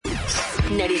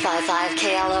95.5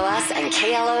 KLOS and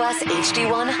KLOS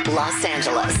HD1 Los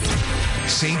Angeles.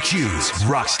 St. Jude's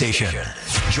Rock Station.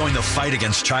 Join the fight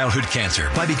against childhood cancer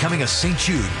by becoming a St.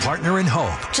 Jude Partner in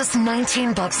Hope. Just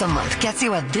 $19 a month gets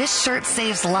you a This Shirt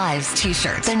Saves Lives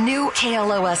t-shirt, the new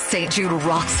KLOS St. Jude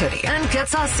Rocks hoodie, and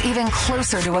gets us even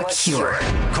closer to a cure.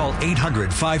 Call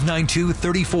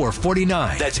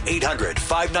 800-592-3449. That's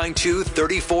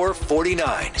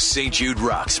 800-592-3449. St. Jude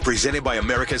Rocks, presented by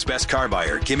America's Best Car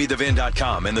Buyer,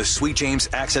 GimmeTheVin.com, and the Sweet James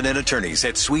Accident Attorneys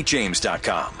at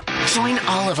SweetJames.com. Join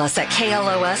all of us at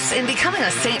KLOS in becoming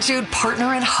a St. Jude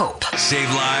Partner in Hope. Save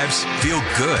lives, feel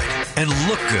good, and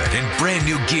look good in brand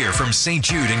new gear from St.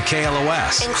 Jude and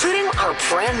KLOS. Including our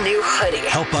brand new hoodie.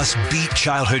 Help us beat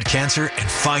childhood cancer and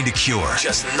find a cure.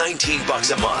 Just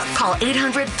 $19 a month. Call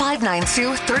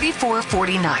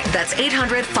 800-592-3449. That's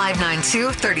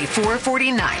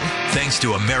 800-592-3449. Thanks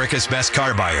to America's Best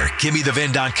Car Buyer,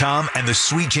 GimmeTheVin.com, and the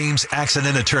Sweet James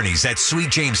Accident Attorneys at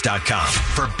SweetJames.com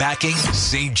for backing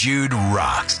St. Jude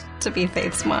Rocks. To be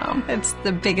Faith's mom. It's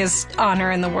the biggest honor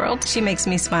in the world. She makes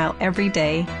me smile every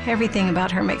day. Everything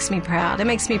about her makes me proud. It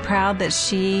makes me proud that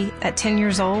she, at 10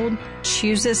 years old,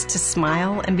 chooses to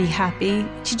smile and be happy.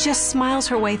 She just smiles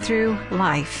her way through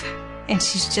life, and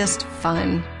she's just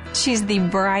fun. She's the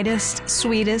brightest,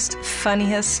 sweetest,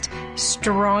 funniest,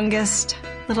 strongest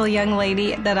little young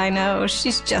lady that I know.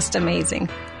 She's just amazing.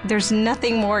 There's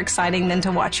nothing more exciting than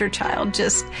to watch your child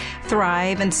just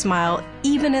thrive and smile,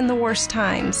 even in the worst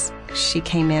times. She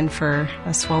came in for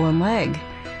a swollen leg.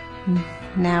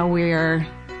 Now we're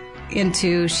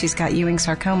into, she's got Ewing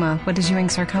sarcoma. What is Ewing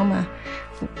sarcoma?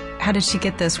 How did she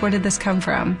get this? Where did this come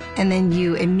from? And then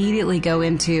you immediately go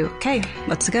into, okay,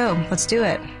 let's go. Let's do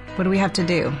it. What do we have to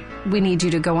do? We need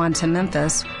you to go on to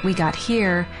Memphis. We got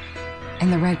here,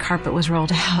 and the red carpet was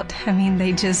rolled out. I mean,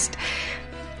 they just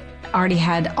already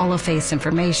had all of Faith's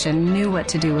information, knew what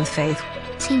to do with Faith.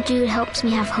 St. Jude helps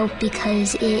me have hope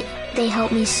because they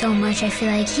help me so much. I feel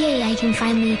like, yay, I can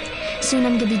finally, soon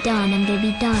I'm going to be done. I'm going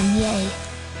to be done, yay.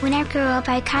 When I grow up,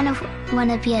 I kind of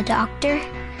want to be a doctor,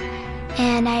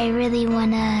 and I really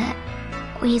want to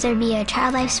either be a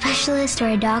child life specialist or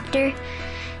a doctor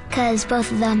because both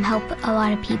of them help a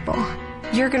lot of people.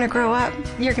 You're going to grow up.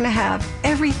 You're going to have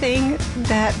everything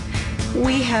that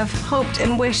we have hoped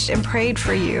and wished and prayed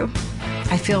for you.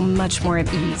 I feel much more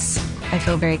at ease. I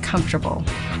feel very comfortable.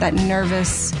 That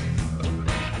nervous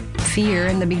fear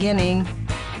in the beginning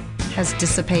has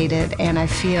dissipated, and I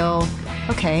feel,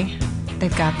 okay,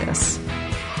 they've got this.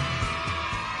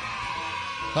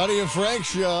 Honey and Frank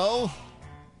Show.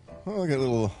 Oh, got a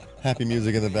little happy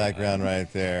music in the background right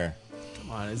there.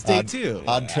 Come on, it's day two.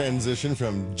 Odd transition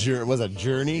from, was that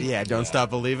Journey? Yeah, Don't Stop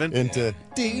Believing. Into...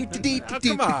 come on.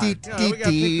 We got to pick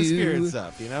the spirits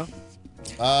up, you know?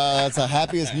 That's the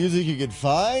happiest music you could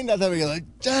find. I thought we were like,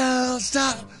 don't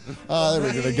stop. Then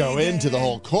we're going to go into the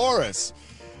whole chorus.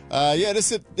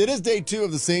 It is day two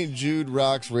of the St. Jude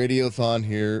Rocks Radiothon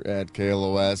here at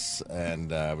KLOS,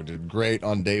 and we did great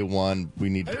on day one. We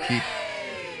need to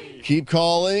keep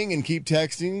calling and keep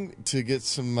texting to get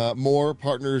some more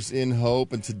partners in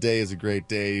hope, and today is a great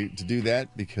day to do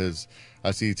that because I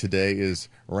see today is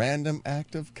Random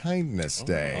Act of Kindness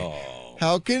Day. Oh.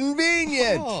 How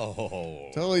convenient! Oh.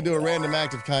 Totally do a random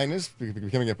act of kindness,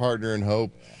 becoming a partner in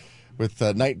hope with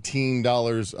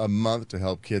 $19 a month to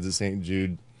help kids at St.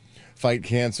 Jude fight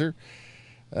cancer.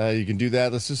 You can do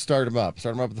that. Let's just start them up.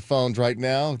 Start them up with the phones right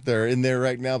now. They're in there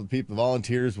right now. The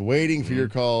volunteers waiting for your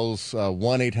calls.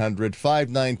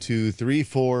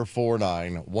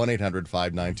 1-800-592-3449.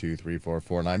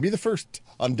 1-800-592-3449. Be the first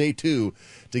on day two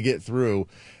to get through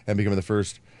and become the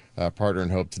first partner in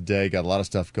hope today. Got a lot of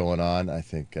stuff going on. I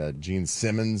think Gene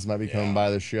Simmons might be coming by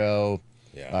the show.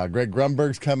 Yeah. Greg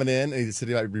Grunberg's coming in. He said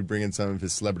he might be bringing some of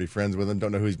his celebrity friends with him.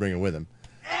 Don't know who he's bringing with him.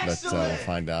 But we'll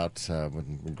find out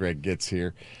when Greg gets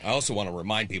here. I also want to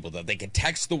remind people that they can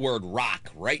text the word ROCK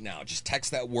right now. Just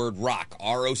text that word ROCK,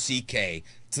 R-O-C-K,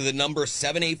 to the number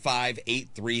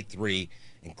 785-833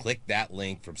 and click that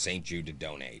link from St. Jude to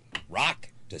donate. ROCK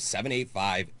to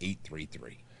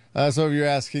 785-833. So if you're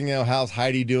asking, how's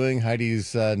Heidi doing?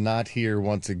 Heidi's not here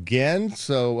once again.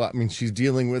 So, she's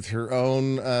dealing with her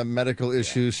own medical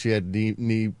issues. She had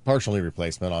partial knee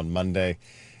replacement on Monday.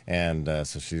 And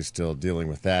so she's still dealing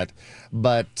with that.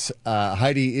 But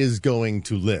Heidi is going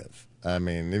to live.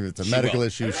 If it's a medical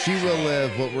issue, she will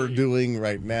live. What we're doing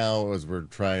right now is we're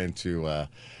trying to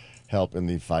help in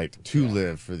the fight to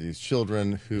live for these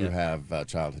children who have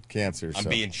childhood cancer. I'm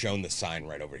being shown the sign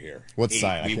right over here. What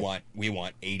sign? We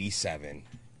want 87.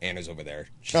 Anna's over there.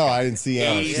 I didn't see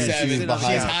Anna. 87.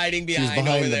 She's hiding behind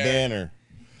over the there. banner.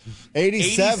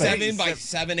 87. 87 by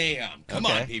 7 a.m. Come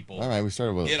on, people. All right, we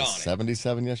started with Get on it.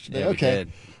 77 yesterday. Yeah, we okay,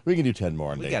 did. we can do 10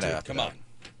 more on day 2. Come on.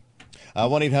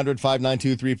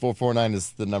 1-800-592-3449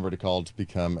 is the number to call to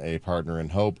become a partner in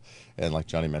Hope. And like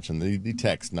Johnny mentioned, the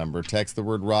text number. Text the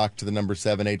word rock to the number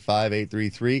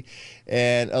 785-833.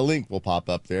 And a link will pop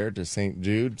up there to St.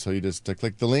 Jude. So you just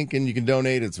click the link and you can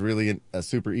donate. It's really a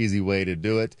super easy way to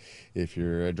do it. If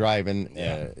you're driving,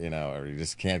 or you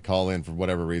just can't call in for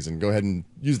whatever reason, go ahead and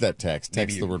use that text.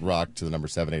 Text the word rock to the number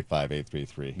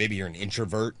 785-833. Maybe you're an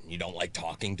introvert and you don't like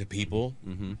talking to people.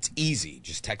 It's easy.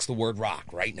 Just text the word rock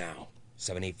right now.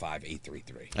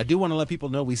 785-833. I do want to let people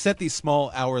know we set these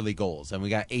small hourly goals, and we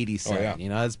got 87. Oh, yeah. You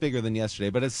know, it's bigger than yesterday,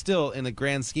 but it's still, in the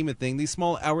grand scheme of things, these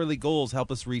small hourly goals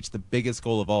help us reach the biggest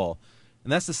goal of all,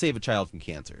 and that's to save a child from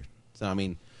cancer. So, I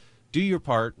mean, do your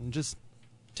part and just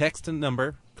text a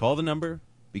number, call the number,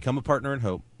 become a partner in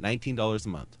Hope, $19 a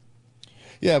month.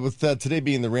 Yeah, with today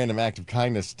being the Random Act of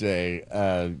Kindness Day,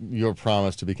 your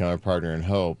promise to become a partner in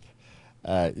Hope,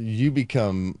 you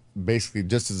become basically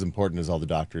just as important as all the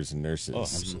doctors and nurses. Oh,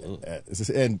 absolutely.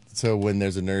 And so when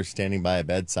there's a nurse standing by a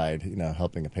bedside,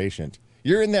 helping a patient,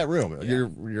 you're in that room. Yeah.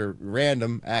 Your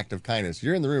random act of kindness,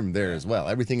 you're in the room there as well.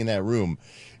 Everything in that room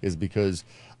is because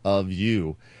of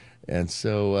you. And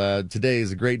so today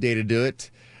is a great day to do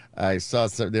it. I saw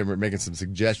they were making some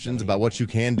suggestions about what you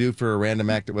can do for a random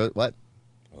act of what?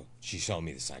 She's showing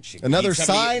me the sign. Another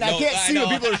sign? I can't see when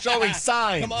people are showing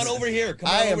signs. Come on over here. Come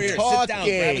I on over am here. talking. Sit down.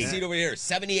 Grab a seat over here.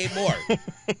 78 more.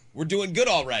 We're doing good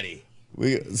already.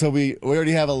 We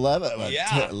already have 11.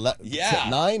 Yeah.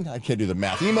 9? I can't do the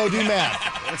math. Emo, do math.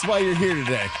 That's why you're here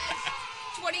today.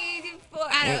 24.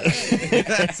 I don't know.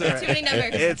 That's all right. Too many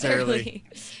numbers. It's early.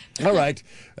 All right.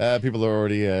 People are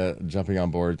already jumping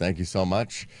on board. Thank you so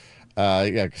much.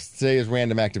 'Cause today is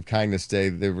Random Act of Kindness Day.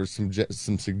 There were some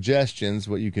suggestions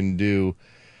what you can do.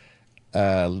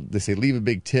 They say leave a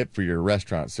big tip for your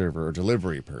restaurant server or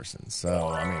delivery person. So,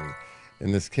 I mean,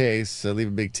 in this case, leave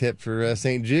a big tip for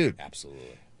St. Jude.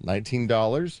 Absolutely.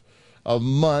 $19 a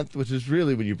month, which is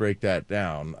really, when you break that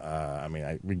down,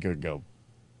 we could go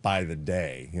by the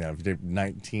day. If you did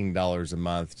 $19 a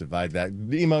month, divide that.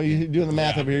 Emo, you doing the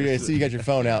math over here? I see you got your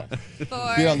phone out.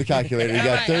 Get on the calculator. You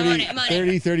got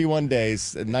 31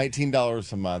 days,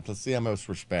 $19 a month. Let's see how much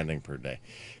we're spending per day.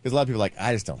 Because a lot of people are like,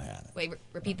 I just don't have it. Wait,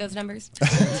 repeat those numbers.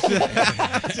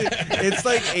 It's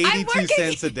like 82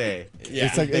 cents a day. Yeah.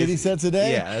 It's like 80 cents a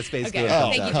day? Yeah, that's basically Okay.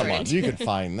 what it Thank comes you out. Come on. You can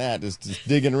find that just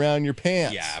digging around your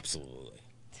pants. Yeah, absolutely.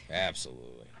 Absolutely.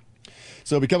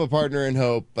 So become a partner in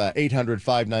Hope,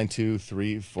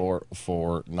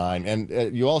 800-592-3449. And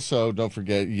you also, don't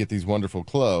forget, you get these wonderful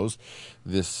clothes.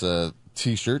 This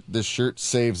T-shirt. This shirt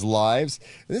saves lives.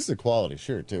 And this is a quality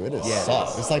shirt, too. It is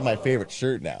soft. It's like my favorite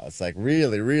shirt now. It's like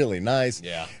really, really nice.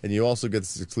 Yeah. And you also get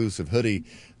this exclusive hoodie,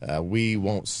 We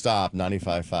Won't Stop,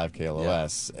 95.5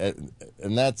 KLOS. Yeah.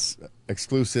 And that's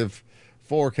exclusive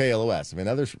for KLOS. I mean,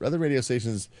 other radio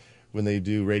stations, when they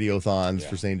do radiothons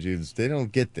for St. Jude's, they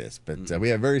don't get this. But we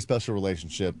have a very special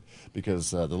relationship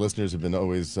because the listeners have been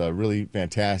always really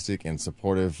fantastic and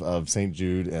supportive of St.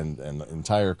 Jude and the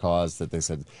entire cause, that they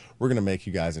said, we're going to make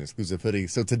you guys an exclusive hoodie.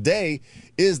 So today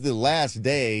is the last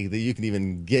day that you can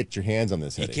even get your hands on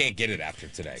this hoodie. You can't get it after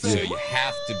today. So you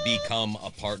have to become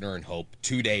a partner in Hope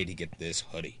today to get this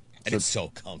hoodie. And it's so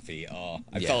comfy. I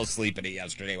fell asleep in it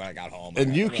yesterday when I got home.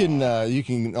 And you can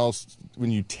also,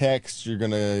 when you text, you're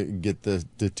gonna get the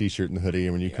T-shirt and the hoodie,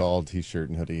 and when you call, T-shirt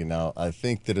and hoodie. Now, I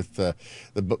think that if the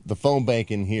phone bank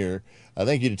in here,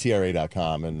 thank you to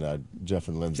TRA.com and Jeff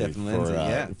and Lindsay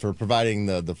for providing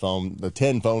the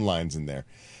 10 phone lines in there.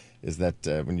 Is that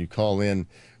when you call in,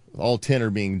 all 10 are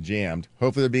being jammed.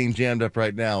 Hopefully they're being jammed up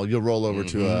right now. You'll roll over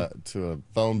to a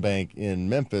phone bank in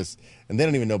Memphis, and they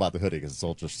don't even know about the hoodie because it's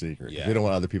ultra secret. Yeah. They don't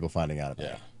want other people finding out about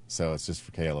it. So it's just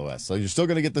for KLOS. So you're still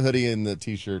going to get the hoodie and the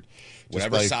T-shirt.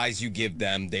 Whatever size you give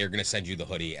them, they're going to send you the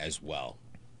hoodie as well.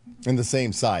 In the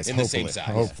same size. In the same size.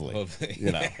 Hopefully.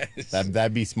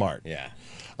 That'd be smart. Yeah.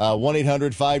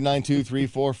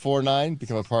 1-800-592-3449.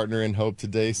 Become a partner in Hope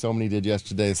today. So many did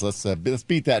yesterday. So let's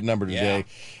beat that number today.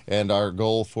 Yeah. And our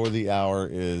goal for the hour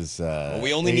is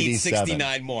we only 87. need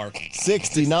 69 more.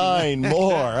 69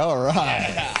 more. All right.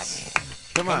 Yeah.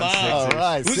 Come on. All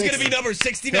right. Who's going to be number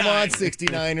 69? Come on,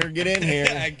 69er. Get in here.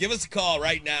 Yeah, give us a call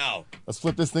right now. Let's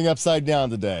flip this thing upside down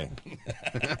today.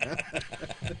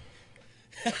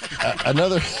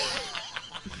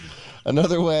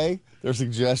 Another way they're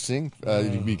suggesting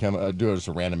you become do it as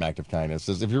a random act of kindness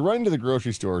is if you're running to the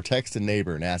grocery store, text a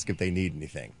neighbor and ask if they need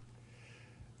anything,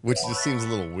 which just seems a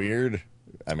little weird.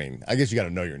 I mean, I guess you got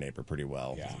to know your neighbor pretty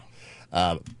well. Yeah.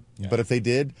 But if they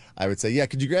did, I would say, yeah,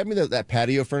 could you grab me that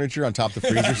patio furniture on top of the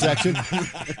freezer section?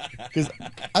 Because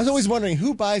I was always wondering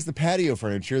who buys the patio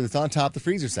furniture that's on top of the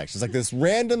freezer section. It's like this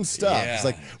random stuff. Yeah. It's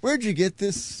like, where'd you get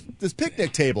this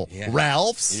picnic table? Yeah.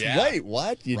 Ralph's? Yeah. Wait,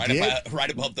 what? You did?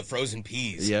 Right above the frozen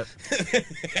peas. Yep.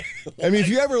 I mean, if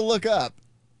you ever look up,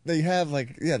 they have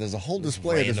there's a whole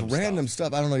display of this random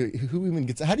stuff. I don't know who even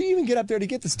gets. How do you even get up there to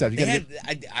get the stuff?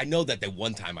 I know that the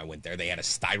one time I went there, they had a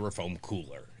styrofoam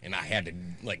cooler, and I had to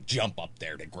jump up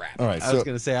there to grab it. All right, I was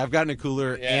going to say, I've gotten a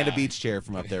cooler and a beach chair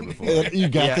from up there before. You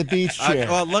got the beach chair.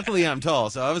 Well, luckily I'm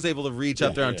tall, so I was able to reach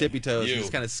up there on tippy toes and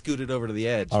just kind of scoot it over to the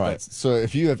edge. All right, so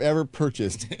if you have ever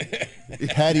purchased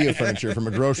patio furniture from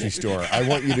a grocery store, I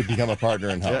want you to become a partner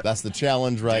in Hope. That's the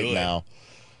challenge right now.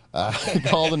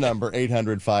 Call the number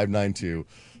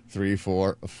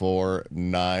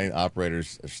 800-592-3449.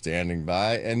 Operators are standing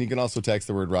by. And you can also text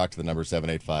the word rock to the number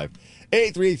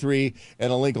 785-833,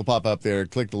 and a link will pop up there.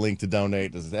 Click the link to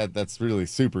donate. That's really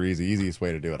super easy. Easiest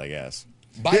way to do it, I guess.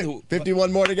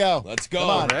 51 more to go. Let's go. Come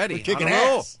on. Ready. We're kicking On a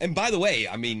roll. ass. And by the way,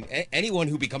 I mean, anyone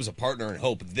who becomes a partner in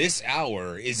Hope this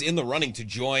hour is in the running to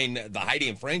join the Heidi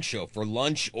and Frank show for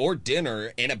lunch or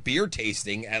dinner and a beer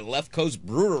tasting at Left Coast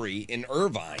Brewery in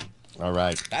Irvine. All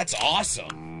right. That's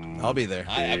awesome. I'll be there.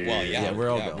 We're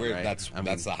all going, right? That's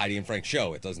the Heidi and Frank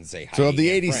show. It doesn't say Heidi. So of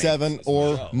the and Frank, 87 it's the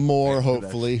or show. more,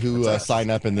 hopefully, who sign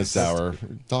up in this hour,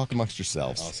 talk amongst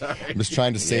yourselves. I'm just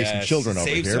trying to save some children over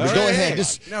Save here. some But go children.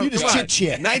 ahead. No, You just come on.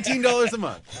 chit-chat. $19 a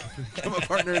month. Become a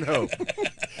partner in Hope.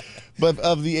 But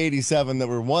of the 87 that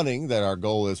we're wanting, that our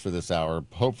goal is for this hour,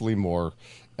 hopefully more,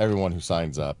 everyone who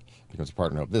signs up becomes a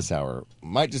partner of this hour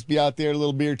might just be out there a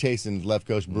little beer tasting at Left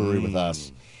Coast Brewery with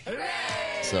us.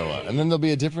 So, and then there'll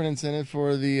be a different incentive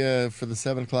for the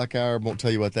 7 o'clock hour. Won't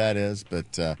tell you what that is,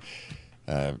 but if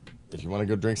you want to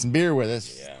go drink some beer with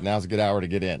us, now's a good hour to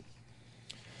get in.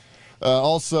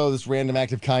 Also, this Random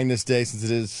Act of Kindness Day, since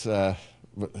it is our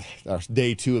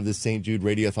day 2 of the St. Jude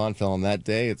Radiothon, fell on that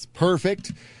day. It's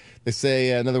perfect. They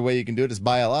say another way you can do it is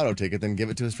buy a lotto ticket, then give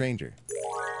it to a stranger.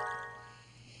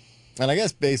 And I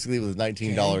guess basically with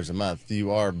 $19 a month,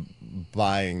 you are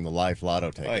buying the Life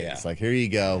Lotto ticket. Oh, yeah. It's like, here you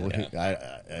go.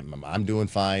 Yeah. I'm doing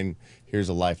fine. Here's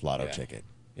a Life Lotto Yeah. ticket.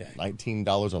 Yeah.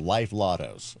 $19 of Life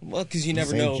Lottos. Well, because you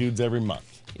never St. know. Jude's every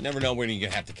month. You never know when you're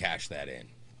gonna have to cash that in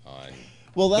on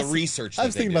That's the research. I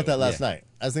was thinking about that last Yeah. night.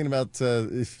 I was thinking about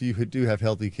if you do have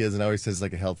healthy kids, and it always says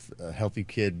like a healthy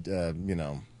kid,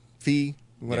 fee,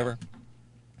 whatever.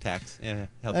 Tax. Yeah. I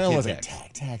Help don't want kid to say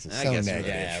tax. tax is I so guess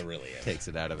negative. Yeah, it really is. Takes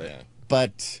it out of it. Yeah.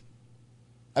 But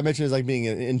I mentioned it's like being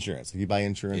an insurance. You buy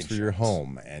insurance for your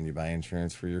home, and you buy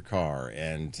insurance for your car.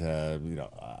 And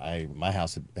my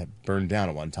house had burned down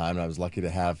at one time, and I was lucky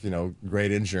to have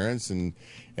great insurance, and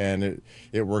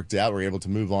it worked out. We were able to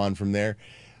move on from there.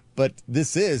 But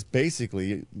this is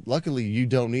basically, luckily, you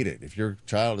don't need it. If your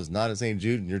child is not at St.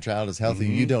 Jude and your child is healthy,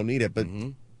 you don't need it. But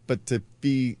to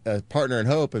be a partner in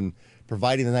Hope and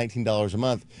providing the $19 a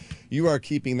month, you are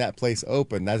keeping that place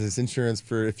open. That is insurance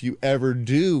for if you ever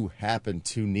do happen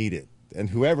to need it, and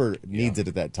whoever needs it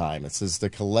at that time. It's just the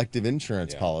collective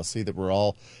insurance policy that we're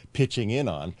all pitching in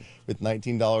on with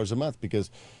 $19 a month, because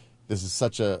this is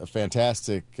such a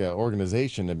fantastic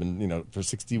organization. They've been, for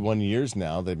 61 years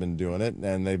now, they've been doing it,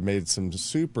 and they've made some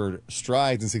super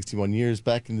strides in 61 years.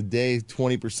 Back in the day,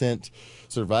 20%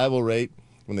 survival rate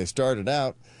when they started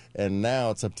out. And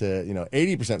now it's up to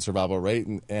 80% survival rate,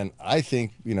 and I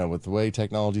think with the way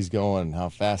technology's going and how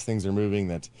fast things are moving,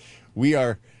 that we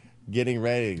are getting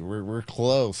ready. We're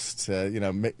close to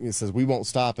it says we won't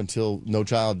stop until no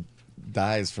child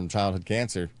dies from childhood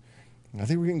cancer. I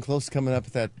think we're getting close to coming up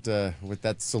with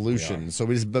that solution. So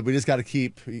we just got to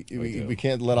keep. We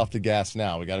can't let off the gas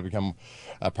now. We got to become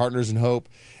partners in Hope,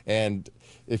 and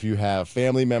if you have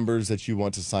family members that you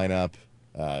want to sign up,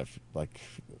 like.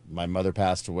 My mother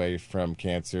passed away from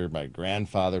cancer. My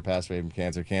grandfather passed away from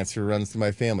cancer. Cancer runs through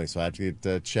my family, so I have to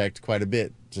get checked quite a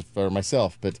bit just for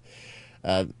myself. But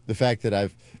the fact that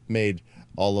I've made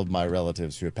all of my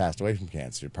relatives who have passed away from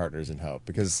cancer partners in Hope,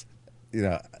 because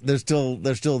they're still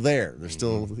there. They're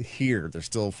still here. They're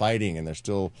still fighting, and they're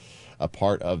still a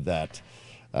part of that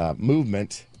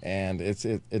movement. And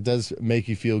it does make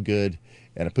you feel good,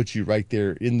 and it puts you right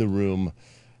there in the room.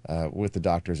 With the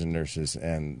doctors and nurses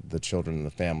and the children and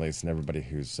the families and everybody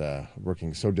who's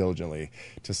working so diligently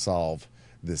to solve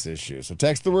this issue. So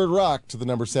text the word ROCK to the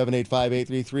number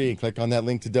 785-833 and click on that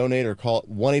link to donate, or call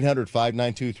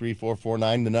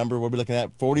 1-800-592-3449. The number we'll be looking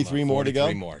at 43 more to go.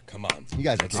 43 more. Come on. You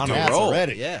guys are On kicking a ass roll.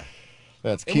 already. Yeah.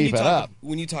 Let's And when keep you it talk- up.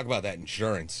 When you talk about that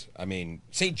insurance, I mean,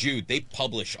 St. Jude, they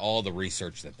publish all the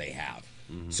research that they have.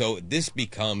 So this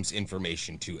becomes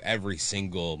information to every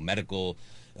single medical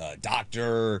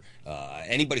doctor,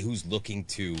 anybody who's looking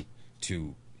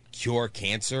to cure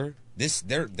cancer.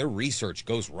 Their research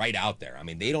goes right out there. I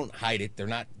mean, they don't hide it. They're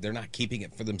not keeping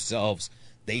it for themselves.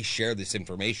 They share this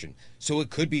information, so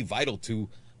it could be vital to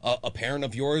a parent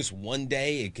of yours one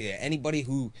day. Anybody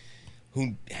who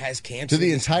has cancer. To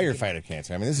the entire fight of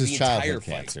cancer. I mean, this is childhood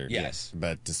cancer. Yes.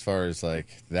 But as far as like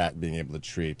that being able to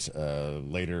treat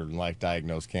later in life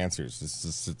diagnosed cancers,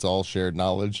 it's all shared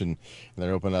knowledge, and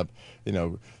they're opening up,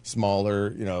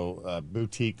 smaller,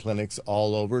 boutique clinics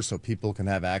all over so people can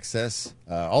have access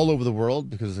all over the world,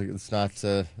 because it's not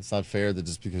fair that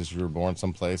just because you were born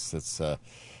someplace that's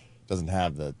doesn't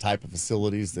have the type of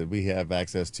facilities that we have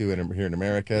access to here in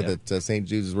America, that St.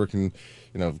 Jude's is working,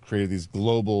 created these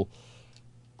global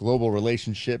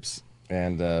relationships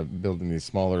and building these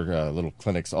smaller little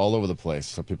clinics all over the place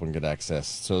so people can get access,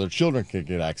 so their children can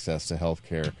get access to health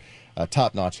care,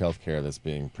 top-notch health care that's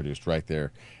being produced right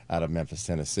there out of Memphis,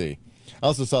 Tennessee. I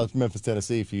also saw Memphis,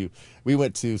 Tennessee. We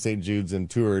went to St. Jude's and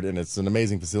toured, and it's an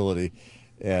amazing facility.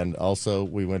 And also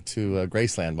we went to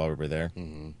Graceland while we were there.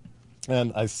 Mm-hmm.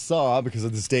 And I saw, because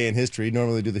of this day in history,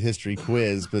 normally do the history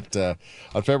quiz, but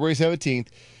on February 17th,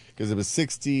 because it was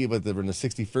 60, but they're in the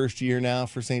 61st year now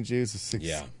for St. Jude's.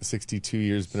 62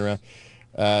 years been around.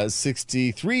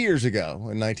 63 years ago,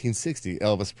 in 1960,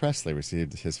 Elvis Presley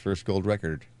received his first gold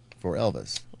record for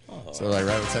Elvis. Oh. So right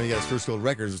around the time he got his first gold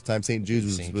record, it was the time St.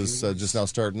 Jude's was just now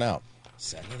starting out.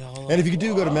 Set it all and if you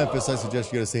do go to Memphis, I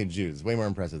suggest you go to St. Jude's. Way more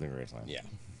impressive than Graceland. Yeah,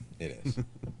 it is.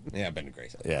 Yeah, I've been to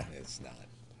Graceland. Yeah. It's not.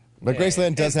 But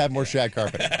Graceland does have more shag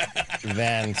carpet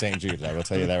than St. Jude's. I will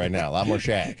tell you that right now. A lot more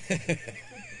shag.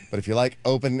 But if you like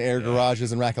open-air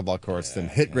garages and racquetball courts, then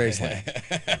hit Graceland.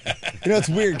 It's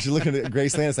weird because you're looking at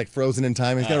Graceland. It's like frozen in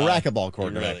time. It's got a racquetball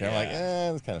court back there. I'm like,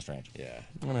 that's kind of strange. Yeah.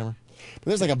 Whatever. But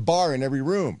there's like a bar in every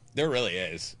room. There really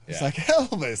is. Yeah. It's like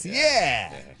Elvis.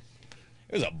 Yeah.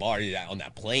 There's a bar on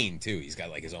that plane, too. He's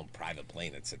got like his own private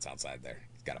plane that sits outside there.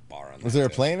 He's got a bar on there. Was there a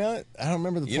plane on it? I don't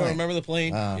remember the plane. You don't remember the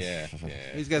plane? Yeah.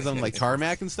 These guys on like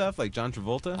tarmac and stuff, like John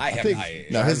Travolta?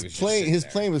 His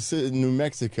plane was in New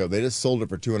Mexico. They just sold it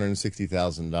for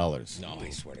 $260,000. No, I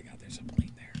swear to God, there's a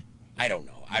plane there. I don't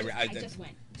know. I just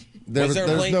went. There's no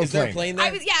plane. Is there a plane there?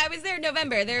 I was there in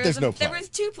November. There's no plane. There was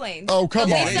 2 planes. Oh,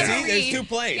 come on. There's 2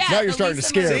 planes. Yeah, now you're starting to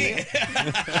scare me.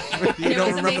 You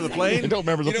don't remember the plane? You don't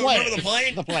remember the plane? Remember the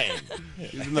plane? The plane.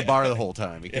 He was in the bar the whole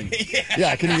time. I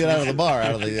couldn't get out of the bar.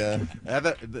 I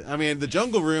mean, the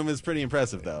jungle room is pretty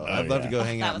impressive, though. I'd love to go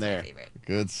hang out in there.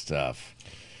 Good stuff.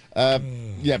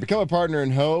 Become a partner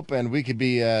in Hope, and we could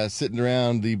be sitting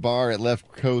around the bar at Left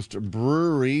Coast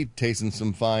Brewery, tasting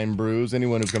some fine brews.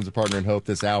 Anyone who becomes a partner in Hope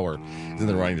this hour is in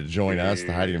the running to join us,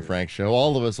 the Heidi and Frank Show.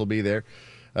 All of us will be there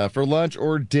for lunch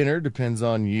or dinner, depends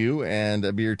on you, and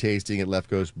a beer tasting at Left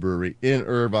Coast Brewery in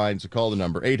Irvine. So call the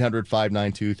number,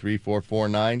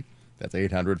 800-592-3449. That's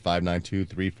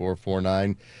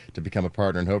 800-592-3449 to become a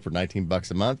partner in Hope for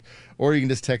 $19 a month. Or you can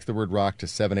just text the word ROCK to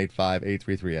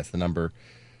 785-833. That's the number,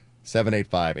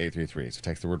 785-833. So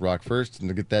text the word ROCK first, and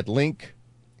to get that link,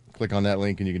 click on that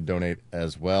link, and you can donate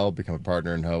as well. Become a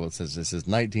partner in Hope. It says this is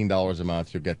 $19 a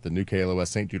month. You'll get the new KLOS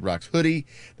St. Jude Rocks hoodie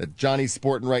that Johnny's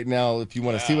sporting right now. If you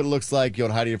want to see what it looks like, go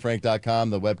to HeidiandFrank.com.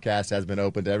 The webcast has been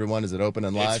open to everyone. Is it open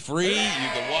and live? It's free. You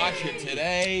can watch it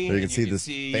today. So you can see this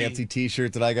fancy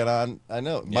T-shirt that I got on. I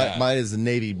know. Mine is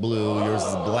navy blue. Yours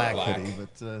is black hoodie, but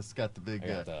it's got the big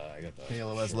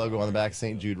KLOS logo on the back,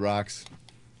 St. Jude Rocks.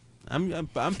 I'm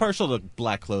partial to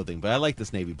black clothing, but I like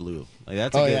this navy blue. Like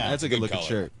that's a good looking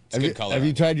shirt. Have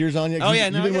you tried yours on yet? Oh yeah,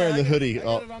 you've been wearing the hoodie. I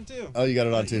got it on too. Oh, you got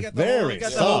it on too. Very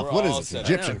soft. What is this?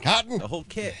 Egyptian cotton? The whole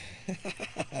kit.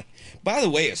 By the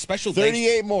way, a special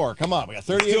 38 more. Come on, we got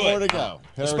 38 more to go.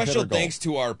 A special thanks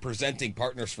to our presenting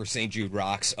partners for St. Jude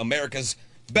Rocks, America's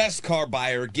best car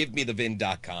buyer,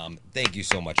 GiveMeTheVin.com. Thank you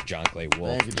so much, John Clay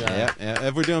Wolf. Thank you, John. Yeah,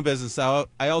 if we're doing business, I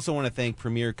also want to thank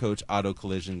Premier Coach Auto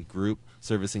Collision Group,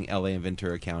 servicing LA and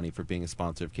Ventura County, for being a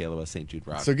sponsor of KLOS St. Jude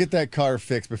Rocks. So get that car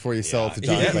fixed before you sell it to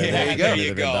John Clay. There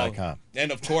you go.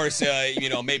 And of course,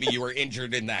 maybe you were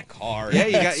injured in that car.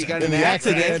 Yeah, you got in the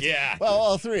accident. Yeah. Well,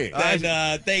 all three.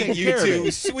 Then thank you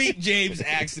to Sweet James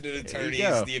Accident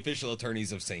Attorneys, the official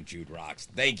attorneys of St. Jude Rocks.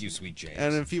 Thank you, Sweet James.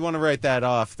 And if you want to write that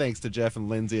off, thanks to Jeff and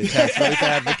Lindsay at Tax Relief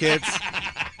Advocates.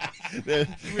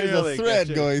 There's a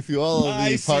thread going through all of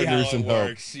these partners in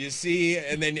Hope. You see,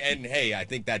 and hey, I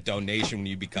think that donation when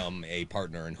you become a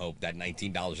partner in Hope, that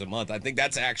 $19 a month, I think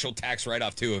that's actual tax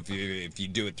write-off too if you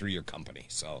do it through your company.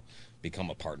 So become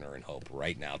a partner in Hope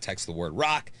right now. Text the word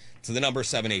ROCK to the number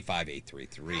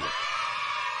 785-833.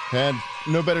 And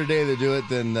no better day to do it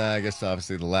than, I guess,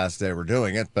 obviously the last day we're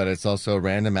doing it, but it's also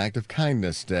Random Act of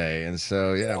Kindness Day. And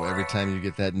so, yeah, every time you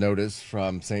get that notice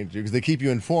from St. Jude, because they keep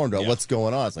you informed about what's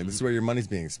going on. It's like, this is where your money's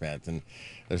being spent. And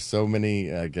there's so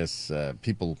many, I guess,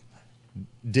 people,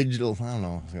 digital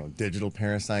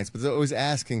parasites, but they're always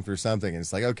asking for something. And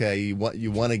it's like, okay, you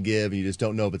want to give, and you just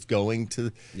don't know if it's going to,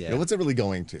 what's it really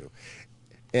going to?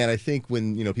 And I think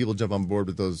when, people jump on board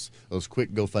with those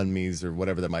quick GoFundMes or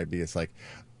whatever that might be, it's like,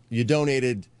 you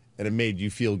donated, and it made you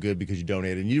feel good because you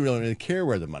donated, and you don't really care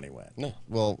where the money went. No.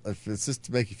 Well, if it's just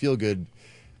to make you feel good,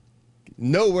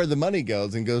 know where the money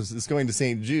goes, and it's going to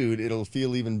St. Jude, it'll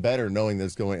feel even better knowing that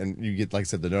it's going, and you get, like I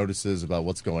said, the notices about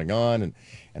what's going on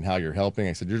and how you're helping.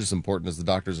 I said, you're just important as the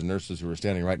doctors and nurses who are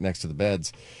standing right next to the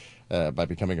beds by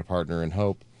becoming a partner in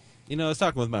hope. I was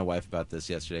talking with my wife about this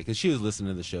yesterday because she was listening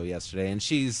to the show yesterday, and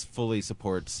she's fully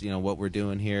supports, what we're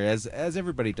doing here, as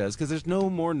everybody does, because there's no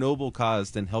more noble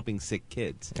cause than helping sick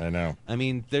kids. I know. I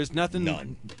mean, there's nothing.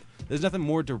 None. There's nothing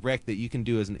more direct that you can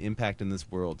do as an impact in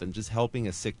this world than just helping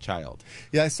a sick child.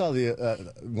 Yeah, I saw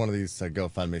one of these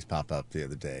GoFundMes pop up the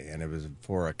other day, and it was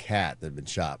for a cat that had been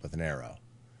shot with an arrow.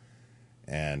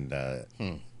 And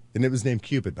it was named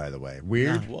Cupid, by the way.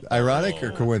 Weird, ironic,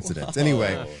 or coincidence?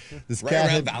 Anyway, this cat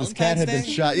had been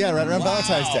shot. Yeah, right around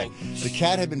Valentine's Day. The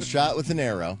cat had been shot with an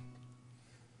arrow,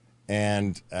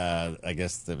 and I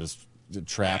guess it was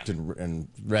trapped and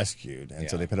rescued, and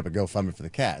so they put up a GoFundMe for the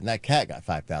cat, and that cat got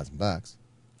 $5,000.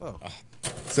 Oh.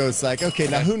 So it's like, okay,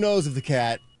 now who knows if the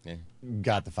cat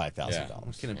got the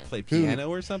 $5,000? Can it play piano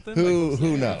or something?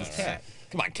 Who knows? Cat.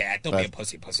 Come on, cat. Don't be a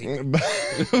pussy. But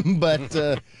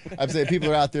I'm saying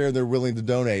people are out there and they're willing to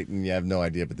donate, and you have no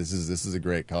idea. But this is a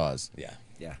great cause. Yeah,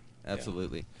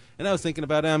 absolutely. And I was thinking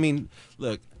about it. I mean,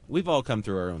 look, we've all come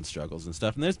through our own struggles and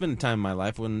stuff. And there's been a time in my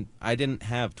life when I didn't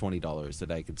have $20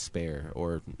 that I could spare,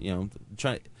 or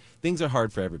things are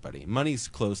hard for everybody. Money's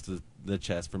close to the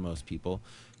chest for most people.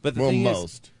 But the thing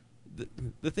is,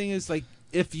 the thing is, like,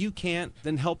 if you can't,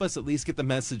 then help us at least get the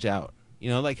message out.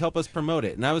 Help us promote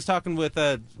it. And I was talking with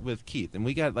Keith, and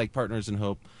we got, Partners in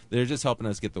Hope. They're just helping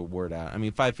us get the word out. I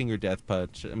mean, Five Finger Death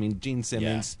Punch. I mean, Gene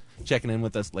Simmons checking in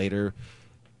with us later.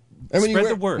 And Spread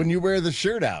the word. When you wear the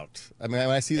shirt out, I mean, when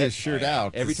I see this shirt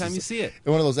out. Every time you see it.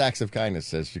 One of those acts of kindness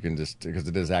says you can just, because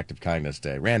it is Act of Kindness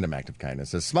Day, Random Act of Kindness,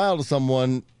 says smile to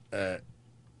someone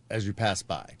as you pass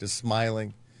by. Just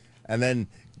smiling. And then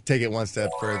take it one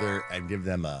step further and give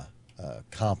them a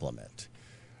compliment.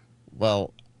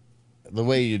 Well, the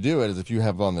way you do it is if you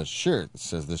have on this shirt that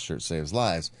says "This shirt saves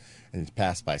lives," and you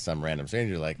pass by some random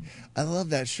stranger, like, "I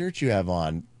love that shirt you have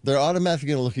on," they're automatically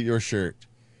going to look at your shirt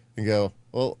and go,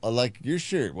 "Well, I like your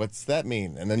shirt. What's that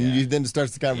mean?" And then then it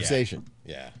starts the conversation.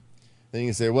 Yeah. Then you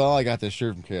can say, "Well, I got this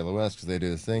shirt from KLOS because they do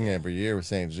this thing every year with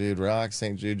St. Jude Rocks.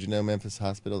 St. Jude, Memphis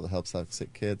Hospital that helps out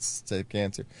sick kids save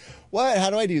cancer." What? How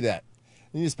do I do that?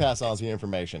 And you just pass on some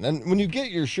information. And when you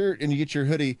get your shirt and you get your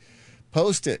hoodie,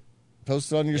 post it.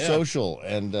 Post it on your social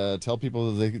and tell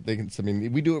people that they can. I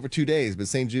mean, we do it for 2 days, but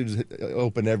St. Jude's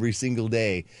open every single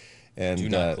day, and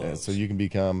so you can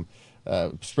become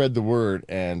spread the word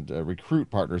and recruit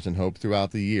Partners in Hope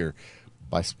throughout the year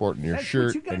by sporting your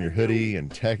shirt and your hoodie and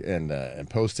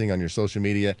posting on your social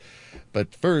media.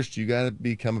 But first, you got to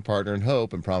become a Partner in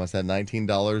Hope and promise that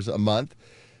 $19 a month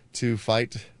to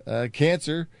fight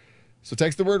cancer. So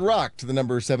text the word ROCK to the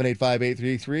number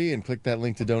 785-8383 and click that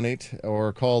link to donate,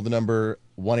 or call the number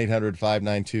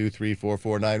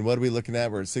 1-800-592-3449. What are we looking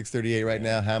at? We're at 638 right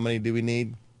now. How many do we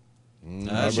need?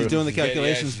 She's doing the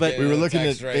calculations, but we were looking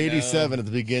at 87 at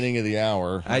the beginning of the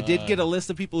hour. I did get a list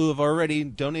of people who have already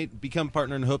become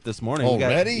Partner in Hope this morning.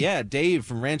 Already? Dave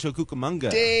from Rancho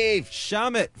Cucamonga. Dave!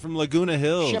 Shamit from Laguna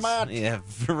Hills. Shamit! Yeah,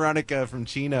 Veronica from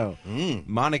Chino.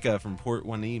 Monica from Port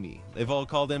Hueneme. They've all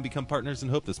called in, become Partners in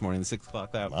Hope this morning, the 6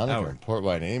 o'clock hour. Monica from Port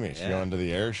Hueneme. She's going to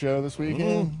the air show this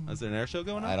weekend? Is there an air show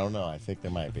going on? I don't know. I think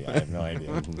there might be. I have no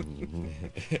idea.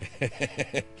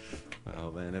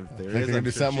 Well, then, if there I think is, they're I'm do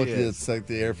sure something she with is. it's like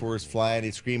the Air Force flying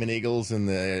these Screaming Eagles and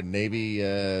the Navy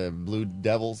Blue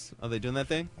Devils. Are they doing that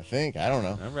thing? I think. I don't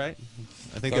know. All right.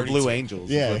 I think they're Blue Angels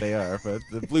Yeah. is what they are, but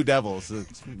the Blue Devils,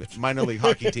 it's a minor league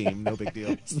hockey team, no big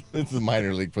deal. It's the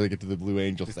minor league before they get to the Blue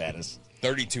Angel status.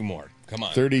 32 more. Come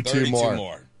on. 32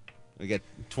 more. We get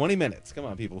 20 minutes. Come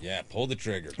on, people. Yeah, pull the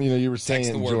trigger. You were Text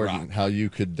saying, the word Jordan, rock. how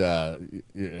you could you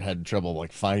had trouble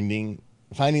like finding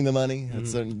the money.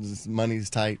 Money's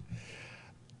tight.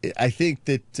 I think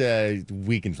that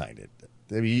we can find it.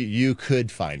 I mean, you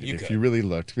could find it if you really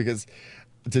looked. Because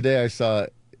today I saw,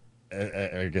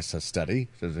 I guess, a study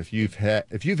says if you've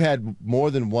had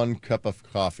more than one cup of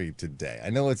coffee today. I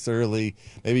know it's early.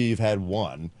 Maybe you've had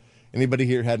one. Anybody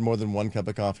here had more than one cup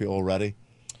of coffee already?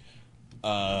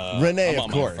 Renee, I'm of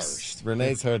on course. mine first.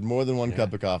 Renee's had more than one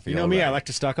cup of coffee. You know already. me, I like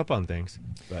to stock up on things.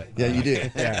 But Yeah, you do.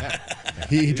 yeah.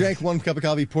 He drank one cup of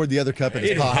coffee, poured the other cup in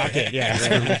his pocket.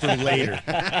 Yeah. for later.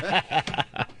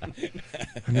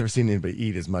 I've never seen anybody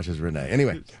eat as much as Renee.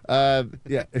 Anyway,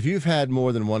 yeah, if you've had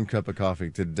more than one cup of coffee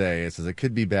today, it says it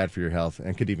could be bad for your health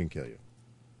and could even kill you.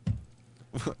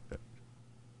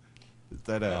 Is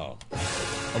that Oh.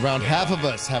 Around half of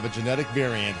us have a genetic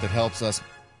variant that helps us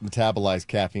metabolize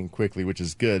caffeine quickly, which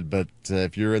is good. But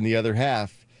if you're in the other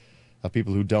half of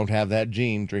people who don't have that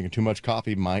gene, drinking too much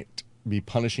coffee might be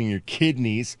punishing your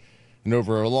kidneys. And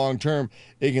over a long term,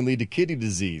 it can lead to kidney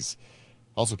disease.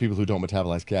 Also, people who don't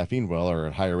metabolize caffeine well are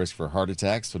at higher risk for heart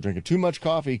attacks. So drinking too much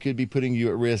coffee could be putting you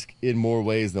at risk in more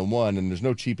ways than one. And there's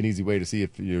no cheap and easy way to see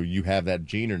if you have that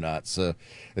gene or not. So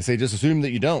they say just assume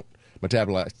that you don't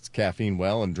metabolize caffeine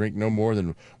well and drink no more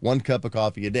than one cup of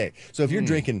coffee a day. So if you're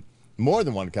drinking more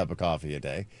than one cup of coffee a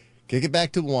day, kick it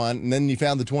back to one, and then you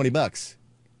found the $20.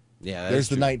 Yeah, There's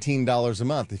the $19 a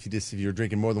month if you're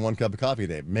drinking more than one cup of coffee a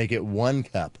day. Make it one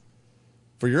cup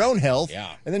for your own health,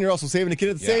 Yeah. and then you're also saving a kid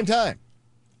at the same time.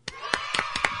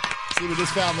 See, we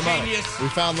just found the money. Genius. We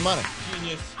found the money.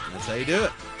 That's how you do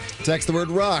it. Text the word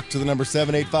ROCK to the number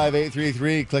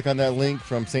 785-833. Click on that link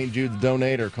from St. Jude's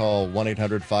Donate or call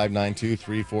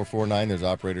 1-800-592-3449. There's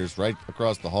operators right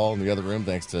across the hall in the other room.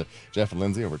 Thanks to Jeff and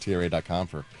Lindsay over at TRA.com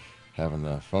for having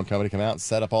the phone company come out and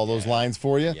set up all those lines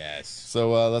for you. Yes.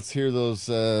 So let's hear those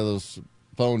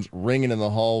phones ringing in the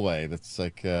hallway. That's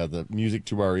like the music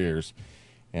to our ears.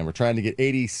 And we're trying to get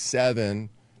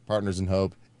 87 Partners in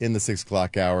Hope in the 6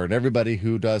 o'clock hour. And everybody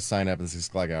who does sign up in the 6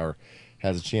 o'clock hour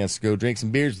has a chance to go drink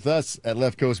some beers with us at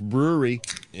Left Coast Brewery.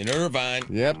 In Irvine.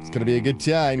 Yep, it's going to be a good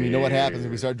time. You know what happens when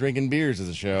we start drinking beers as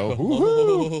a show.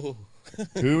 Woo-hoo.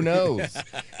 Who knows?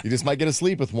 You just might get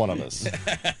asleep with one of us.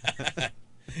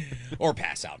 Or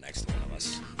pass out next to one of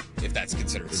us, if that's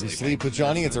considered If you sleeping. sleep with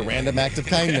Johnny, it's a random act of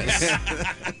kindness.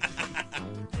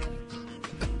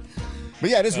 But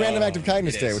yeah, it is Random Act of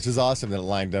Kindness it Day, is. which is awesome that it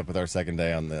lined up with our second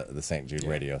day on the St. Jude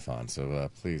Radiothon.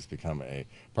 So please become a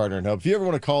partner in hope. If you ever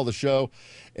want to call the show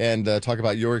and talk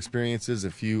about your experiences,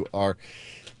 if you are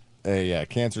a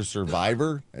cancer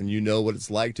survivor and you know what it's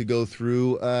like to go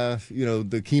through,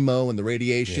 the chemo and the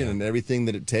radiation and everything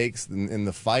that it takes in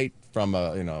the fight from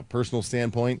a personal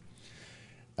standpoint,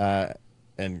 and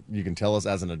you can tell us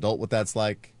as an adult what that's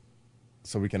like,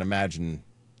 so we can imagine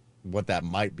what that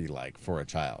might be like for a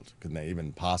child. Can they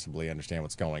even possibly understand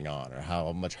what's going on, or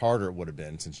how much harder it would have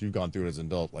been since you've gone through it as an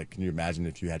adult? Like, can you imagine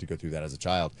if you had to go through that as a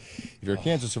child? If you're a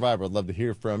cancer survivor, I'd love to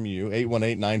hear from you.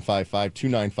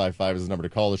 818-955-2955 is the number to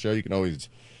call the show. You can always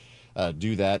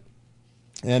do that.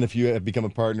 And if you have become a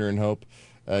partner in hope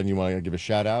and you want to give a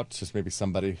shout out, just maybe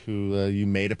somebody who you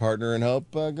made a partner in hope,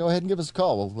 go ahead and give us a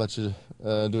call. We'll let you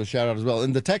do a shout out as well.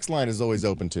 And the text line is always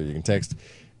open too. You can text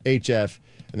HF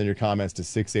and then your comments to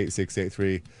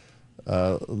 68683.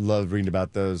 Love reading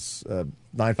about those.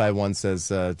 951 says,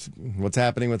 what's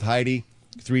happening with Heidi?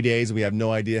 3 days. We have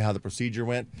no idea how the procedure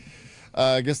went.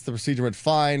 I guess the procedure went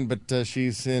fine, but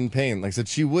she's in pain. Like I said,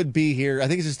 she would be here. I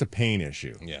think it's just a pain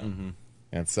issue. Yeah. Mm-hmm.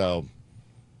 And so,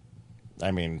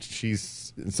 I mean,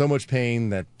 she's in so much pain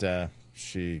that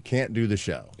she can't do the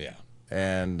show. Yeah.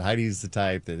 And Heidi's the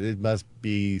type that it must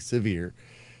be severe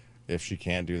if she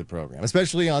can't do the program,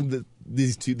 especially on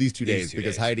these two days,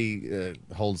 because Heidi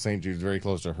holds St. Jude's very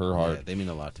close to her heart. Yeah, they mean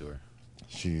a lot to her.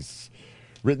 She's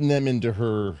written them into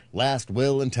her last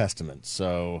will and testament.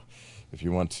 So if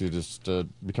you want to just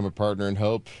become a partner in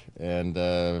hope and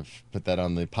put that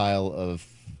on the pile of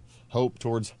hope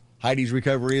towards Heidi's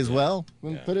recovery as well,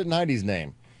 then put it in Heidi's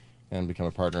name and become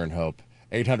a partner in hope.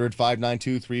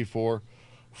 800-592-3449.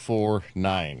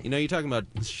 You know, you're talking about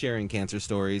sharing cancer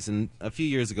stories, and a few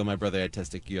years ago, my brother had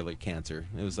testicular cancer.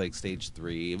 It was like stage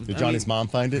 3. Did Johnny's mom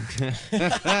find it?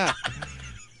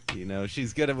 You know,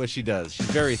 she's good at what she does. She's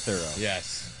very thorough.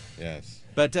 Yes.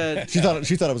 But she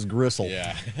thought it was gristle.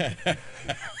 Yeah.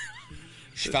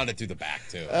 She found it through the back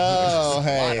too. Oh, Which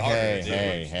is a lot harder to do.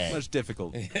 hey. much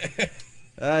difficult.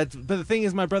 But the thing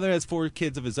is, my brother has 4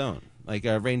 kids of his own, like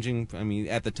ranging. I mean,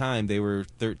 at the time they were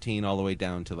 13 all the way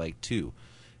down to like 2,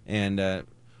 and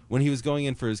when he was going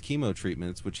in for his chemo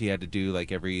treatments, which he had to do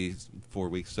like every 4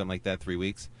 weeks, something like that, 3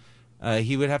 weeks,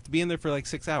 he would have to be in there for like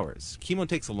 6 hours. Chemo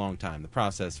takes a long time, the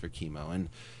process for chemo, and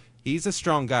he's a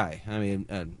strong guy. I mean,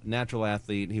 a natural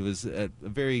athlete. He was a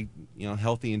very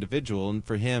healthy individual, and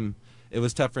for him, it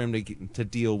was tough for him to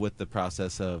deal with the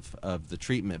process of the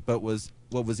treatment. But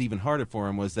what was even harder for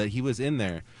him was that he was in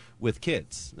there with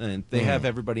kids, and they have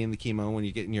everybody in the chemo. When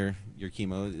you're getting your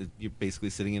chemo, you're basically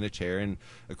sitting in a chair, and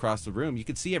across the room you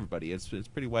could see everybody. It's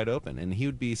pretty wide open, and he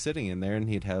would be sitting in there, and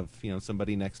he'd have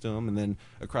somebody next to him, and then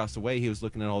across the way he was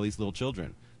looking at all these little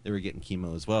children. They were getting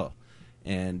chemo as well.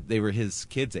 And they were his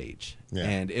kids' age,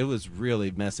 and it was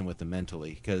really messing with him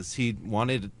mentally because he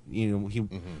wanted,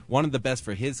 wanted the best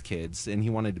for his kids, and he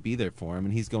wanted to be there for him.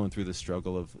 And he's going through the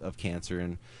struggle of cancer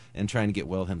and trying to get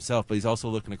well himself. But he's also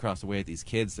looking across the way at these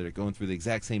kids that are going through the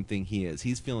exact same thing he is.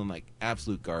 He's feeling like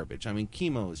absolute garbage. I mean,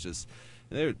 chemo is just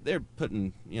they're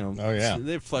putting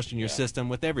they're flushing your system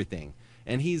with everything,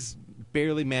 and he's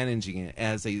barely managing it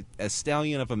as a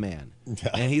stallion of a man.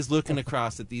 And he's looking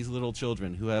across at these little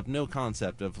children who have no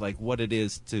concept of like what it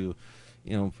is to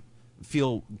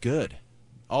feel good.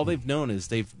 All they've known is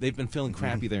they've been feeling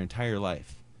crappy their entire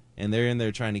life, and they're in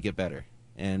there trying to get better.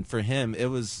 And for him,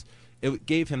 it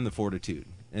gave him the fortitude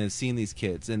and seeing these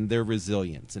kids and their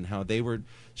resilience and how they were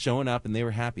showing up and they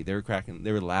were happy. They were cracking.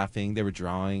 They were laughing. They were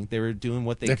drawing. They were doing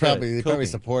what they could. They probably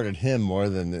supported him more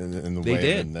than in the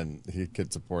way than he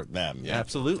could support them. Yeah,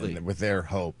 absolutely. And with their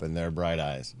hope and their bright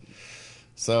eyes.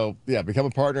 So, become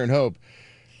a partner in hope.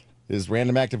 Is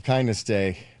Random Act of Kindness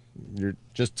Day. You're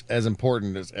just as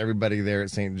important as everybody there at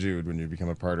St. Jude when you become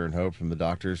a partner in hope, from the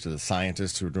doctors to the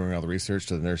scientists who are doing all the research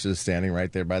to the nurses standing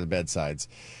right there by the bedsides.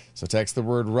 So text the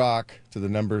word ROCK to the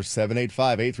number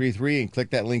 785-833 and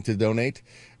click that link to donate.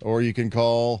 Or you can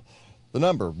call the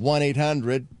number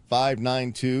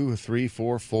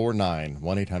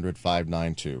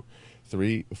 1-800-592-3449.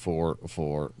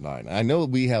 1-800-592-3449. I know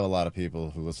we have a lot of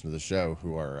people who listen to the show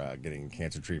who are getting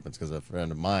cancer treatments, because a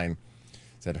friend of mine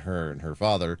said her and her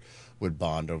father would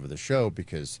bond over the show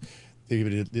because he'd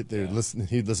listen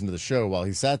to the show while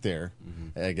he sat there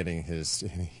getting his.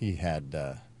 He had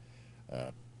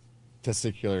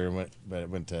testicular, but it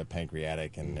went to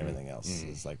pancreatic and everything else.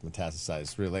 It's like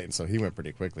metastasized really late, and so he went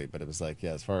pretty quickly. But it was like,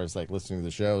 as far as like listening to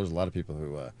the show, there's a lot of people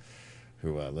who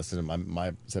listen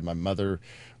to my mother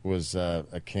was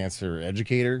a cancer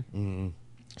educator.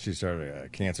 She started a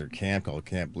cancer camp called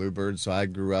Camp Bluebird. So I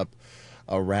grew up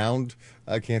around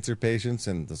cancer patients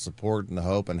and the support and the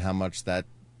hope and how much that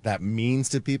means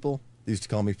to people. They used to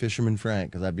call me Fisherman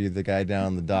Frank because I'd be the guy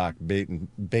down the dock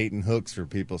baiting hooks for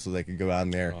people so they could go out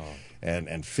there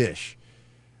and fish.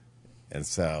 And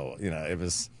so, it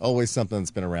was always something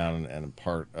that's been around and a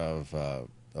part of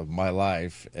my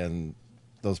life. And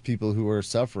those people who are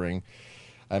suffering,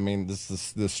 I mean,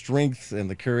 the strength and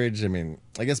the courage. I mean,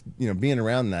 I guess, being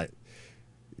around that,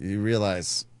 you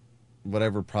realize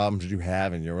whatever problems you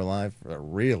have in your life are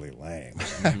really lame.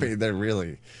 I mean,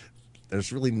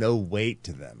 there's really no weight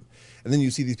to them. And then you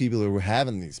see these people who are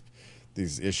having these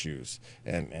issues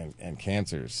and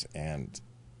cancers and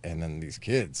then these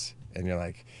kids, and you're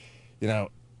like,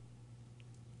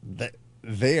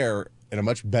 they're in a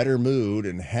much better mood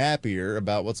and happier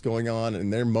about what's going on in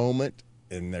their moment,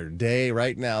 in their day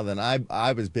right now than I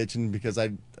was bitching because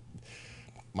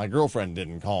my girlfriend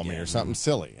didn't call me or something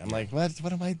silly. I'm like,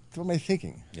 what am I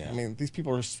thinking? Yeah. I mean, these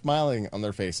people are smiling on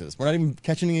their faces. We're not even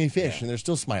catching any fish, and they're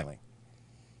still smiling.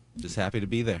 Just happy to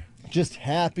be there. Just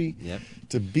happy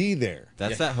to be there.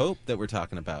 That's that hope that we're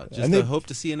talking about. Just the hope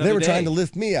to see another day. They were trying to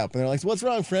lift me up, and they're like, so what's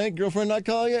wrong, Frank? Girlfriend not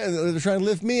calling you? And they're trying to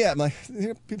lift me up. I'm like,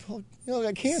 people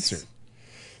got cancer.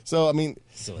 So, I mean,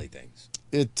 silly things.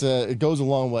 It goes a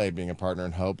long way being a partner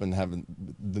in hope and having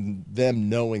them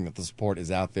knowing that the support is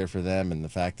out there for them, and the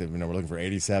fact that we're looking for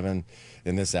 87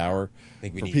 in this hour. I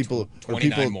think we for need people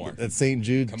 29 more at St.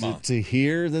 Jude to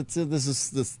hear that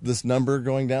this number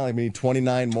going down. Like we need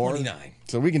 29 more. 29.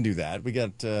 So we can do that. We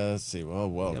got let's see.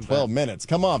 12 minutes.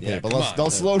 Come on, people.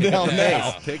 Don't slow down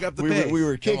now. Pick up the pace. We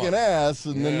were kicking ass,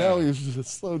 and then now we've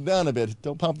slowed down a bit.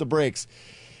 Don't pump the brakes,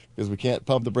 because we can't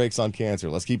pump the brakes on cancer.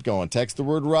 Let's keep going. Text the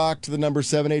word ROCK to the number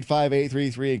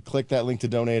 785-833 and click that link to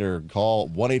donate, or call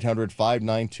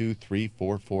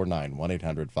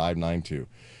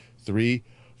 1-800-592-3449.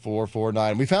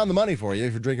 1-800-592-3449. We found the money for you.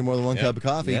 If you're drinking more than one cup of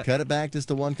coffee, cut it back just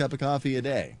to 1 cup of coffee a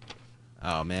day.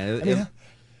 Oh, man.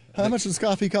 How much does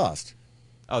coffee cost?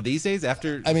 Oh, these days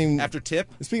after tip?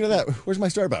 Speaking of that, where's my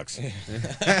Starbucks?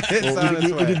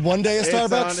 We did one day of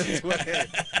Starbucks? It's on its way.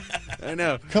 I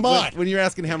know. Come on. When you're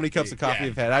asking how many cups of coffee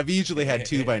I've had, I've usually had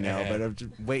 2 by now, but I'm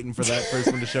just waiting for that first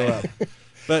one to show up.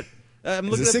 But I'm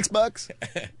looking at $6?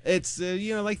 It's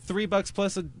like $3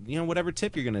 plus whatever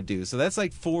tip you're gonna do. So that's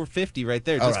like $4.50 right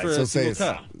there just for a single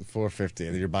cup. $4.50,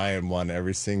 and you're buying one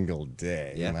every single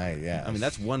day. Yeah. I mean,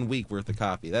 that's 1 week worth of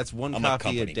coffee. That's one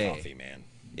coffee a day. Coffee, man.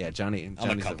 Yeah, Johnny.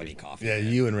 I'm a company coffee. Yeah,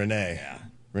 man. you and Renee. Yeah.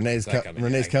 Renee's It's like, I mean,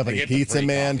 Renee's I company, get the Pizza free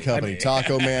Man coffee. Company,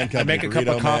 Taco Man I Company, make a cup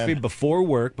Burrito of coffee Man. before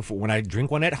work, before when I drink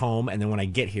one at home, and then when I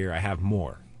get here, I have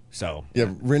more. So Yeah,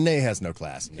 Renee has no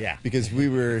class. Yeah. Because we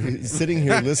were sitting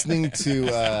here listening to,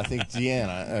 I think,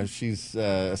 Deanna. She's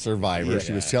a survivor.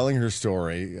 She was telling her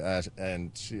story,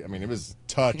 and she, I mean, it was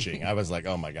touching. I was like,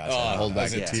 oh my gosh, I hold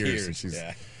back the tears. And she's,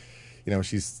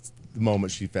 she's the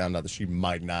moment she found out that she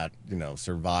might not,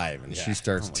 survive, and she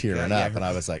starts tearing up, and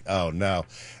I was like, oh no.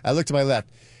 I looked to my left.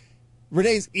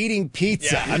 Renee's eating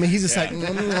pizza. Yeah. I mean, he's just like,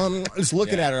 just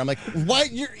looking at her. I'm like,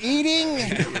 what? You're eating?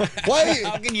 Why?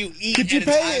 How can you eat Could you at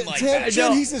a pay time like that?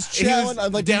 attention? He's just chowing.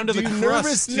 I'm like, down to do the you crust,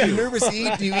 nervous? Do you nervous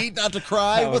eat? Do you eat not to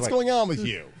cry? What's like- going on with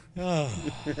you?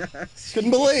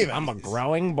 Couldn't believe it. I'm a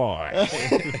growing boy.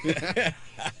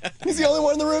 He's the only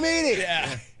one in the room eating.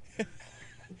 Yeah.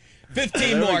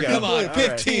 15 more. Come on.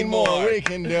 15 more. We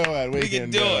can do it. We can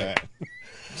do it.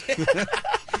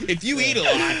 If you eat a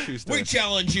lot, we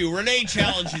challenge you. Renee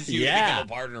challenges you to become a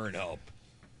partner in hope.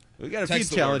 We got a Text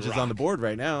few the word challenges rock. on the board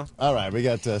right now. All right, we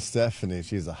got Stephanie.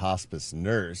 She's a hospice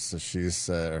nurse, so she's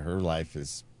her life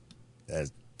is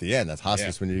at the end. That's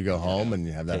hospice when you go home and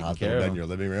you have that Taking hospital care of bed in them. your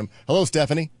living room. Hello,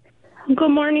 Stephanie. Good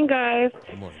morning, guys.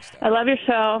 Good morning, Steph. I love your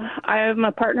show. I am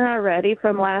a partner already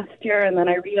from last year, and then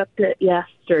I re-upped it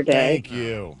yesterday. Thank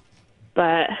you.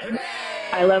 But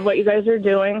I love what you guys are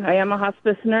doing. I am a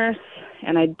hospice nurse,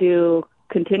 and I do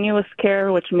continuous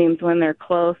care, which means when they're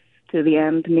close to the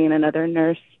end, me and another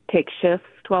nurse take shifts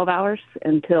 12 hours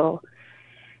until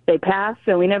they pass,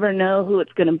 and we never know who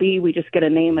it's going to be. We just get a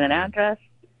name and an address.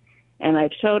 And I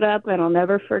showed up, and I'll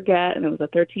never forget, and it was a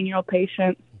 13-year-old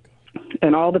patient,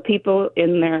 and all the people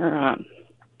in their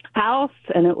house,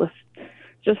 and it was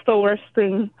just the worst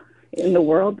thing in the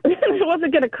world. I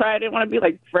wasn't going to cry. I didn't want to be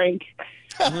like Frank.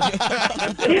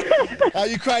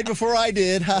 You cried before I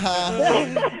did.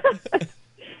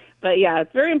 But, yeah,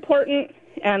 it's very important,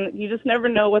 and you just never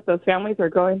know what those families are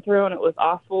going through, and it was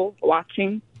awful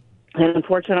watching. And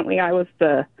unfortunately, I was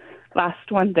the last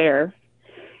one there.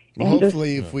 Well, And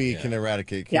hopefully, if we can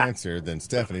eradicate cancer, then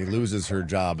Stephanie loses her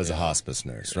job as a hospice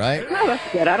nurse, right? No,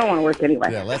 that's good. I don't want to work anyway.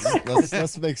 Yeah,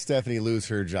 let's make Stephanie lose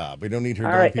her job. We don't need her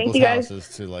All going right, to thank people's you, guys. houses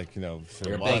to Thank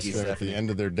watch you, them at the Stephanie. end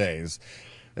of their days.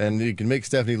 And you can make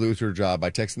Stephanie lose her job by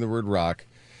texting the word rock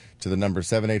to the number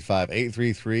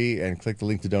 785-833 and click the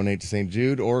link to donate to St.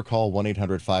 Jude, or call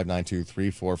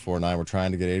 1-800-592-3449. We're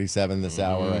trying to get 87 this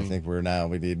hour. I think we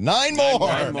need 9 more.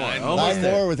 Nine more. Almost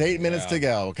Nine more with 8 minutes to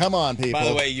go. Come on, people. By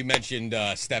the way, you mentioned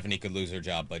Stephanie could lose her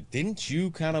job, but didn't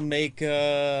you kind of make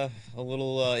a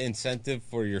little incentive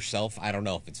for yourself? I don't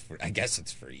know if it's for, I guess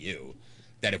it's for you,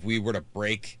 that if we were to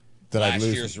break That I'd last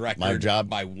lose year's record my job?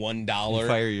 by $1,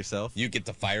 Fire yourself. you get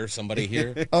to fire somebody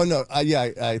here. Oh, no.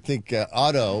 I think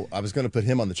Otto, I was going to put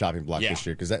him on the chopping block Yeah. this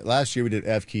year, because last year we did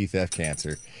F. Keith, F.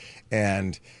 Cancer,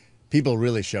 and people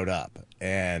really showed up.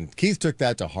 And Keith took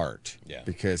that to heart,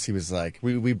 because he was like,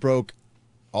 we broke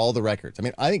all the records. I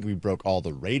mean, I think we broke all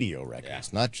the radio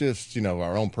records, not just,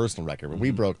 our own personal record, but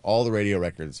we broke all the radio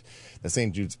records that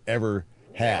St. Jude's ever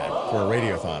had for a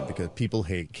radiothon, because people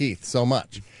hate Keith so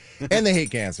much. And they hate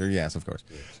cancer, yes, of course.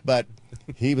 But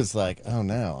he was like, oh,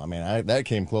 no. I mean, that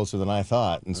came closer than I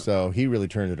thought. And so he really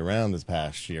turned it around this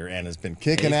past year and has been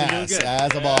kicking ass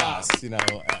as a boss.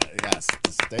 Yes,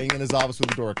 staying in his office with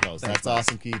the door closed. That's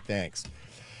awesome, Keith. Thanks.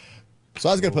 So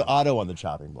I was going to put Otto on the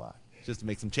chopping block. Just to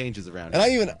make some changes around And it. I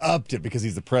even upped it because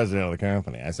he's the president of the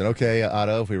company. I said, okay,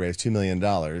 Otto, if we raise $2 million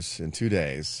in 2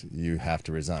 days, you have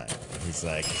to resign. He's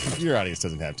like, your audience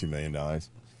doesn't have $2 million.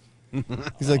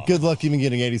 He's like, good luck even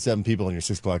getting 87 people in your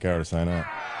 6 o'clock hour to sign up.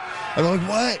 I'm like,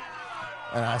 what?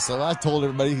 And I told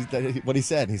everybody what he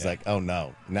said. And he's like, oh,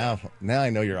 no. Now I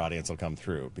know your audience will come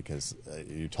through because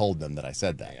you told them that I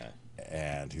said that. Yeah.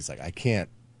 And he's like, I can't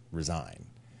resign.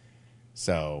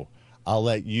 So I'll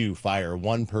let you fire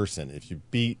one person if you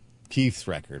beat Keith's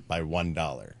record by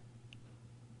 $1.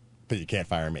 But you can't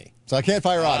fire me. So I can't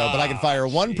fire Otto, but I can fire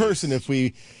one person if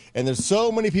we... And there's so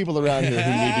many people around here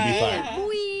who need to be fired.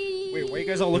 Wait, what are you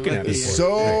guys all looking at me for?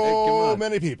 So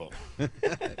many people.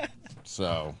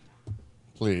 So,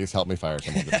 please help me fire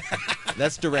someone.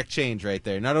 That's direct change right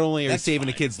there. Not only are you saving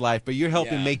a kid's life, but you're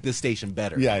helping make this station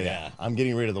better. Yeah. I'm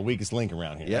getting rid of the weakest link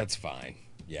around here. That's fine.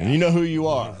 Yeah. And you know who you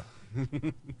are.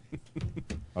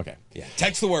 Okay. Yeah.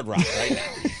 Text the word rock right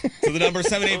now to the number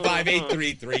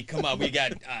 785-833. Come on, we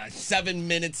got 7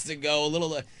 minutes to go. A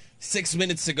little 6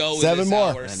 minutes to go. With 7 this more.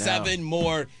 Hour. 7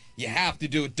 more. You have to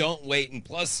do it. Don't wait. And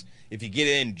plus, if you get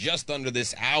in just under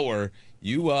this hour,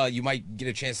 you might get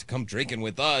a chance to come drinking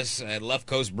with us at Left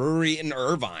Coast Brewery in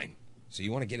Irvine. So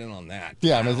you want to get in on that.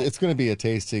 Yeah, I mean, it's going to be a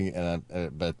tasting,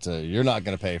 but you're not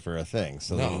going to pay for a thing.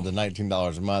 So No. the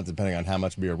 $19 a month, depending on how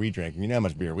much beer we drink, you know how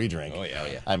much beer we drink. Oh,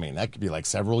 yeah. I mean, that could be like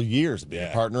several years of being Yeah.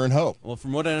 a partner in hope. Well,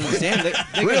 from what I understand,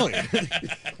 they Really?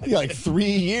 Yeah, like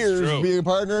 3 years True. being a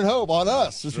partner in hope on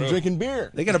us, just from drinking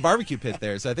beer. got a barbecue pit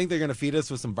there, so I think they're going to feed us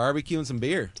with some barbecue and some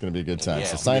beer. It's going to be a good time. Yeah,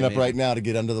 So it's sign gonna up be right now to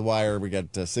get under the wire. We got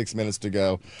 6 minutes to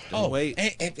go. Oh, wait.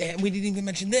 and we didn't even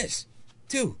mention this,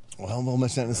 too. Well, we'll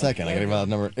mention that in a second. I got to give out the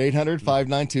number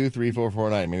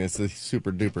 800-592-3449. I mean, it's a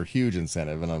super duper huge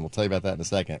incentive, and we'll tell you about that in a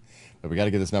second. But we got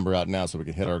to get this number out now so we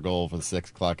can hit our goal for the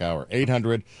 6 o'clock hour.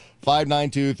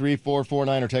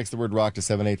 800-592-3449 or text the word rock to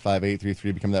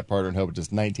 785-833. Become that partner in hope at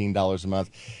just $19 a month.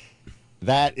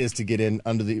 That is to get in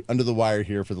under the wire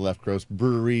here for the Left Coast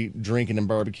Brewery Drinking and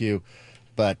Barbecue.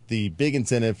 But the big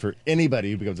incentive for anybody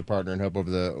who becomes a partner in hope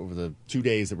over the 2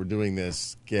 days that we're doing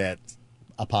this, get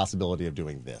a possibility of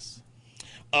doing this.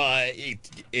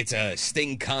 It's a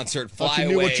Sting concert I thought flyaway.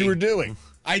 you knew what you were doing.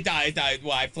 I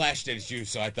flashed it at you,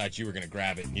 so I thought you were going to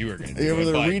grab it and you were going to do You were it.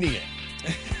 there but- reading it.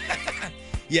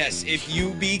 Yes, if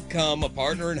you become a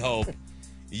partner in hope,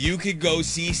 you could go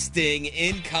see Sting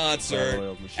in concert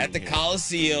Well-oiled machine at the here.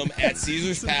 Coliseum at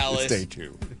Caesar's Palace. Stay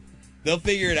tuned. They'll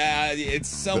figure it out. It's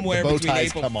somewhere The bow between ties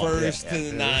April come on. 1st Yeah, to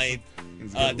the 9th.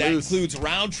 He's getting That loose. includes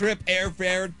round-trip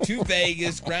airfare to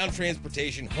Vegas, ground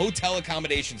transportation, hotel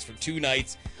accommodations for 2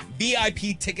 nights,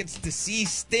 VIP tickets to see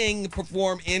Sting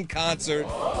perform in concert,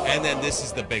 and then this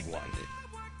is the big one.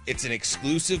 It's an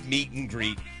exclusive meet and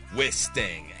greet with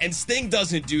Sting. And Sting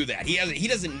doesn't do that. He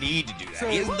doesn't need to do that.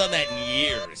 He hasn't done that in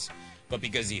years. But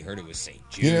because he heard it was St.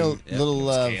 Jude. You know, it little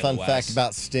was fun KLOS. fact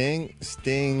about Sting.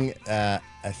 Sting, I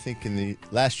think in the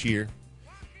last year,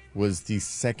 was the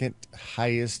second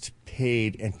highest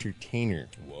paid entertainer.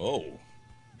 Whoa.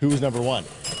 Who was number one?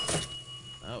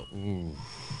 Oh.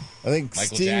 I think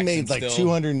Michael Sting Jackson made like still?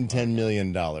 $210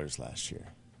 million last year.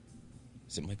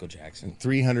 Is it Michael Jackson?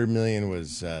 $300 million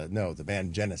was, the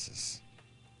band Genesis.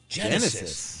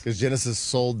 Genesis. Because Genesis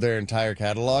sold their entire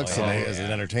catalog, so they, as an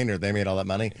entertainer, they made all that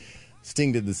money.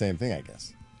 Sting did the same thing, I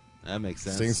guess. That makes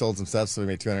sense. Sting sold some stuff, so he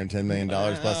made $210 million,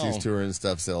 plus he's touring and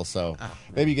stuff still. So Oh,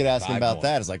 maybe you could ask him 5 about more.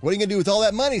 that. It's like, what are you going to do with all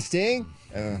that money, Sting?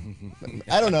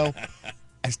 I don't know.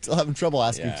 I still having trouble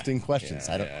asking Yeah. Sting questions.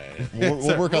 Yeah, I don't. yeah,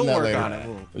 We'll work on We'll that work later. on it.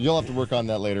 You'll have to work on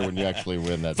that later when you actually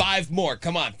win that. 5 more.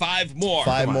 Come on. 5 more.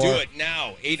 5 Come on. more. Do it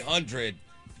now.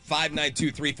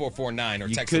 800-592-3449 or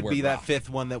You text could the word be that rock. 5th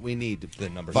one that we need. The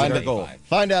number Find, 75.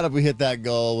 find out if we hit that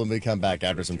goal when we come back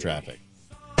after some traffic.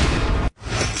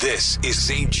 This is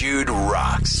St. Jude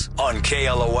Rocks on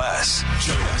KLOS.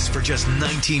 Join us for just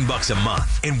 $19 a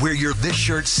month and wear your This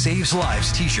Shirt Saves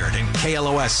Lives t-shirt and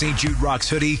KLOS St. Jude Rocks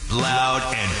hoodie loud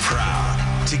and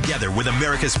proud. Together with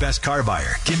America's Best Car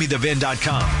Buyer,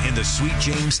 GimmeTheVin.com, and the Sweet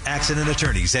James Accident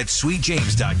Attorneys at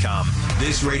SweetJames.com.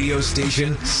 This radio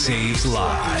station saves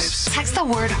lives. Text the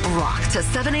word ROCK to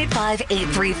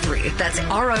 785-833. That's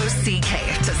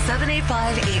ROCK to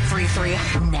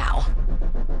 785-833 now.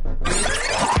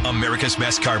 America's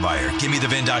Best Car Buyer,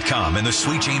 GimmeTheVin.com, and the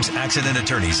Sweet James Accident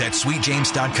Attorneys at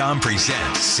SweetJames.com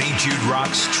present St. Jude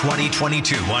Rocks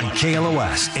 2022 on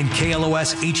KLOS and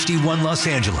KLOS HD1 Los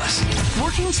Angeles.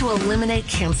 Working to eliminate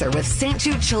cancer with St.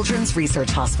 Jude Children's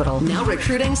Research Hospital. Now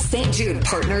recruiting St. Jude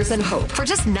Partners in Hope for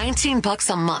just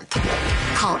 $19 a month.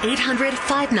 Call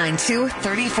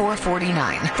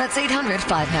 800-592-3449. That's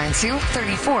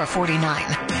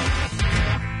 800-592-3449.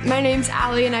 My name's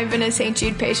Allie, and I've been a St.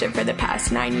 Jude patient for the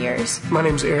past 9 years. My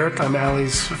name's Eric. I'm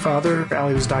Allie's father.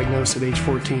 Allie was diagnosed at age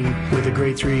 14 with a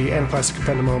grade 3 anaplastic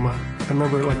ependymoma. I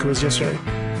remember it like it was yesterday.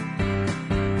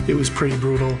 It was pretty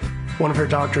brutal. One of her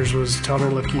doctors was telling her,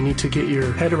 look, you need to get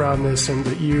your head around this and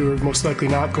that you're most likely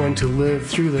not going to live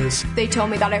through this. They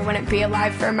told me that I wouldn't be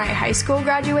alive for my high school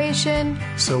graduation.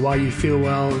 So while you feel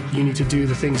well, you need to do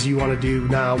the things you want to do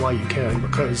now while you can,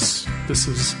 because this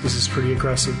is pretty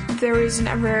aggressive. There was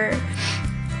never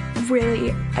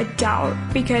really a doubt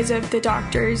because of the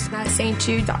doctors at St.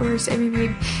 Jude that were saving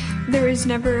me. There was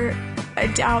never a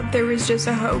doubt. There was just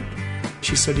a hope.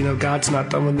 She said, God's not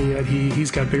done with me yet.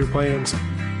 He's got bigger plans.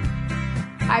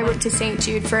 I went to St.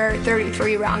 Jude for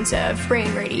 33 rounds of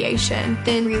brain radiation,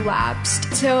 then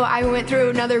relapsed. So I went through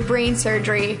another brain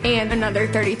surgery and another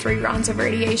 33 rounds of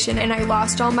radiation, and I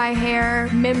lost all my hair,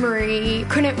 memory,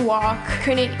 couldn't walk,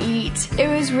 couldn't eat. It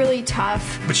was really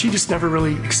tough. But she just never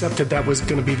really accepted that was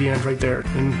going to be the end right there.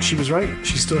 And she was right.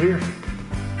 She's still here.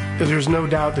 There's no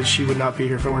doubt that she would not be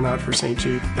here if it were not for St.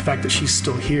 Jude. The fact that she's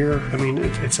still here,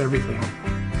 it's everything.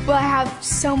 Well, I have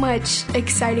so much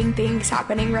exciting things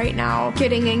happening right now.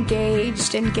 Getting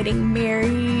engaged and getting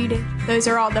married. Those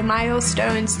are all the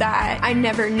milestones that I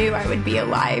never knew I would be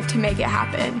alive to make it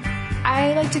happen.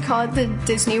 I like to call it the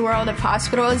Disney World of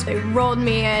hospitals. They rolled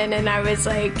me in and I was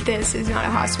like, this is not a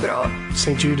hospital.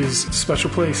 St. Jude is a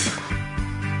special place.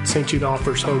 St. Jude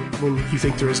offers hope. When you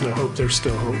think there is no hope, there's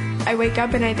still hope. I wake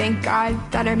up and I thank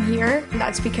God that I'm here.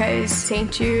 That's because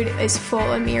St. Jude is full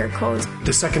of miracles.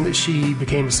 The second that she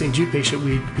became a St. Jude patient,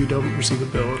 we don't receive a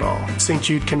bill at all. St.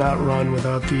 Jude cannot run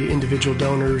without the individual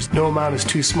donors. No amount is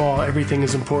too small. Everything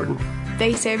is important.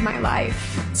 They saved my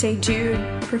life. St. Jude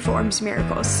performs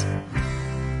miracles.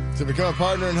 To become a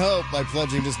partner in hope by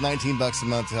pledging just $19 a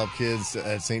month to help kids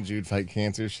at St. Jude fight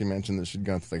cancer. She mentioned that she'd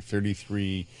gone through like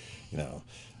 33,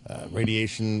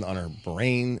 radiation on her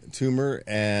brain tumor,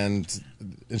 and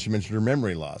she mentioned her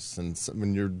memory loss. And so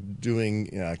when you're doing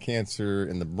cancer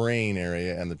in the brain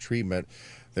area and the treatment,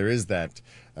 there is that,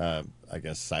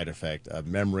 side effect of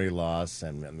memory loss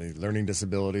and learning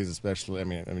disabilities, especially. I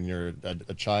mean, you're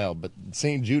a child, but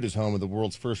St. Jude is home of the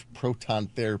world's first proton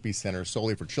therapy center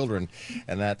solely for children,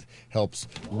 and that helps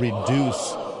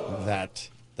reduce that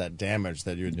damage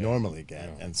that you would normally get.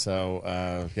 And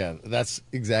so, that's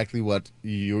exactly what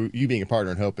you being a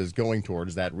partner in hope is going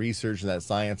towards, that research and that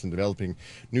science and developing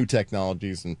new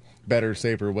technologies and better,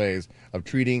 safer ways of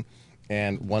treating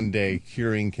and one day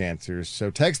curing cancers.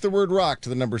 So text the word ROCK to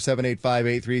the number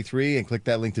 785-833 and click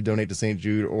that link to donate to St.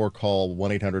 Jude, or call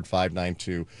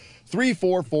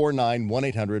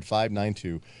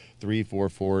 1-800-592-3449,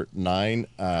 1-800-592-3449.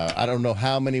 I don't know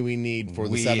how many we need for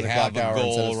the 7 o'clock hour. We have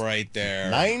a goal right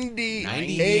there.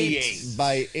 98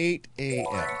 by 8 a.m.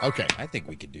 Okay. I think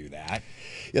we could do that.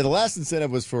 Yeah, the last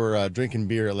incentive was for drinking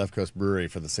beer at Left Coast Brewery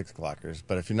for the 6 o'clockers.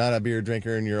 But if you're not a beer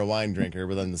drinker and you're a wine drinker,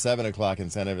 well, then the 7 o'clock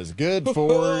incentive is good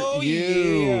for you.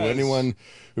 Yes. Anyone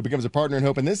who becomes a partner in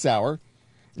hope in this hour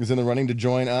is in the running to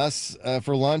join us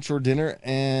for lunch or dinner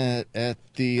at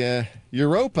the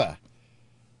Europa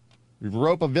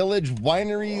Village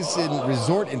Wineries and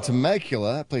Resort in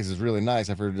Temecula. That place is really nice.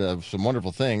 I've heard some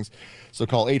wonderful things. So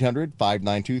call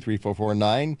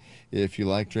 800-592-3449 if you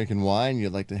like drinking wine,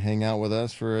 you'd like to hang out with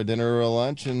us for a dinner or a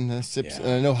lunch and sip.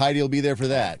 And I know Heidi will be there for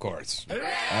that. Of course.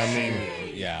 I mean,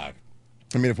 yeah.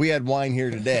 I mean, if we had wine here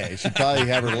today, she'd probably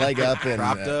have her leg up and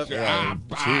propped up.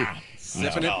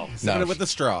 Sipping it with the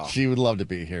straw. She would love to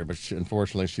be here, but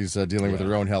unfortunately, she's dealing with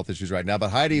her own health issues right now. But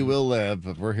Heidi will live.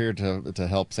 But we're here to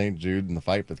help St. Jude in the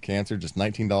fight with cancer. Just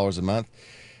 $19 a month.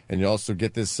 And you also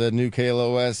get this new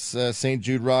KLOS St.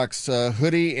 Jude Rocks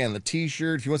hoodie and the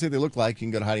T-shirt. If you want to see what they look like,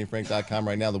 you can go to HeidiandFrank.com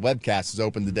right now. The webcast is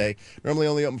open today. Normally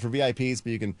only open for VIPs,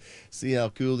 but you can see how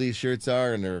cool these shirts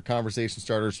are, and they're conversation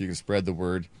starters, so you can spread the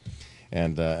word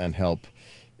and help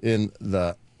in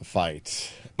the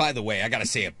fight. By the way, I got to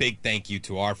say a big thank you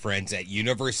to our friends at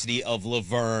University of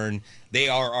Laverne. They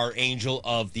are our angel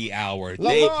of the hour.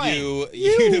 Thank you,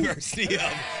 University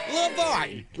of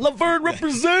Laverne. Laverne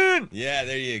represent. Yeah,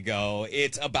 there you go.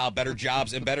 It's about better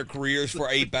jobs and better careers for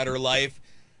a better life.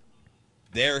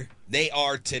 They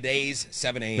are today's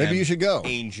 7 a.m. Maybe you should go.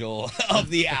 Angel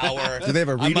of the hour. Do they have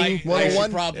a reading 101? I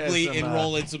should probably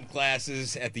enroll in some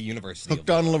classes at the University. Hooked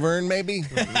on Laverne, maybe?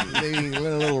 Maybe a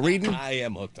little reading? I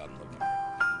am hooked on Laverne.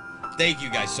 Thank you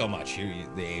guys so much. You're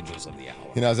the angels of the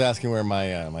hour. I was asking where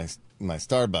my my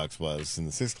Starbucks was in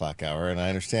the 6 o'clock hour, and I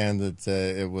understand that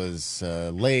it was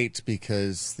late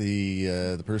because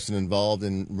the person involved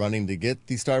in running to get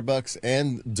the Starbucks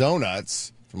and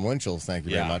donuts from Winchell's, thank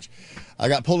you very much, I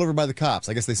got pulled over by the cops.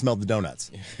 I guess they smelled the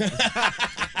donuts.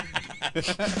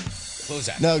 Close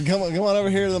that. No, come on over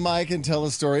here to the mic and tell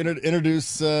the story.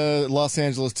 Introduce Los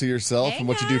Angeles to yourself and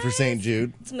what you do for St.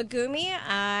 Jude. It's Megumi.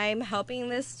 I'm helping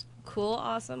this cool,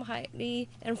 awesome Heidi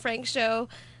and Frank show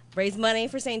raise money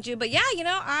for St. Jude. But yeah,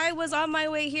 I was on my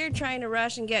way here trying to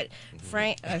rush and get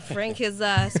Frank his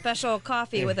special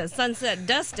coffee with a sunset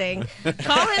dusting.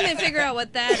 Call him and figure out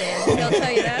what that is. He'll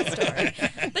tell you that story.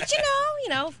 But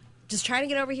just trying to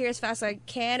get over here as fast as I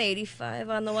can. 85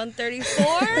 on the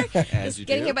 134. Just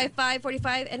getting here by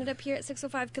 5:45. Ended up here at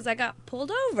 6:05 because I got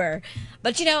pulled over.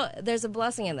 But there's a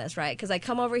blessing in this, right? Because I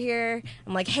come over here.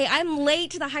 I'm like, hey, I'm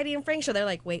late to the Heidi and Frank show. They're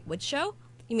like, wait, which show?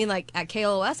 You mean like at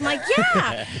KLOS? I'm like,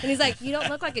 yeah. And he's like, you don't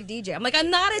look like a DJ. I'm like, I'm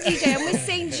not a DJ. I'm with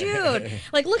St. Jude.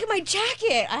 Like, look at my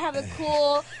jacket. I have a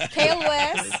cool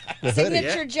KLOS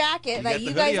signature jacket that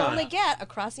you guys only get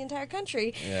across the entire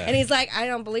country. Yeah. And he's like, I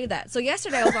don't believe that. So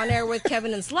yesterday I was on air with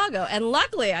Kevin and Sluggo, and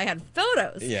luckily I had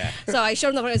photos. Yeah. So I showed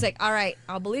him the photo. He's like, all right,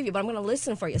 I'll believe you, but I'm going to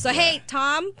listen for you. So, hey,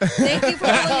 Tom, thank you for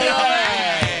pulling me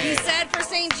over. You said for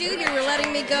St. Jude you were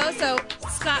letting me go, so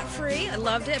scot-free. I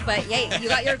loved it. But, yeah, you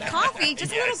got your coffee,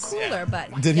 just a little cooler.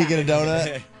 But Did he get a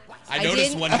donut? I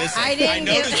noticed one missing. I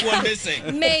noticed one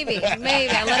missing. Maybe. I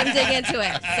let him dig into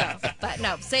it. So, but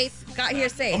no, safe. Got here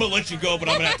safe. I'm going to let you go, but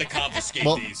I'm going to have to confiscate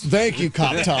these. Thank you,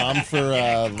 Cop Tom, for...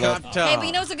 Cop Tom. Hey, but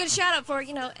you know, it's a good shout-out for,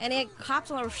 any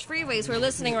cops on our freeways who are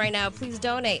listening right now. Please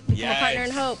donate. Become a partner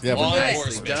in hope. Yeah, Law we're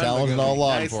enforcement. challenging all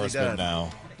law Nicely enforcement done. now.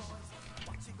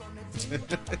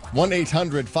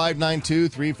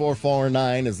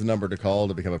 1-800-592-3449 is the number to call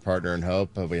to become a partner in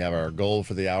hope. We have our goal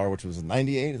for the hour, which was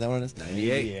 98. Is that what it is?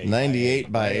 98.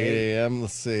 98 by 8 a.m.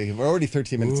 Let's see. We're already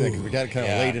 13 minutes in because we got kind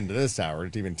of late into this hour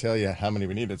to even tell you how many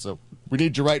we needed. So we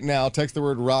need you right now. Text the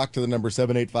word ROCK to the number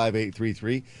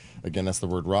 785-833. Again, that's the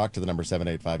word ROCK to the number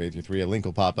 785-833. A link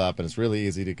will pop up, and it's really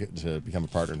easy to become a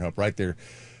partner in hope right there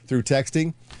through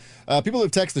texting. People who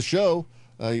text the show,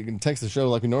 you can text the show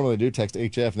like we normally do. Text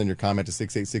HF and then your comment to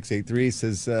 68683.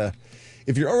 Says,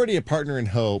 if you're already a partner in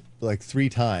hope like 3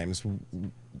 times,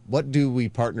 what do we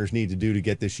partners need to do to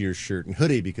get this year's shirt and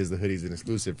hoodie? Because the hoodie's an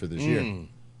exclusive for this year.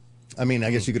 I mean,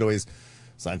 I guess you could always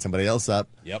sign somebody else up.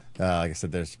 Yep. Like I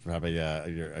said, there's probably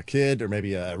a kid or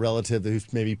maybe a relative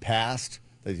who's maybe passed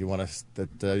that you want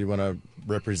to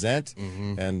represent,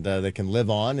 and they can live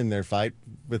on in their fight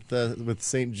with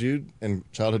St. Jude and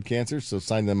childhood cancer. So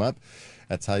sign them up.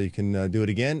 That's how you can do it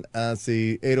again.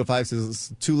 See, 805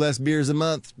 says 2 less beers a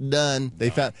month. Done. They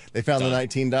found the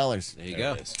 $19. There you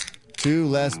go. 2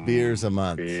 less beers a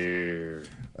month.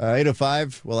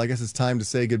 805. Well, I guess it's time to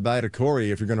say goodbye to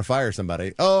Corey if you're going to fire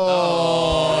somebody. No,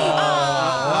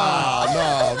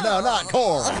 not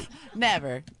Corey.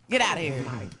 Never. Get out of here.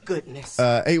 My goodness.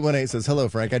 818 says, hello,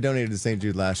 Frank. I donated to St.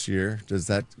 Jude last year. Does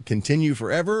that continue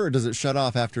forever, or does it shut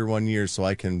off after 1 year so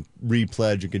I can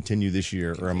re-pledge and continue this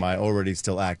year, or am I already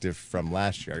still active from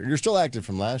last year? You're still active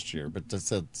from last year, but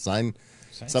just sign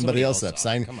somebody else up.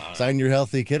 Sign your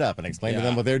healthy kid up and explain to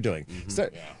them what they're doing.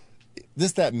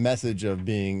 Just that message of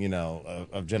being,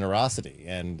 of generosity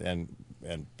and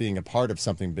being a part of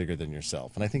something bigger than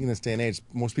yourself. And I think in this day and age,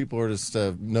 most people are just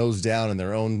nose down in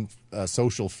their own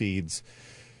social feeds,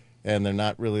 and they're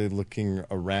not really looking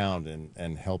around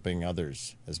and helping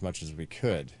others as much as we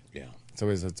could. Yeah.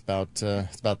 It's about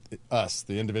us,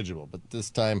 the individual, but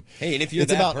this time, hey, and if you're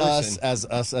it's that about person,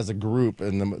 us as a group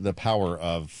and the power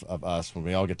of us when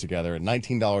we all get together. And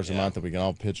 $19 a month that we can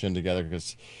all pitch in together,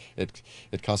 because it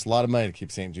costs a lot of money to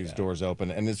keep St. Jude's doors open,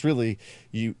 and it's really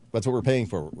that's what we're paying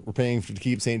for. We're paying to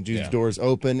keep St. Jude's doors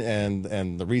open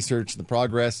and the research, the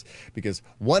progress, because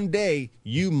one day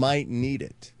you might need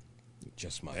it.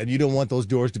 Just might. And you don't want those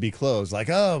doors to be closed. Like,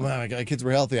 oh, my kids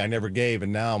were healthy, I never gave,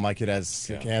 and now my kid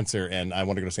has cancer, and I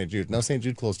want to go to St. Jude. No, St.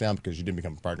 Jude closed down because you didn't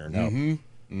become a partner. No.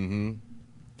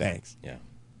 Thanks. Yeah.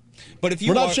 But if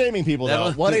we're not shaming people,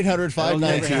 though.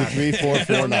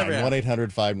 1-800-592-3449.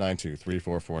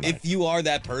 1-800-592-3449. If you are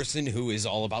that person who is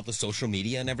all about the social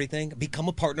media and everything, become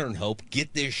a partner in hope.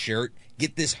 Get this shirt.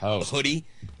 Get this hoodie.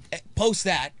 Post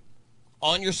that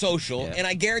on your social, and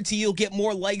I guarantee you'll get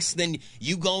more likes than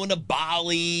you going to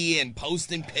Bali and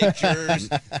posting pictures.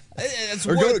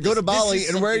 Or go to Bali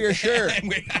and wear your shirt.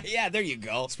 Yeah, there you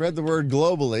go. Spread the word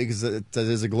globally, because it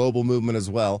is a global movement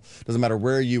as well. Doesn't matter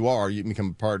where you are, you can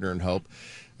become a partner in hope.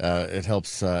 It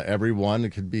helps everyone. It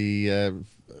could be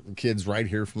kids right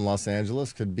here from Los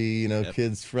Angeles. Could be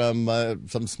kids from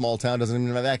some small town doesn't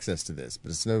even have access to this.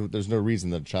 But there's no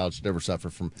reason that a child should ever suffer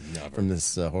from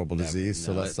this horrible disease.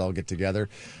 So let's all get together.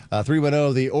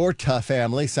 310, the Orta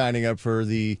family signing up for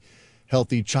the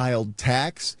Healthy Child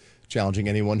Tax, challenging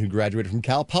anyone who graduated from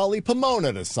Cal Poly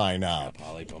Pomona to sign up. Cal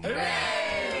Poly Pomona.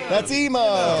 That's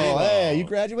Emo. Hey, you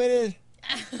graduated?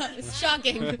 It's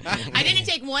shocking. I didn't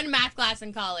take one math class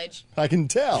in college. I can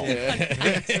tell. You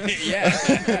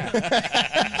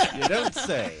don't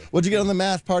say. What'd you get on the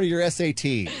math part of your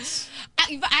SATs?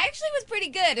 I actually was pretty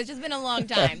good. It's just been a long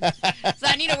time. So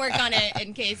I need to work on it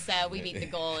in case we meet the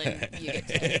goal and you get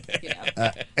to,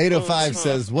 805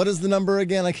 says, what is the number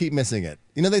again? I keep missing it.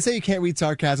 They say you can't read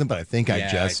sarcasm, but I think I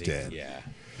did. Yeah.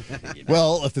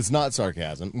 Well, if it's not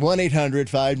sarcasm,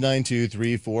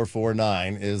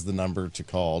 1-800-592-3449 is the number to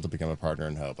call to become a partner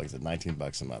in hope. Like I said,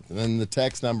 $19 a month. And then the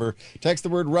text the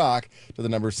word ROCK to the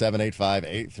number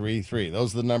 785-833.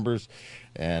 Those are the numbers.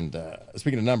 And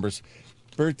speaking of numbers,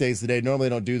 birthdays today, normally I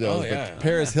don't do those, but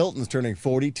Paris Hilton's turning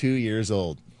 42 years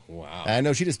old. Wow. And I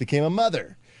know she just became a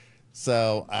mother.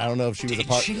 So I don't know if she was a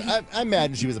partner. I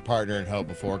imagine she was a partner in hope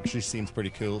before, because she seems pretty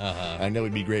cool. I know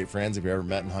we'd be great friends if we ever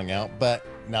met and hung out. But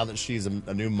now that she's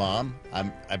a new mom,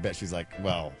 I bet she's like,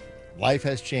 well, life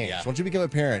has changed. Once you become a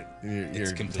parent,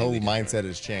 your whole mindset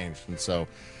has changed. And so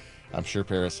I'm sure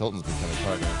Paris Hilton's becoming a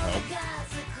partner in hope.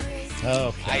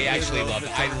 Oh, I actually love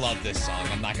it. I love this song.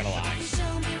 I'm not going to lie.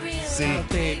 See? Oh,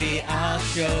 baby, I'll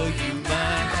show you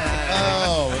mine.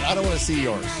 Oh, I don't want to see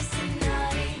yours.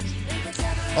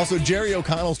 Also, Jerry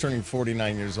O'Connell's turning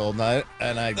 49 years old,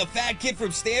 and I The fat kid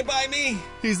from Stand By Me?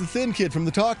 he's the thin kid from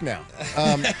The Talk Now.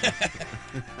 From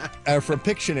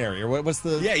Pictionary, or what's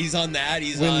the... Yeah, he's on that.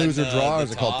 He's Win, on Lose, or Draw, or The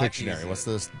is it called Talk. Pictionary? What's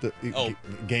the Oh.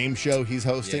 game show he's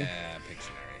hosting? Yeah,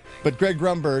 Pictionary. But Greg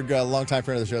Grumberg, a longtime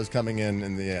friend of the show, is coming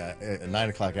in the 9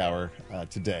 o'clock hour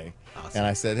today. Awesome. And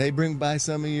I said, hey, bring by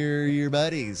some of your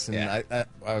buddies. And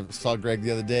I saw Greg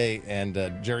the other day, and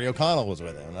Jerry O'Connell was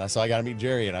with him. And so I got to meet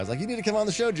Jerry. And I was like, you need to come on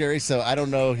the show, Jerry. So I don't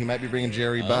know. He might be bringing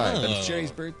Jerry by. But it's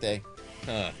Jerry's birthday.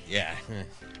 Yeah.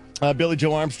 Billy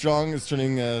Joe Armstrong is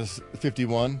turning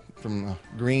 51 from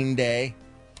Green Day.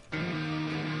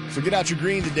 So get out your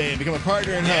green today and become a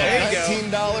partner in There you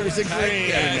 $19 go. a green.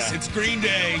 Yes, it's Green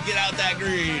Day. Get out that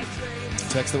green.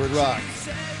 Text the word rock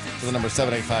to the number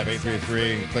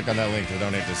 785-833. Click on that link to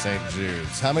donate to St.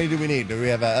 Jude's. How many do we need? Do we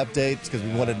have updates? Because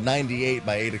we wanted 98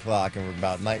 by 8 o'clock, and we're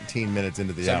about 19 minutes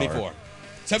into the 74. hour.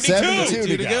 72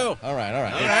 to go. All right.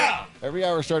 Yeah. Every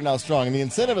hour starting out strong. And the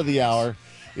incentive of the hour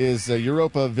is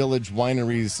Europa Village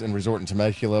Wineries and Resort in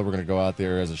Temecula. We're going to go out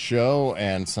there as a show,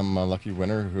 and some lucky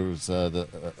winner who's the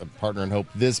partner in hope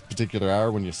this particular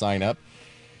hour when you sign up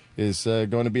is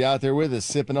going to be out there with us,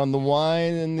 sipping on the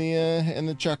wine and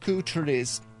the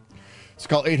charcuteries. So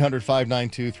call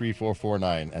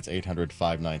 800-592-3449. That's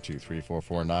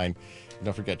 800-592-3449. And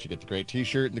don't forget, you get the great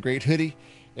T-shirt and the great hoodie.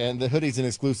 And the hoodie's an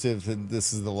exclusive, and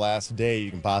this is the last day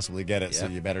you can possibly get it, so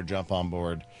you better jump on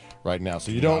board right now.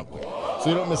 So you don't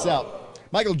miss out.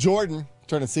 Michael Jordan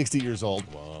turning 60 years old.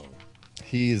 Wow.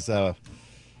 He's worth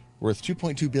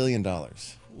 $2.2 billion.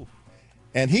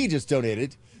 And he just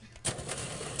donated.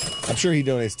 I'm sure he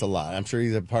donates to a lot. I'm sure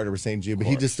he's a partner with St. Jude, but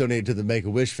he just donated to the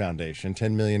Make-A-Wish Foundation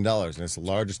 $10 million. And it's the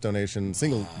largest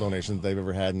single donation they've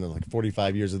ever had in the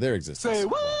 45 years of their existence. Say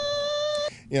what?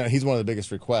 You know, he's one of the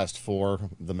biggest requests for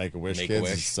the Make-A-Wish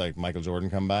kids. It's like Michael Jordan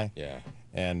come by. Yeah.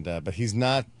 And but he's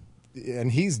not,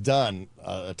 and he's done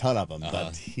a ton of them,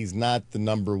 but he's not the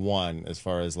number one as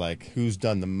far as like who's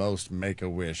done the most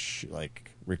Make-A-Wish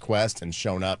like request and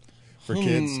shown up for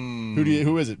kids.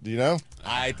 Who is it? Do you know?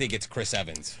 I think it's Chris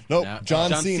Evans. Nope,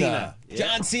 John Cena. Yeah.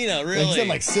 John Cena, really? He's done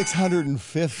like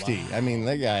 650. Wow. I mean,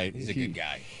 that guy. He's a good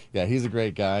guy. Yeah, he's a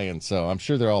great guy, and so I'm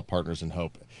sure they're all partners in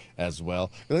hope as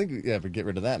well. But I think if we get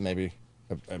rid of that, maybe,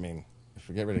 I mean, if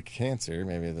we get rid of cancer,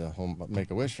 maybe the whole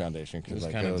Make-A-Wish Foundation could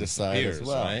like go aside as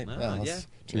well. Right? That's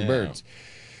two birds.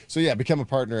 So yeah, become a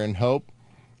partner in hope.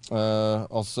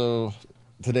 Also,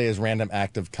 today is Random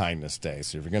Act of Kindness Day.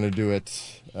 So if you're going to do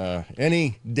it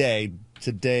any day,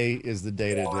 today is the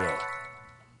day to do it.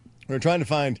 We're trying to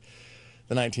find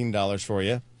the $19 for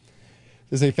you.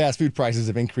 They say fast food prices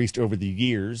have increased over the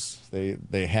years.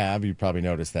 They have. You probably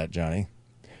noticed that, Johnny.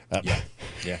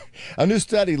 Yeah. A new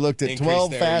study looked at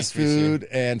 12 fast food here.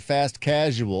 and fast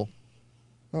casual.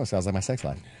 Oh, it sounds like my sex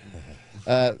life.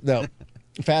 No,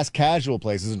 fast casual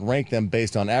places and ranked them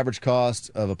based on average cost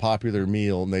of a popular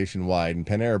meal nationwide. And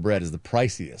Panera Bread is the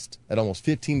priciest at almost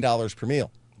 $15 per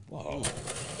meal. Whoa.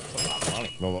 That's a lot of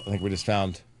money. Well, I think we just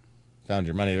found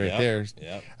your money right there.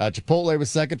 Yep. Chipotle was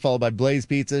second, followed by Blaze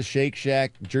Pizza, Shake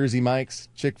Shack, Jersey Mike's,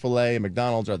 Chick-fil-A, and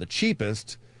McDonald's are the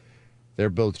cheapest. They're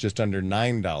both just under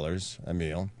 $9 a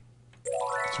meal.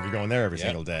 So if you're going there every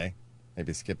single day,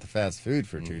 maybe skip the fast food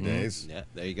for 2 days. Yeah,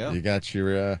 there you go. You got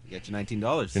your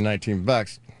 $19. Your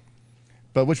 $19.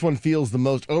 But which one feels the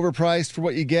most overpriced for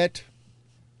what you get?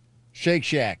 Shake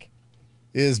Shack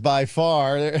is by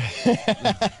far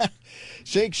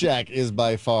Shake Shack is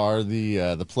by far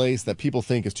the place that people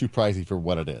think is too pricey for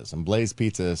what it is. And Blaze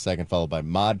Pizza is second, followed by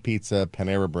Mod Pizza,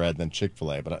 Panera Bread, then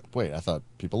Chick-fil-A. But wait, I thought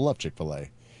people love Chick-fil-A.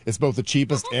 It's both the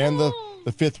cheapest and the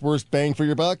fifth worst bang for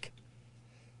your buck.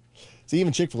 See,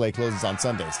 even Chick-fil-A closes on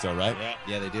Sundays still, right?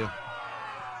 Yeah, they do.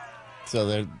 So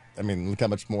look how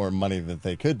much more money that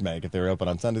they could make if they were open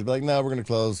on Sundays. Be like, no, we're going to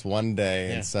close one day.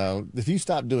 Yeah. And so if you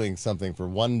stop doing something for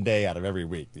one day out of every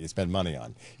week that you spend money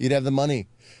on, you'd have the money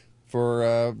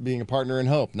for being a partner in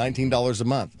hope. $19 a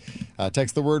month.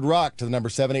 Text the word rock to the number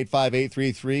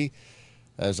 785-833.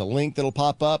 There's a link that'll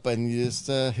pop up, and you just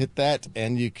hit that,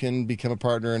 and you can become a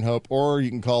partner in hope. Or you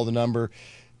can call the number,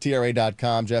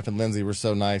 TRA.com. Jeff and Lindsay were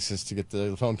so nice as to get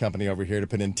the phone company over here to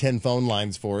put in 10 phone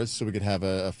lines for us so we could have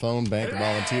a phone bank of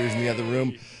volunteers in the other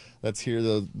room. Let's hear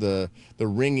the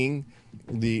ringing,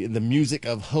 the music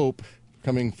of hope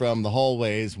coming from the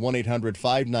hallways.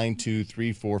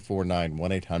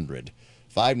 1-800-592-3449.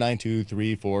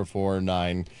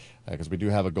 592-3449. Because we do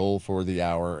have a goal for the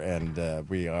hour, and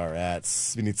we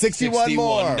need 61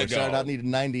 more. To go. Started out needed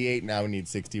 98, now we need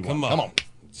 61. Come on.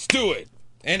 Let's do it.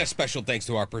 And a special thanks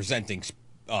to our presenting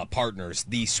partners,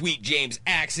 the Sweet James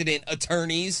Accident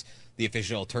Attorneys, the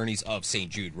official attorneys of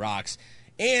St. Jude Rocks,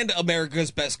 and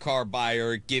America's Best Car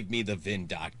Buyer,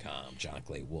 GiveMeTheVin.com. John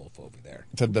Clay Wolf over there.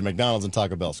 The McDonald's and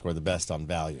Taco Bell score the best on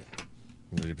value.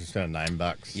 You spend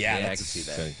 $9. Yeah, I can see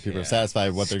that. So people are satisfied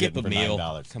with what they're Skip getting a for meal.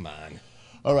 $9. Come on.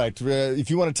 All right. If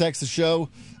you want to text the show,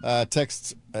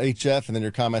 text HF and then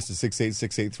your comments to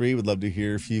 68683. We'd love to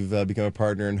hear if you've become a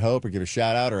partner in Hope or give a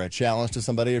shout out or a challenge to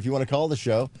somebody. Or if you want to call the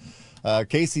show,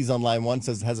 Casey's on line 1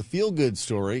 says has a feel good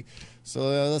story. So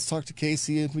let's talk to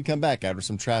Casey as we come back after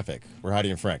some traffic. We're Heidi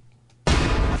and Frank.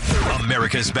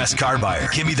 America's Best Car Buyer,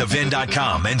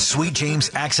 GiveMeTheVin.com, and Sweet James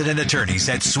Accident Attorneys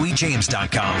at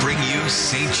SweetJames.com bring you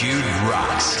St. Jude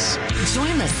Rocks.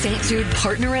 Join the St. Jude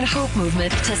Partner in Hope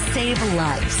movement to save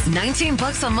lives.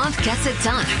 $19 a month gets it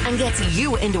done and gets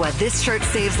you into a This Shirt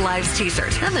Saves Lives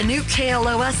t-shirt and the new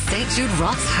KLOS St. Jude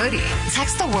Rocks hoodie.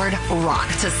 Text the word ROCK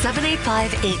to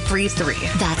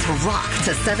 785-833. That's ROCK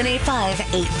to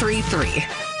 785-833.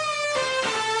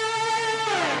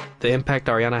 The impact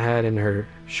Ariana had in her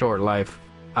short life,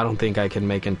 I don't think I can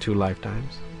make in 2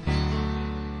 lifetimes.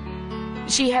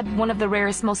 She had one of the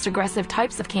rarest, most aggressive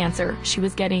types of cancer. She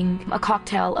was getting a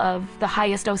cocktail of the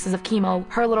highest doses of chemo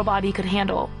her little body could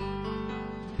handle.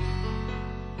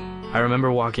 I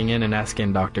remember walking in and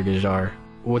asking Dr. Gajar,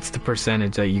 what's the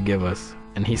percentage that you give us?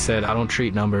 And he said, I don't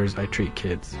treat numbers, I treat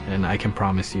kids. And I can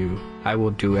promise you, I will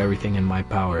do everything in my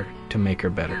power to make her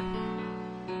better.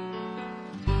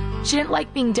 She didn't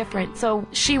like being different, so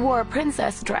she wore a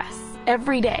princess dress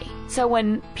every day. So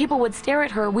when people would stare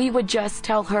at her, we would just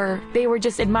tell her they were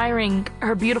just admiring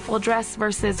her beautiful dress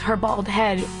versus her bald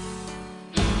head.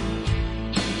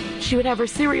 She would have her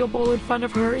cereal bowl in front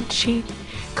of her and she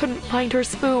couldn't find her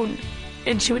spoon.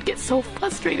 And she would get so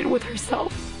frustrated with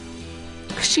herself.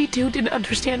 She too didn't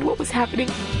understand what was happening.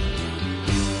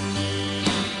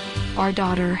 Our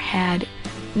daughter had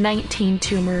 19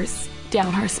 tumors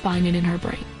down her spine and in her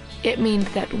brain. It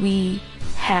meant that we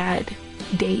had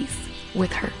days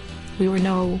with her. We were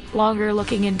no longer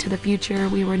looking into the future.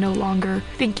 We were no longer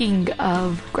thinking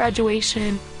of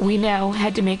graduation. We now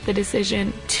had to make the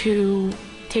decision to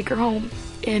take her home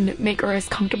and make her as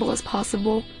comfortable as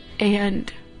possible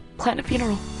and plan a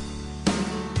funeral.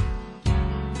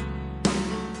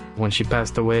 When she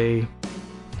passed away,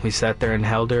 we sat there and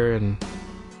held her and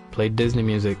played Disney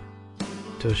music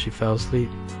till she fell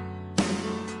asleep.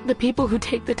 The people who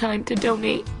take the time to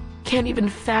donate can't even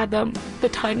fathom the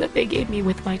time that they gave me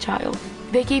with my child.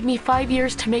 They gave me 5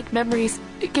 years to make memories.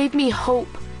 It gave me hope.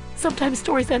 Sometimes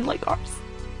stories end like ours.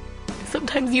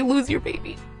 Sometimes you lose your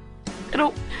baby. I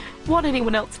don't want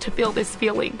anyone else to feel this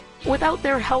feeling. Without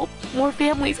their help, more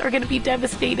families are going to be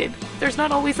devastated. There's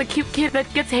not always a cute kid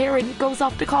that gets hair and goes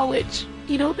off to college.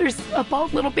 You know, there's a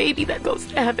bald little baby that goes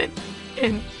to heaven,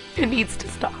 and it needs to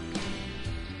stop.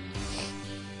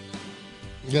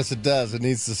 Yes, it does. It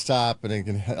needs to stop, and it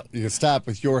can help. You can stop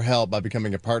with your help by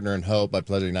becoming a partner in Hope by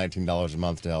pledging $19 a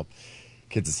month to help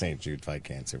kids at St. Jude fight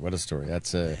cancer. What a story!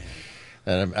 That's and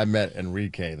I met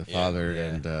Enrique, the father,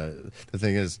 and the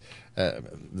thing is,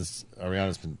 this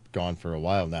Ariana's been gone for a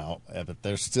while now, but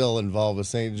they're still involved with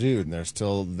St. Jude, and they're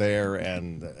still there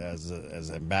and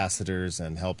as ambassadors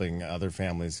and helping other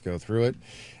families go through it.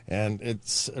 And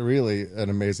it's really an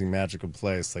amazing, magical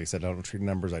place. Like I said, I don't treat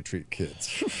numbers; I treat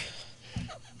kids.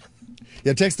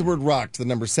 Yeah, text the word ROCK to the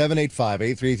number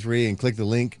 785-833 and click the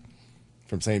link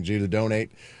from St. Jude to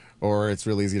donate. Or it's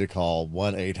real easy to call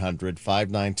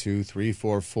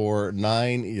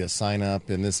 1-800-592-3449. You sign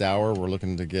up in this hour. We're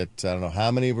looking to get, I don't know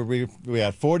how many, we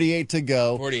had 48 to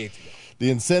go. 48 to go. The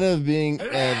incentive being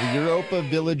the Europa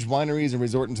Village Wineries and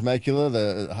Resort in Temecula.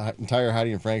 The entire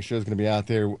Heidi and Frank show is going to be out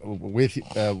there with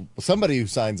somebody who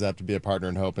signs up to be a partner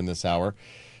in Hope in this hour,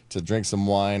 to drink some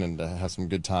wine and to have some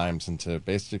good times and to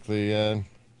basically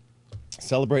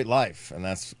celebrate life. And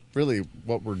that's really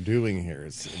what we're doing here.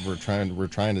 Is we're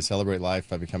trying to celebrate life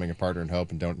by becoming a partner in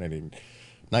Hope and donating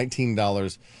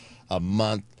 $19 a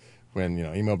month. When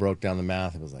Emo broke down the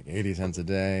math, it was like 80 cents a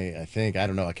day. I think, I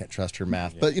don't know, I can't trust her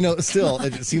math, but still,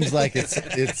 it seems like it's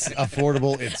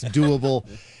affordable, it's doable,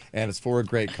 and it's for a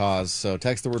great cause. So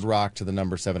text the word ROCK to the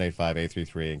number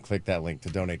 785-833 and click that link to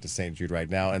donate to St. Jude right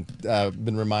now. And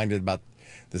been reminded about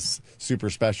this super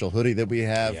special hoodie that we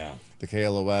have, the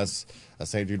KLOS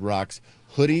St. Jude Rocks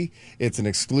hoodie. It's an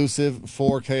exclusive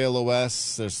for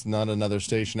KLOS. There's not another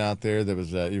station out there that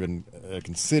was even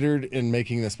considered in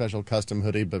making the special custom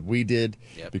hoodie, but we did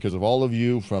because of all of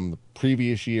you from the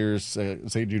previous years.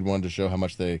 St. Jude wanted to show how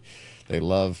much they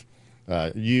love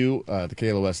you, the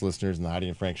KLOS listeners, and the Heidi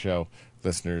and Frank Show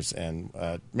listeners, and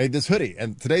made this hoodie.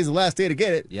 And today's the last day to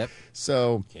get it. Yep.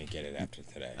 So can't get it after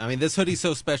today. I mean, this hoodie's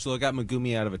so special, it got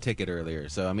Megumi out of a ticket earlier.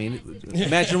 So, I mean,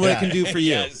 imagine what it can do for you.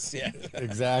 Yes.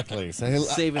 Exactly. So,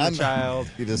 saving a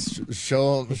child. You just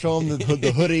show them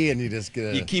the hoodie, and you just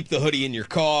get You keep the hoodie in your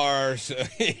car. So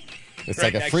it's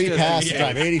like a free pass to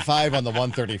drive 85 on the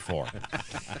 134.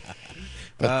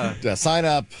 But sign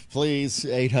up, please,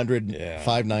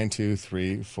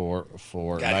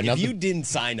 800-592-3449. God, if you didn't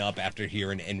sign up after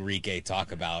hearing Enrique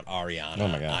talk about Ariana, oh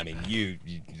my God. I mean, you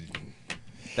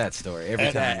that story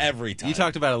every time. You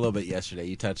talked about it a little bit yesterday.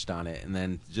 You touched on it, and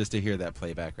then just to hear that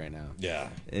playback right now,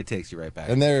 it takes you right back.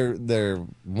 And they're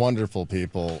wonderful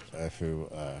people who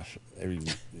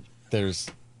there's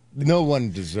no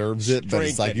one deserves it, but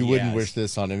it's like you wouldn't wish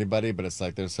this on anybody. But it's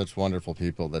like there's such wonderful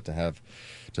people that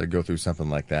to go through something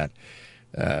like that.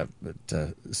 But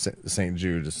St.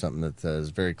 Jude is something that is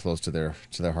very close to their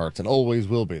hearts and always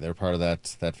will be. They're part of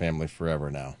that family forever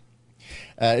now.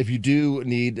 If you do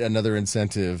need another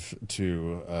incentive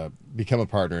to become a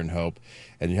partner in Hope,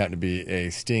 and you happen to be a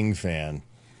Sting fan,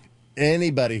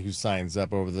 anybody who signs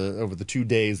up over the 2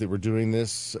 days that we're doing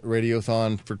this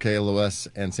radiothon for KLOS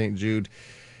and St. Jude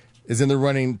is in the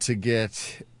running to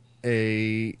get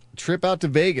a trip out to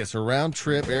Vegas, a round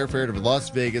trip airfare to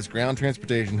Las Vegas, ground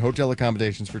transportation, hotel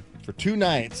accommodations for 2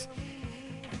 nights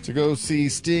to go see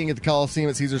Sting at the Coliseum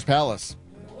at Caesar's Palace.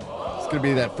 It's going to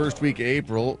be that first week of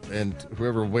April, and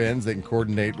whoever wins, they can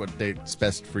coordinate what date's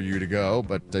best for you to go.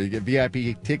 But you get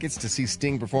VIP tickets to see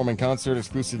Sting perform in concert,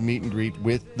 exclusive meet and greet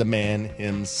with the man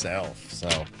himself. So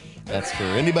that's for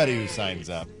anybody who signs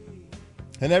up.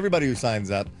 And everybody who signs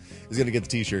up is going to get the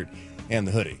T-shirt and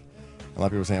the hoodie. A lot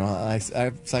of people are saying, well,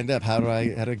 I've signed up. How do I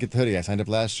get the hoodie? I signed up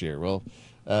last year. Well,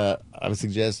 I would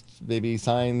suggest maybe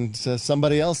sign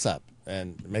somebody else up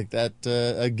and make that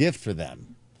a gift for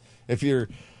them. If you're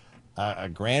a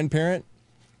grandparent,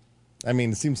 I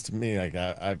mean, it seems to me like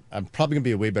I'm probably going to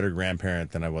be a way better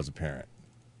grandparent than I was a parent.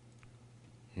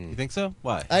 You think so?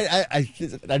 Why?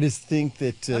 I just think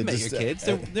that... I met your kids.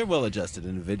 They're well-adjusted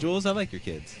individuals. I like your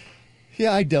kids.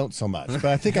 Yeah, I don't so much, but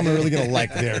I think I'm really going to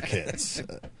like their kids.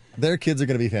 Their kids are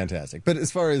going to be fantastic. But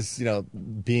as far as,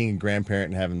 being a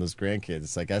grandparent and having those grandkids,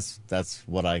 it's like that's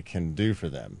what I can do for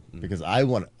them. Because I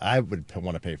would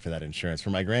want to pay for that insurance for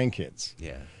my grandkids.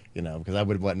 Yeah. Because I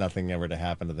would want nothing ever to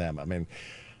happen to them. I mean,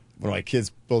 when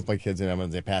both my kids, when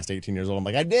they passed 18 years old, I'm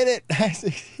like, I did it. I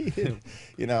succeeded.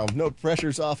 No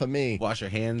pressure's off of me. Wash your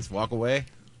hands, walk away.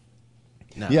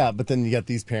 No. Yeah, but then you got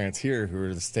these parents here who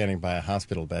are standing by a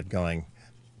hospital bed going,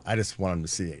 I just want them to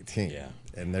see 18. Yeah.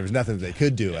 And there was nothing they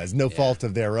could do as no fault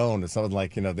of their own. It's something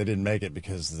like, they didn't make it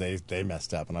because they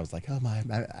messed up. And I was like, oh,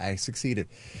 I succeeded.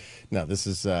 No, this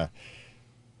is, and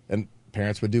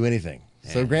parents would do anything.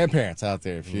 Yeah. So grandparents out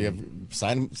there, if you have,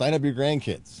 sign up your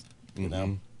grandkids,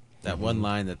 That one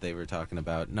line that they were talking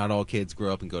about, not all kids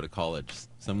grow up and go to college.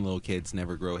 Some little kids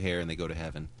never grow hair and they go to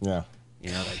heaven. Yeah.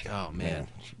 Oh, man.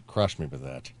 Crushed me with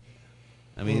that.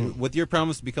 I mean, with your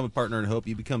promise to become a partner in Hope,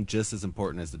 you become just as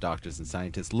important as the doctors and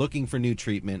scientists looking for new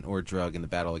treatment or drug in the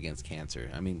battle against cancer.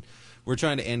 I mean, we're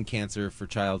trying to end cancer for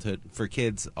childhood, for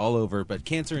kids all over, but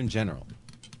cancer in general.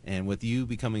 And with you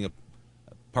becoming a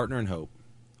partner in Hope,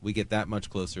 we get that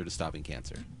much closer to stopping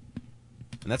cancer.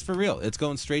 And that's for real. It's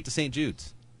going straight to St.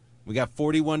 Jude's. We got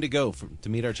 41 to go to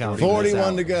meet our challenge.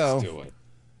 41 to go. Let's do it.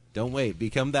 Don't wait.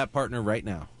 Become that partner right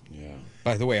now. Yeah.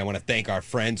 By the way, I want to thank our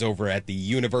friends over at the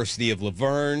University of La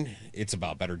Verne. It's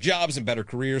about better jobs and better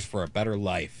careers for a better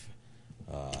life.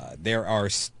 There are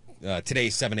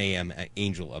today's 7 a.m.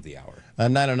 Angel of the Hour.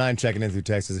 909 checking in through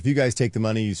Texas. If you guys take the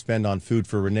money you spend on food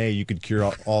for Renee, you could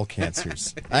cure all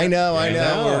cancers. I know.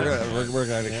 We're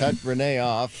going to cut Renee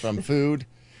off from food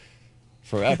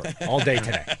forever. All day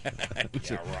today.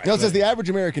 Yeah, right. It says the average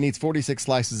American eats 46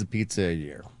 slices of pizza a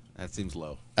year. That seems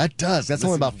low. That does. That's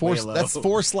only about four. Low. That's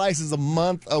 4 slices a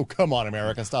month. Oh, come on,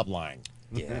 America. Stop lying.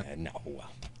 Yeah, no.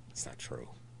 It's not true.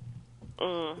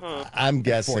 I'm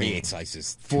guessing 48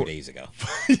 slices 2 days ago.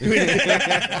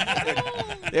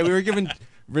 Yeah, we were giving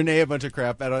Renee a bunch of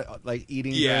crap at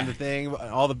eating during the thing,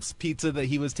 all the pizza that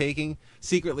he was taking.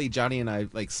 Secretly, Johnny and I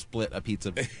split a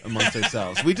pizza amongst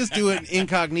ourselves. We just do it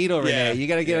incognito, Renee. You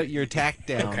got to get your tact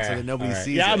down so that nobody sees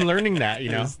it. Yeah, I'm learning that.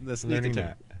 That's learning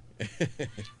that.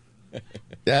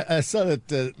 Yeah, I saw that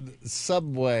the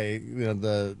Subway,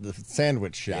 the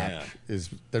sandwich shop,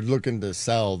 they're looking to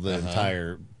sell the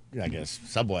entire, I guess,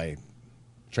 Subway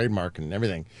trademark and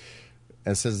everything.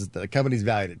 And it says that the company's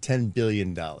valued at $10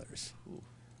 billion.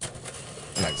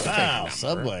 Wow,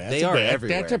 Subway. They are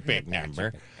everywhere. That's a big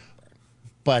number.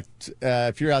 But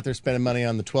if you're out there spending money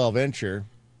on the 12-incher,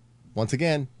 once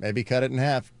again, maybe cut it in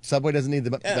half. Subway doesn't need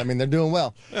I mean, they're doing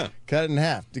well. Yeah. Cut it in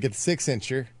half to get the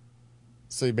 6-incher.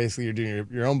 So you're doing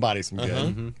your own body some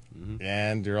good.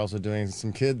 And you're also doing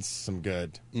some kids some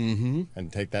good.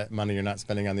 And take that money you're not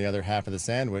spending on the other half of the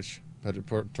sandwich, put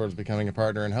it towards becoming a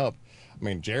partner in hope. I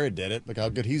mean, Jared did it. Look how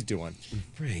good he's doing.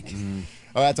 Freak.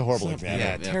 Oh, that's a horrible example.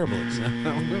 Yeah, terrible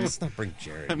example. Let's not bring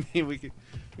Jared. I mean, we can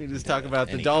just talk about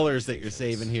the dollars that you're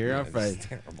saving here by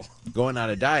going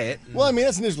on a diet. Well, I mean,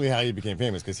 that's initially how you became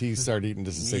famous, because he started eating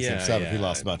just a 6 inch sub. He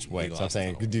lost much weight. So I'm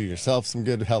saying, do yourself some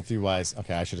good healthy wise.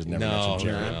 Okay, I should have never mentioned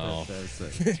Jared. No.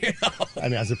 I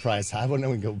mean, I'm surprised. I wouldn't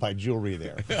even go buy jewelry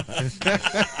there.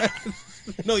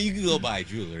 No, you can go buy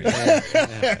jewelry.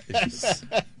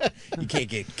 You can't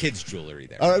get kids jewelry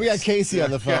there. All right, we got Casey on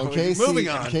the phone. Casey, moving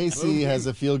on. Casey has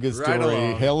a feel-good story.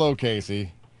 Right. Hello,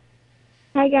 Casey.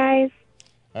 Hi, guys.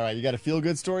 All right, you got a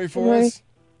feel-good story for us?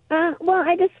 Well,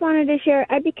 I just wanted to share.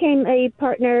 I became a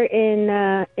partner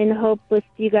in Hope with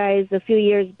you guys a few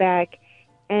years back,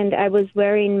 and I was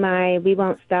wearing my We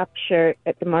Won't Stop shirt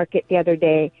at the market the other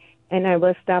day, and I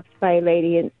was stopped by a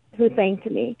lady who thanked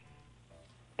me.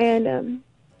 And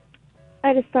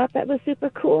I just thought that was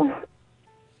super cool.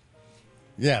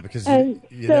 Yeah, because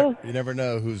you never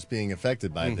know who's being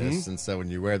affected by this, and so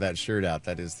when you wear that shirt out,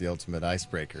 that is the ultimate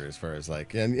icebreaker as far as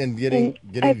like and getting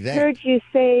I've heard you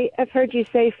say,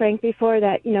 Frank, before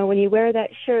that when you wear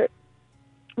that shirt,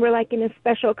 we're like in a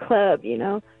special club,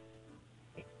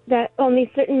 that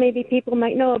only certain maybe people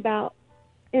might know about,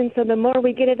 and so the more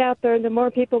we get it out there, the more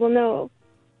people will know.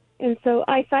 And so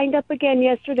I signed up again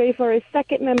yesterday for a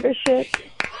second membership.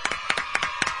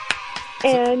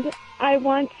 And I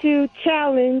want to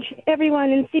challenge everyone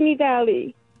in Simi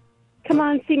Valley. Come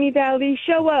on, Simi Valley,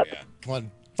 show up. Come on,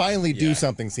 finally do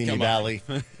something, Simi Valley.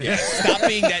 Stop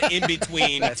being that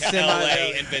in-between to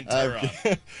L.A. and Ventura.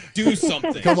 Do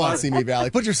something. Come on, Simi Valley.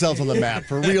 Put yourselves on the map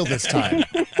for real this time.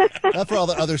 Not for all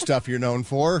the other stuff you're known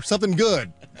for. Something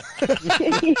good.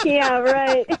 Yeah,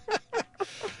 right.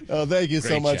 Oh, thank you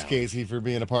so much, challenge. Casey, for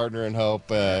being a partner in Hope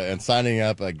and signing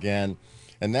up again.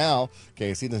 And now,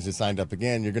 Casey, since you signed up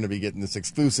again, you're going to be getting this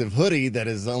exclusive hoodie that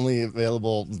is only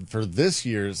available for this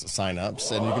year's sign-ups,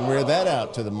 and you can wear that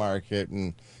out to the market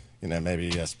and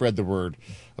maybe spread the word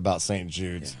about St.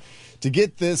 Jude's. Yeah. To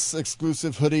get this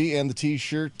exclusive hoodie and the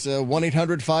T-shirt,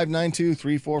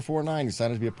 1-800-592-3449. You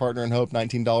sign up to be a partner in Hope,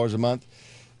 $19 a month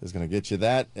is going to get you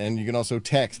that. And you can also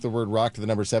text the word ROCK to the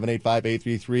number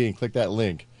 785-833 and click that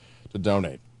link to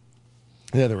donate.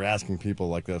 Yeah, they were asking people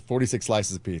like 46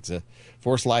 slices of pizza,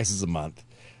 4 slices a month.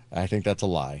 I think that's a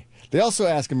lie. They also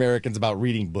ask Americans about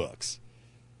reading books.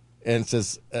 And it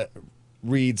says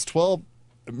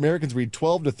Americans read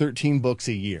 12 to 13 books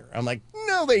a year. I'm like,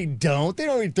 no, they don't. They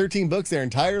don't read 13 books their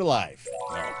entire life.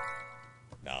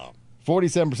 No.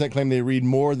 47% claim they read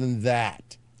more than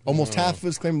that. Almost half of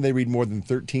us claim they read more than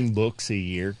 13 books a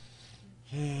year.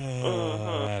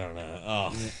 I don't know.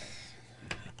 Oh.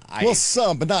 Well,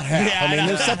 some, but not half. Yeah, I mean,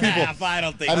 there's some people. Half. I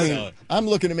don't think so. I'm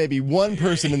looking at maybe one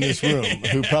person in this room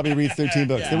who probably reads 13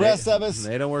 books. The rest of us,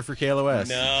 they don't work for KLOS.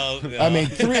 No. I mean,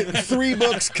 three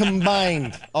books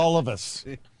combined, all of us.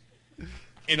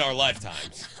 In our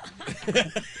lifetimes.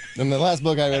 And the last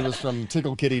book I read was from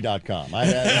TickleKitty.com.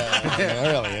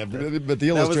 Really, but the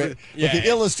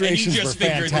illustrations were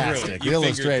fantastic. The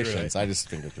illustrations, I just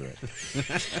fingered through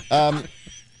it.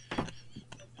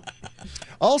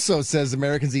 Also, it says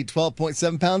Americans eat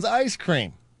 12.7 pounds of ice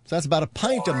cream. So that's about a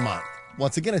pint a month.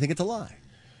 Once again, I think it's a lie.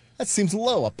 That seems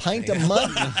low. A pint a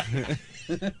month?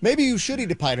 Maybe you should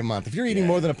eat a pint a month. If you're eating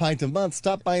more than a pint a month,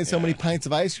 stop buying so many pints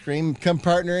of ice cream. Become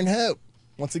partner in Hope.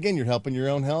 Once again, you're helping your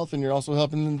own health, and you're also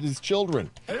helping these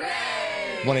children.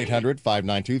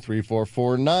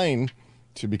 1-800-592-3449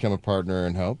 to become a partner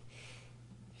in Hope.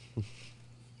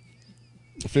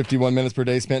 51 minutes per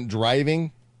day spent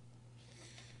driving.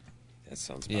 That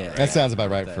sounds about right. That sounds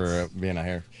about right for being out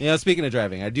here. Speaking of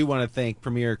driving, I do want to thank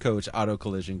Premier Coach Auto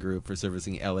Collision Group for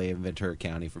servicing LA and Ventura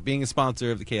County for being a sponsor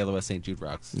of the KLOS St. Jude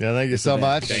Rocks. Yeah, thank you so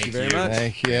much. Thank you very much.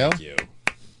 Thank you. Thank you.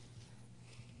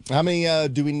 How many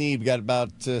do we need? We got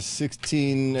about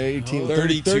 16, 18,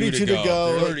 32 to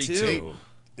go. 32.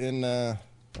 In about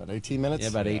 18 minutes? Yeah,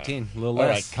 about 18. A little All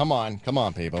less. right, come on,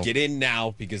 people. Get in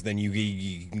now, because then you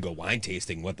can go wine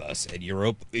tasting with us at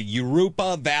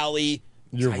Europa Valley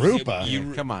Yoruba.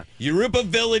 Come on. Yoruba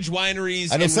Village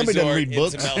Wineries. I know and somebody doesn't Resort read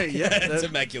books. in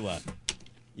Temecula.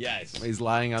 Yes. He's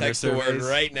lying on Text their the word surveys.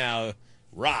 right now.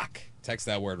 Rock. Text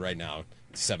that word right now.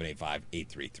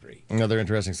 785-833. Another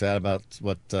interesting stat about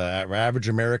what average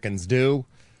Americans do.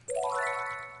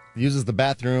 Uses the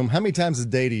bathroom. How many times a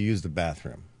day do you use the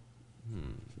bathroom?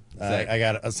 I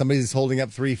got somebody's holding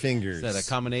up 3 fingers. Is that a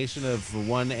combination of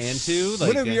 1 and 2?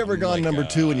 When have you ever gone number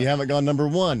 2 and you haven't gone number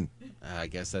 1? I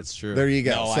guess that's true. There you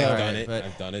go. No, So- I've done it. but-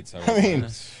 I've done it. I mean,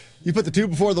 you put the 2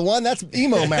 before the 1. That's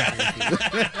emo math.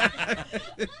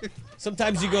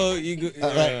 Sometimes you go.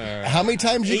 How many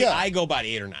times you go? I go about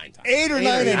 8 or 9 times. 8 or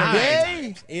 9 a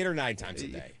day? 8 or 9 times a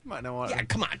day. Might not want Yeah,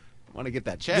 come on. want to get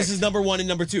that checked. This is number 1 and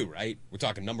number 2, right? We're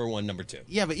talking number 1, number 2.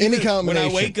 Yeah, but Any even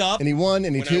combination. When I wake up, Any 1,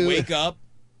 any when 2. I wake up,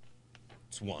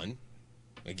 it's 1.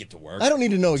 I get to work. I don't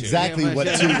need to know 2. exactly Yeah, what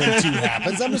but- 2 when 2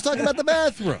 happens. I'm just talking about the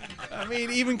bathroom. I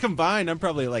mean, even combined, I'm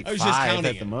probably like I was just 5 counting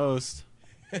at it. the most.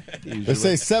 They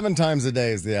say 7 times a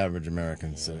day is the average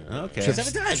American. So Okay.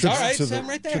 7 times. All right, to so the, I'm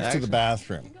right there. trips to the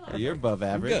bathroom. You're above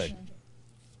average.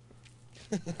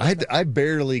 Good. I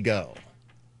barely go.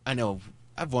 I know.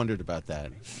 I've wondered about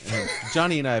that.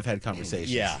 Johnny and I have had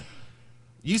conversations. Yeah.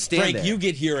 You stand Frank, there. you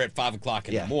get here at 5 o'clock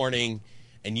in Yeah. the morning,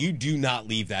 and you do not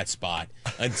leave that spot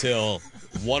until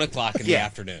 1 o'clock in the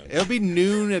afternoon. It'll be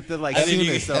noon at the And then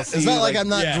soonest. I'll see It's you, not like I'm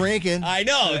not drinking. I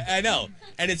know.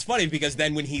 And it's funny because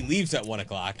then when he leaves at 1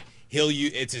 o'clock,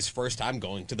 it's his first time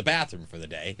going to the bathroom for the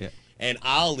day. Yeah. And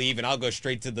I'll leave and I'll go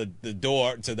straight to the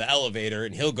door, to the elevator,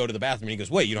 and he'll go to the bathroom. And he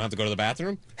goes, "Wait, you don't have to go to the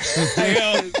bathroom?" I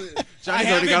go, Johnny's I already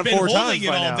haven't gone been 4 holding times it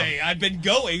by all now. day. I've been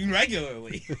going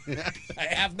regularly. I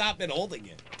have not been holding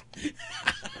it.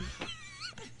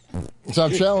 So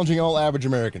I'm challenging all average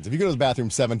Americans. If you go to the bathroom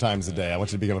 7 times a day, I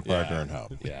want you to become a partner in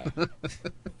hope. Yeah.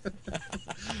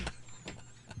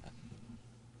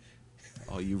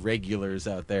 All you regulars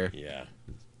out there. Yeah.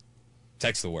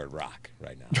 Text the word rock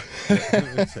right now.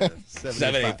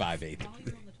 785.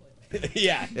 785-833.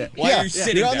 Yeah. While you're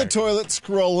sitting you're on there. the toilet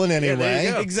scrolling anyway. there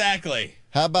you go. Exactly.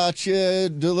 How about you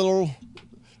do a little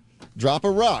drop a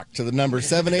rock to the number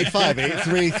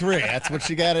 785-833. That's what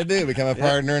you got to do. Become a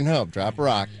partner in hope. Drop a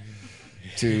rock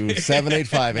to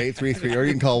 785-833, or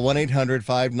you can call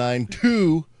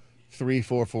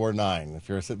 1-800-592-3449. If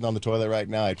you're sitting on the toilet right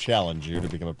now, I challenge you to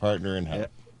become a partner in hope.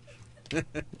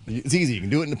 It's easy. You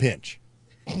can do it in a pinch.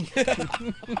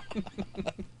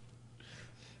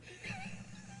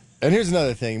 And here's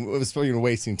another thing. It was you're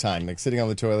wasting time. Like sitting on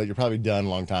the toilet, you're probably done a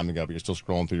long time ago, but you're still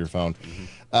scrolling through your phone.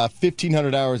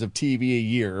 1,500 hours of TV a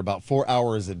year, about 4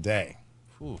 hours a day.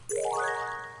 Ooh.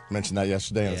 I mentioned that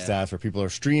yesterday on the stats where people are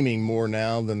streaming more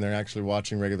now than they're actually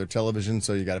watching regular television,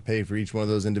 so you got to pay for each one of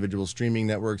those individual streaming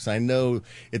networks. I know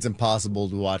it's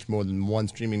impossible to watch more than one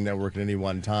streaming network at any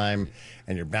one time,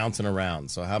 and you're bouncing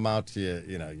around. So how about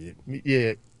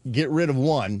you get rid of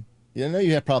one? You know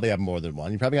you probably have more than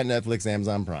one. You probably got Netflix,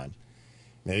 Amazon Prime.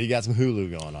 Maybe you got some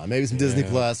Hulu going on. Maybe some Disney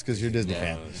Plus because you're a Disney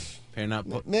fan. Paramount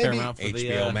for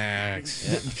HBO the,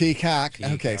 Max. Peacock.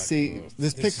 Okay, see,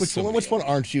 just pick which one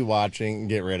aren't you watching,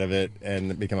 get rid of it,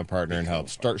 and become a partner in hope.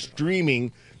 Start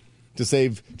streaming to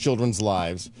save children's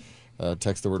lives.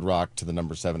 Text the word ROCK to the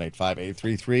number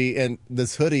 785-833. And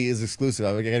this hoodie is exclusive.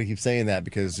 I got to keep saying that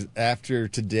because after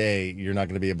today, you're not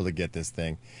going to be able to get this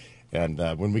thing. And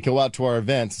when we go out to our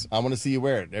events, I want to see you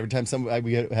wear it. Every time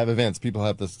we have events, people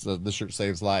have this shirt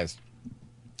saves lives.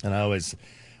 And I always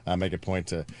make a point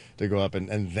to go up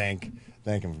and thank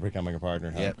him for becoming a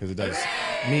partner because it does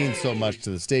mean so much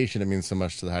to the station. It means so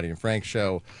much to the Heidi and Frank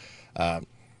show.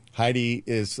 Heidi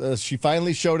is she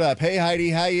finally showed up. Hey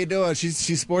Heidi, how you doing?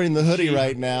 She's sporting the hoodie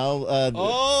right now.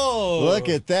 Look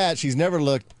at that. She's never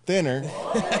looked thinner.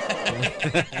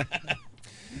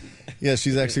 Yeah,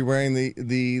 she's actually wearing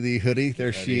the hoodie.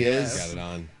 There she is. Got it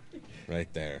on right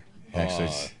there. Actually,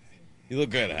 you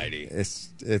look good, Heidi. It's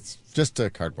just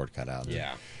a cardboard cutout.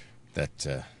 Yeah.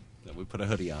 That we put a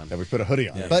hoodie on.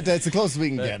 Yeah. But it's the closest we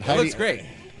can get. That looks great.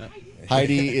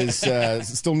 Heidi is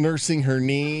still nursing her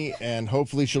knee, and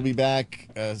hopefully she'll be back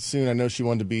soon. I know she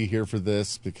wanted to be here for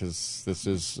this because this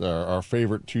is our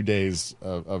favorite 2 days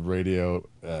of radio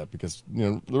because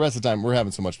the rest of the time we're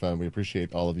having so much fun. We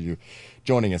appreciate all of you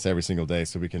joining us every single day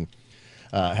so we can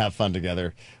have fun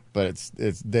together. But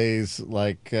it's days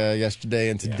like yesterday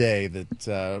and today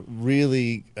that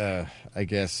really, I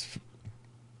guess,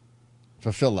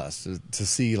 fulfill us to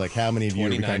see like how many of you are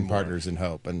becoming partners in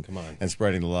hope and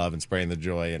spreading the love and spreading the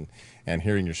joy and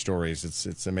hearing your stories.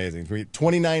 It's amazing.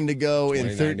 29 to go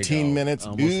in 13 minutes.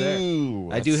 Almost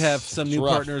there. I do have some new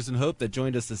partners in hope that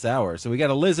joined us this hour. So we got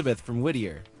Elizabeth from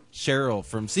Whittier. Cheryl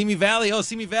from Simi Valley. Oh,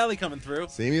 Simi Valley coming through.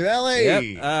 Simi Valley.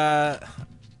 Yep.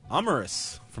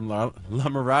 Amaris from La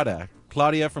Mirada.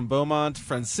 Claudia from Beaumont.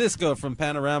 Francisco from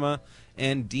Panorama.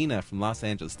 And Dina from Los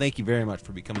Angeles. Thank you very much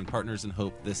for becoming partners in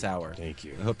hope this hour. Thank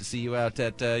you. I hope to see you out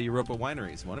at Europa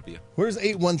Wineries, one of you. Where's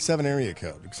 817 area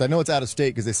code? Because I know it's out of state,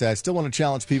 because they say I still want to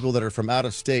challenge people that are from out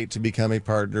of state to become a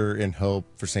partner in hope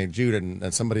for St. Jude.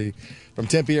 And somebody from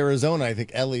Tempe, Arizona, I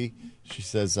think Ellie, she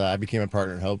says, I became a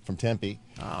partner in hope from Tempe.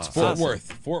 Oh, it's Fort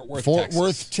Worth. Fort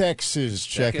Worth, Texas,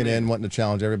 checking in, wanting to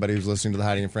challenge everybody who's listening to the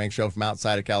Heidi and Frank Show from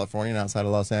outside of California and outside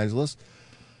of Los Angeles.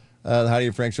 The Heidi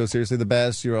and Frank Show, seriously the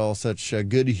best. You're all such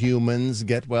good humans.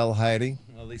 Get well, Heidi.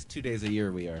 Well, at least 2 days a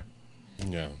year we are.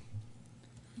 Yeah.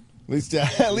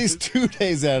 At least 2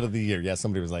 days out of the year. Yeah,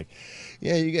 somebody was like,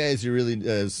 yeah, you guys are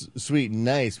really sweet and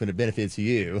nice when it benefits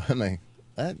you. I'm like,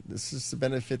 this is to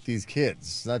benefit these kids.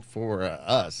 It's not for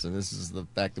us. And this is the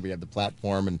fact that we have the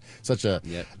platform and such a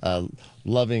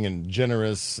loving and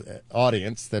generous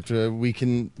audience that we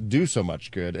can do so much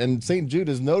good. And St. Jude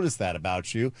has noticed that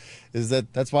about you, is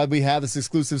that's why we have this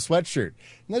exclusive sweatshirt.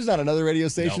 And there's not another radio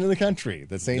station in the country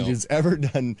that St. Jude's ever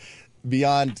done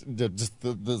beyond just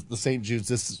the St. Jude's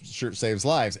This Shirt Saves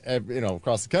Lives.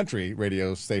 Across the country,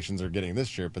 radio stations are getting this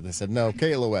shirt, but they said, no,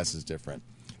 KLOS is different.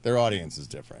 Their audience is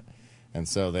different. And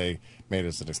so they made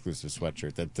us an exclusive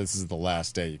sweatshirt that this is the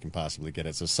last day you can possibly get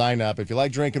it. So sign up. If you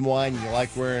like drinking wine and you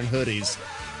like wearing hoodies,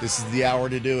 this is the hour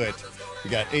to do it. We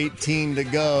got 18 to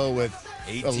go with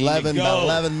 11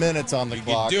 minutes on the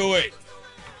clock. You can do it.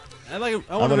 I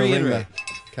want to reiterate.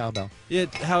 Cowbell.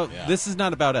 This is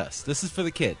not about us. This is for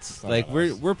the kids. Like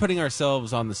we're putting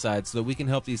ourselves on the side so that we can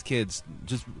help these kids.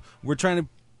 We're trying to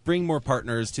bring more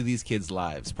partners to these kids'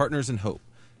 lives. Partners in hope.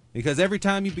 Because every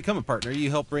time you become a partner, you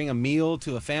help bring a meal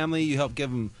to a family, you help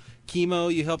give them chemo,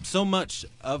 you help so much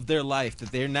of their life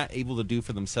that they're not able to do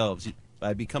for themselves.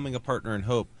 By becoming a partner in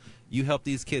hope, you help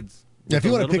these kids. Yeah, if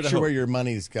you want to picture where your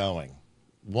money's going,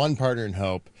 one partner in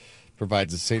hope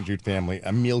provides the St. Jude family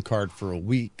a meal card for a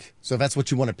week. So if that's what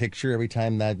you want to picture every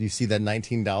time that you see that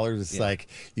 $19, it's like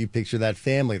you picture that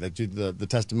family, the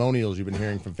testimonials you've been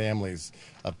hearing from families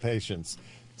of patients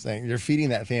saying you're feeding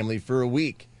that family for a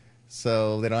week.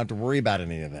 So they don't have to worry about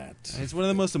any of that. It's one of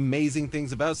the most amazing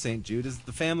things about St. Jude is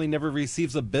the family never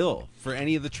receives a bill for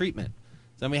any of the treatment.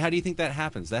 So, I mean, how do you think that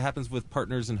happens? That happens with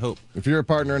Partners in Hope. If you're a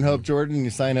partner in Hope, Jordan, you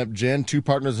sign up, Jen. 2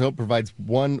 Partners in Hope provides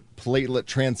 1 platelet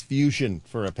transfusion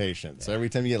for a patient. So every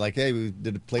time you get like, hey, we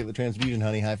did a platelet transfusion,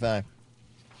 honey, high five.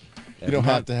 You don't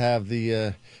have to have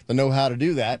the know-how to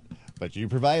do that. But you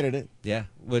provided it. Yeah,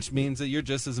 which means that you're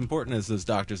just as important as those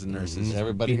doctors and nurses. Mm-hmm.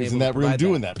 Everybody who's in that room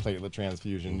doing that platelet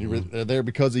transfusion. Mm-hmm. You're there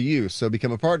because of you. So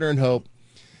become a partner in hope.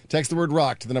 Text the word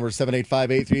ROCK to the number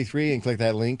 785-833 and click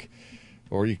that link.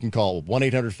 Or you can call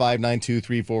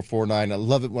 1-800-592-3449. I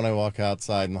love it when I walk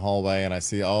outside in the hallway and I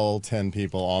see all 10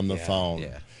 people on the phone.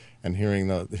 Yeah. And hearing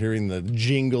the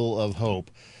jingle of hope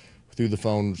through the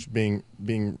phones being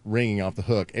ringing off the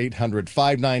hook.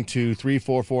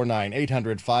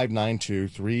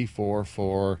 800-592-3449.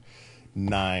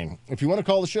 800-592-3449. If you want to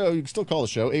call the show, you can still call the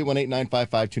show.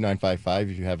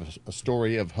 818-955-2955. If you have a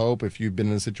story of hope, if you've been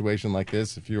in a situation like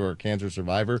this, if you're a cancer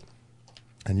survivor,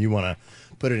 and you want to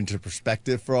put it into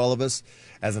perspective for all of us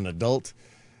as an adult,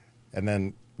 and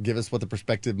then give us what the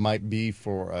perspective might be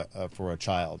for a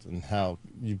child and how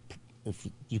if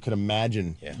you could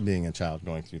imagine being a child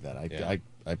going through that. I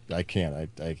can't.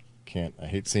 I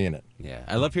hate seeing it. Yeah,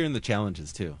 I love hearing the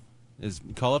challenges too. Is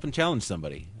call up and challenge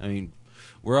somebody. I mean,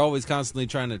 we're always constantly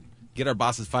trying to get our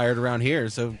bosses fired around here.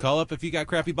 So call up if you got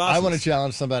crappy bosses. I want to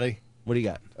challenge somebody. What do you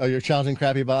got? Oh, you're challenging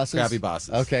crappy bosses? Crappy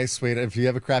bosses. Okay, sweet. If you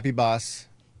have a crappy boss,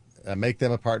 make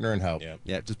them a partner in hope.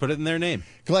 Yeah, just put it in their name.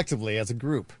 Collectively, as a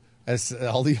group. As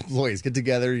all the employees get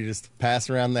together, you just pass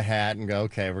around the hat and go,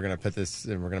 okay, we're going to put this,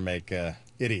 and we're going to make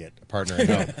idiot a partner in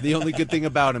hope. The only good thing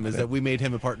about him is that we made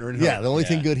him a partner in hope. Yeah, the only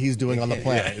thing good he's doing on the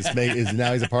planet is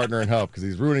now he's a partner in hope because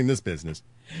he's ruining this business.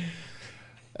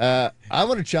 I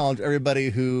want to challenge everybody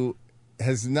who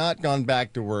has not gone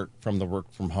back to work from the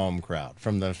work from home crowd,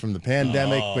 from the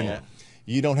pandemic when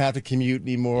you don't have to commute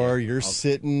anymore. You're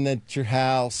sitting at your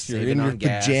house. You're in your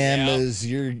pajamas.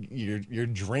 You're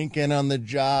drinking on the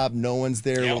job. No one's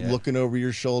there looking over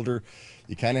your shoulder.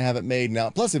 You kind of have it made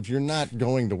now. Plus, if you're not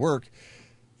going to work,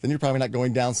 then you're probably not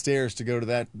going downstairs to go to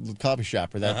that coffee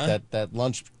shop or that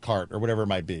lunch cart or whatever it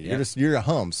might be. You're at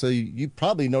home, so you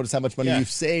probably notice how much money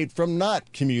you've saved from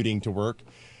not commuting to work.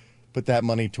 Put that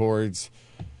money towards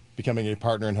becoming a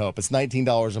partner in hope. It's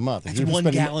 $19 a month. That's 1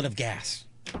 gallon of gas.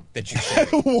 That you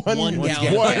save. one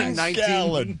gallon.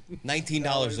 $19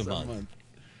 $19 a month.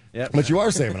 Yep. But you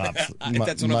are saving up That's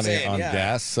what I'm money saying, on yeah.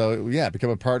 gas. So, yeah, become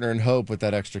a partner in hope with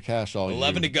that extra cash. All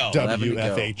 11 you to go. 11 to go.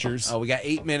 WFHers. Oh, we got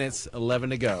 8 minutes,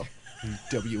 11 to go.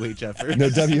 WHFers. No,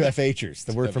 WFHers,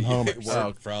 the word from Homer.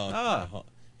 Word from.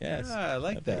 Yes. I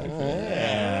like that. All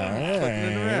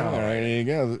right, there you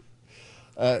go.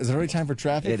 Is it already time for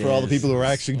traffic for all the people who are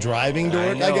actually driving to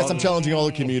work? I guess I'm challenging all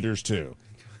the commuters, too.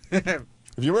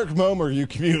 If you work from home or you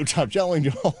commute, I'm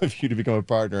challenging all of you to become a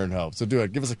partner in hope. So do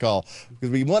it. Give us a call because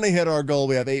we want to hit our goal.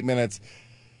 We have 8 minutes.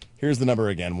 Here's the number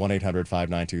again,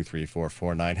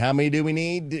 1-800-592-3449. How many do we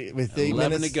need with 8 minutes?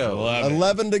 11 to go.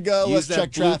 11 to go. Use Let's that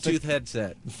check traffic. Bluetooth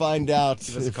headset. Find out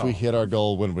Give us a if call. we hit our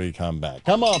goal when we come back.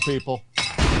 Come on, people.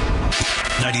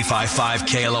 95.5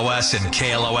 KLOS and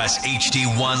KLOS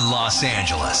HD1 Los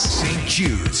Angeles. St.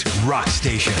 Jude's Rock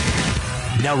Station.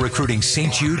 Now recruiting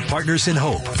St. Jude Partners in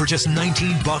Hope for just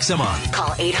 $19 a month. Call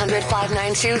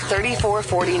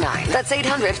 800-592-3449. That's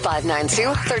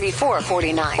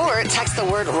 800-592-3449. Or text the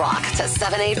word ROCK to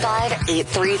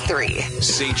 785-833.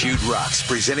 St. Jude Rocks,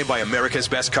 presented by America's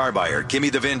Best Car Buyer,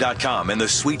 GimmeTheVin.com, and the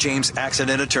Sweet James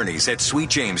Accident Attorneys at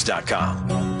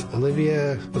SweetJames.com.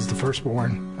 Olivia was the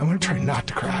firstborn. I'm going to try not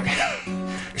to cry.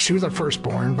 She was our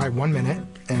firstborn by 1 minute,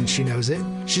 and she knows it.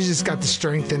 She's just got the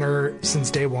strength in her since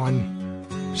day one.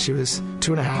 She was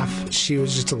 2.5. She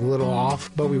was just a little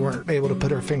off, but we weren't able to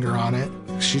put our finger on it.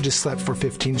 She just slept for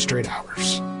 15 straight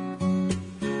hours.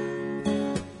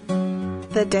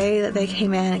 The day that they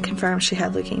came in and confirmed she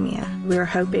had leukemia, we were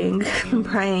hoping and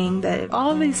praying that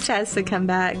all of these tests would come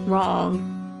back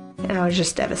wrong. And I was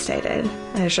just devastated.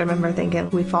 I just remember thinking,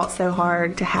 we fought so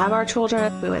hard to have our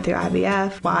children. We went through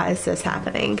IVF. Why is this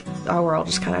happening? Our world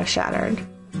just kind of shattered.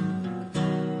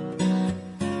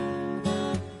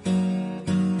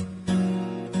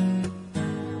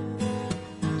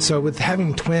 So with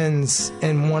having twins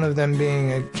and one of them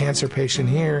being a cancer patient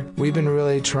here, we've been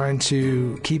really trying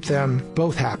to keep them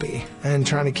both happy and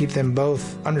trying to keep them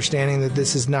both understanding that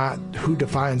this is not who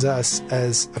defines us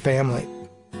as a family.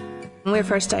 When we were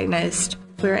first diagnosed,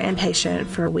 we were inpatient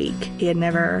for a week. He had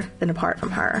never been apart from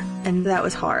her, and that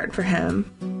was hard for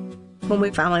him. When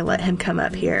we finally let him come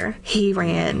up here, he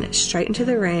ran straight into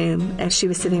the room, and she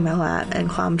was sitting in my lap and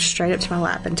climbed straight up to my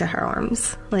lap into her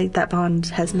arms. Like, that bond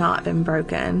has not been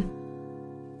broken.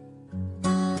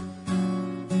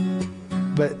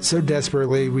 But so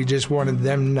desperately, we just wanted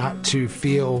them not to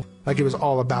feel like it was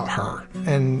all about her.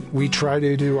 And we try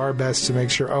to do our best to make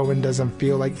sure Owen doesn't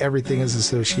feel like everything is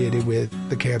associated with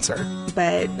the cancer.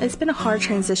 But it's been a hard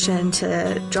transition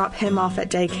to drop him off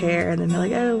at daycare and then be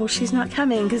like, oh, well, she's not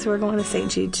coming because we're going to St.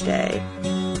 Jude today.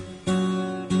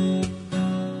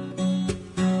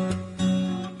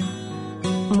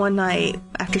 One night,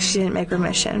 after she didn't make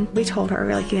remission, we told her,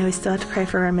 we're like, we still have to pray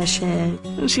for remission.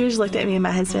 And she just looked at me and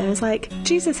my husband and was like,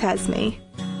 Jesus has me.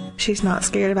 She's not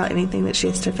scared about anything that she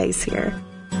has to face here.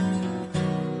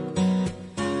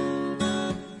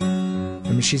 I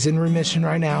mean, she's in remission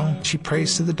right now. She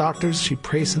prays to the doctors. She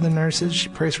prays to the nurses. She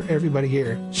prays for everybody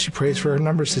here. She prays for her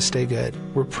numbers to stay good.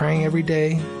 We're praying every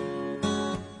day.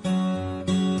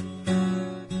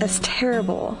 As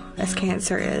terrible as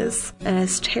cancer is, and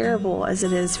as terrible as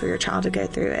it is for your child to go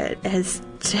through it, it has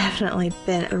definitely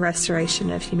been a restoration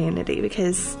of humanity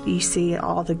because you see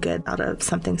all the good out of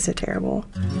something so terrible.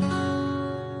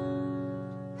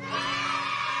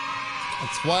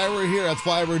 That's why we're here. That's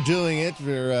why we're doing it.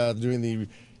 We're doing the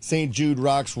St. Jude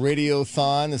Rocks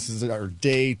Radiothon. This is our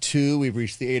day 2. We've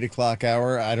reached the 8 o'clock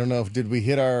hour. I don't know if did we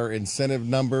hit our incentive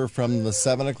number from the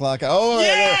 7 o'clock hour? Oh,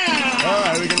 yeah! All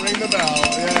right, we can ring the bell.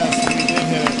 Yes, we did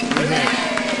hit it. We hit it.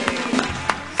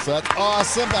 So that's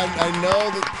awesome. I know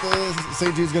that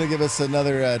St. Jude's going to give us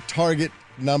another target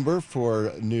number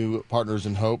for new Partners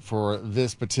in Hope for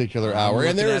this particular hour.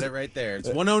 And there's it right there. It's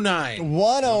 109.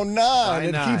 109.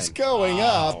 It keeps going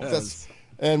up. Yes.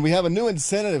 And we have a new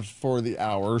incentive for the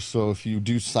hour, so if you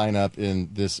do sign up in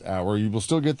this hour, you will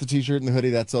still get the T-shirt and the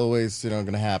hoodie. That's always going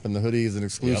to happen. The hoodie is an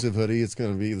exclusive hoodie. It's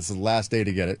going to be, this is the last day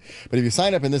to get it. But if you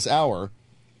sign up in this hour,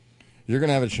 you're going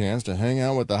to have a chance to hang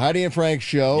out with the Heidi and Frank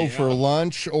Show for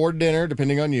lunch or dinner,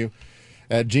 depending on you,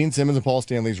 at Gene Simmons and Paul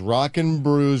Stanley's Rockin'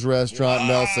 Brews Restaurant in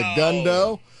El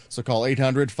Segundo. So call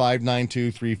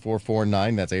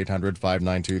 800-592-3449. That's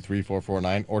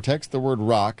 800-592-3449. Or text the word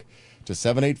ROCK to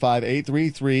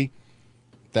 785-833.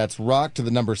 That's ROCK to the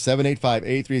number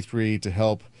 785-833 to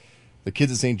help the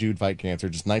kids at St. Jude fight cancer.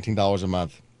 Just $19 a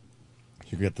month.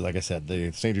 You get, like I said,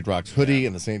 the St. Jude Rocks hoodie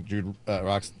and the St. Jude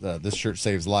Rocks This Shirt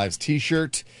Saves Lives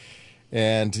T-shirt.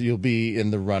 And you'll be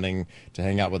in the running to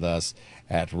hang out with us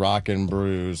at Rockin'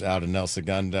 Brews out in El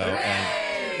Segundo.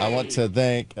 And I want to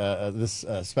thank this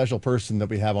special person that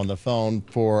we have on the phone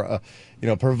for,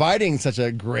 providing such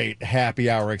a great happy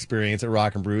hour experience at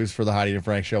Rock and Brews for the Heidi and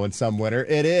Frank Show in some winter.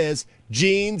 It is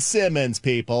Gene Simmons,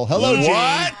 people. Hello, Gene.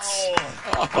 What?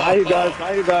 Hi, you guys.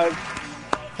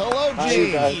 Hello, Hi, Gene.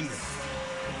 you guys.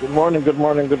 Good morning. Good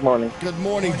morning.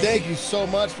 Thank you so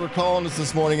much for calling us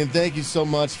this morning, and thank you so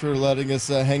much for letting us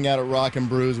hang out at Rock and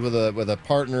Brews with a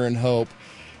partner in hope,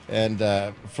 and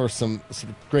for some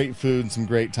great food and some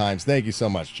great times. Thank you so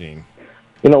much, Gene.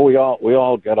 We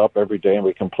all get up every day and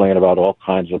we complain about all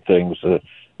kinds of things, the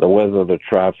weather, the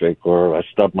traffic, or I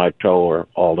stubbed my toe, or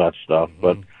all that stuff.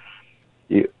 But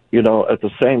at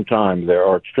the same time, there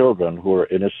are children who are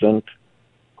innocent,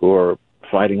 who are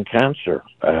fighting cancer,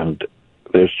 and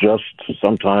there's just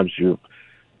sometimes you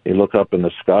look up in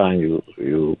the sky and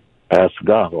you ask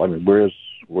God, I mean, where's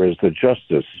the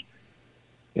justice?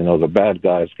 The bad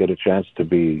guys get a chance to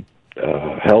be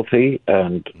healthy,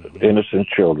 and innocent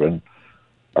children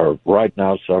are right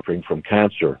now suffering from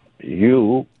cancer.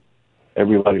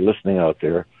 Everybody listening out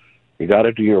there, you got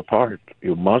to do your part.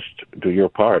 You must do your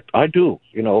part. I do.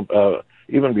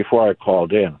 Even before I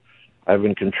called in, I've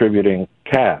been contributing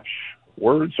cash.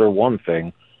 Words are one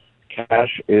thing.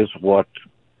 Cash is what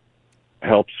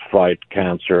helps fight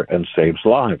cancer and saves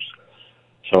lives.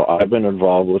 So I've been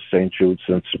involved with St. Jude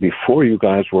since before you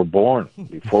guys were born,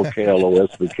 before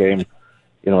KLOS became,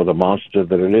 the monster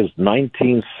that it is.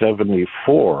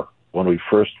 1974, when we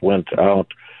first went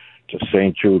out to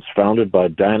St. Jude's, founded by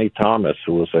Danny Thomas,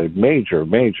 who was a major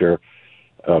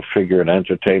figure in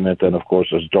entertainment, and of course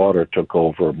his daughter took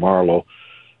over, Marlo.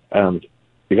 And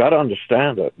you got to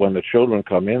understand that when the children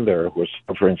come in there who are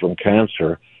suffering from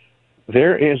cancer,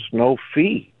 there is no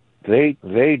fee. They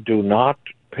do not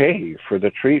pay for the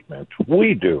treatment.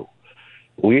 We do.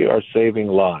 We are saving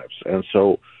lives. And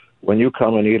so when you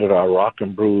come and eat at our Rock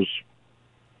and Brews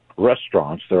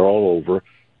restaurants, they're all over,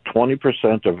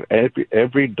 20% of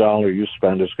every dollar you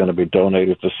spend is going to be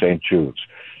donated to St. Jude's.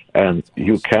 And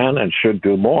you can and should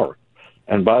do more.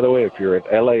 And by the way, if you're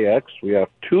at LAX, we have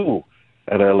two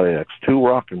at LAX, two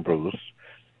Rock and Brews.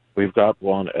 We've got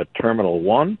one at Terminal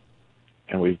 1,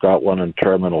 and we've got one in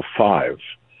Terminal 5.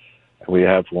 We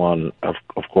have one, of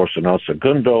course, in El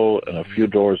Segundo, and a few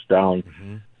doors down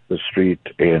the street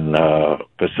in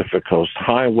Pacific Coast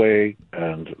Highway,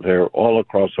 and they're all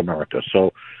across America.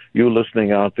 So you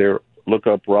listening out there, look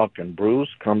up Rock and Brews,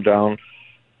 come down,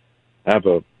 have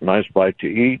a nice bite to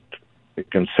eat. You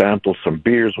can sample some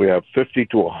beers. We have 50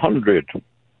 to 100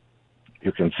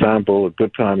 you can sample. A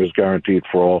good time is guaranteed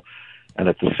for all. And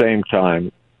at the same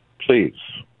time, please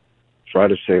try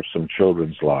to save some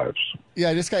children's lives. Yeah,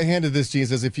 I just got handed this, Gene. It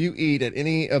says if you eat at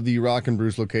any of the Rock and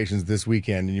Brews locations this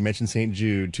weekend, and you mention St.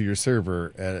 Jude to your server,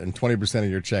 and 20%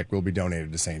 of your check will be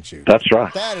donated to St. Jude. That's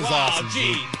right. That is awesome,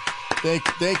 Gene.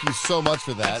 Thank you so much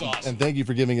for that. That's awesome. And thank you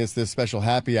for giving us this special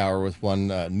happy hour with one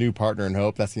new partner in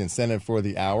hope. That's the incentive for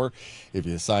the hour. If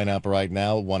you sign up right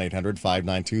now,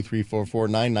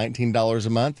 1-800-592-3449, $19 a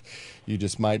month. You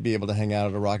just might be able to hang out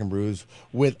at a Rock and Brews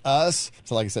with us.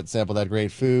 So like I said, sample that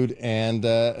great food and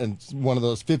one of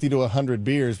those 50 to 100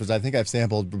 beers, which I think I've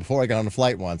sampled before I got on a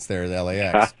flight once there at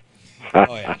LAX.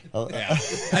 Oh yeah.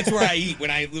 That's where I eat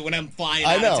when I'm flying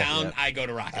out of town. Yeah. I go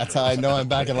to Rock and That's Brews. how I know I'm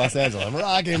back in Los Angeles. I'm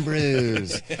Rock and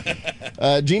Brews.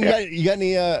 Gene, you got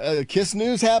any KISS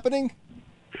news happening?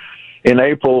 In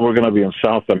April, we're going to be in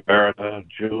South America.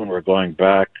 June, we're going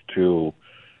back to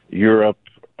Europe.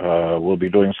 We'll be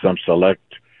doing some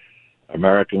select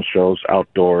American shows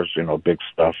outdoors, big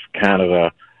stuff,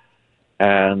 Canada.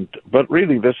 But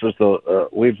really, this is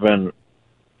we've been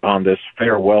on this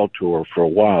farewell tour for a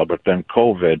while, but then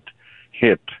COVID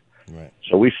hit. Right.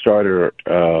 So we started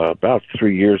about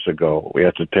 3 years ago. We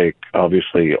had to take,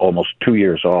 obviously, almost 2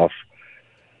 years off.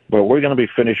 But we're going to be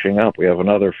finishing up. We have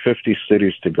another 50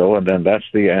 cities to go, and then that's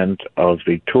the end of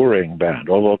the touring band.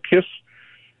 Although KISS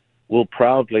will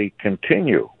proudly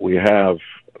continue. We have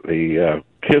the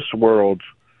KISS World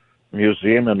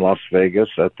Museum in Las Vegas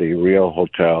at the Rio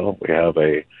Hotel. We have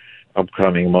a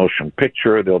upcoming motion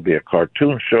picture. There'll be a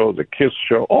cartoon show, the KISS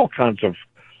show, all kinds of,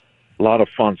 a lot of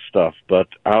fun stuff. But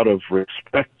out of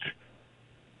respect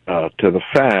to the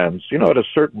fans, at a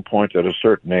certain point, at a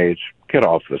certain age, get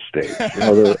off the stage.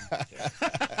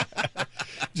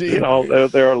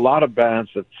 There are a lot of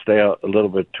bands that stay a little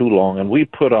bit too long, and we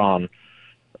put on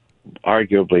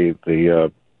arguably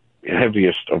the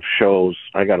heaviest of shows.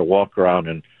 I got to walk around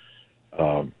in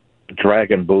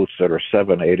dragon boots that are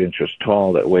 7-8 inches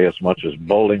tall that weigh as much as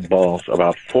bowling balls,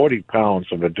 about 40 pounds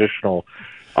of additional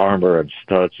armor and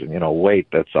studs and weight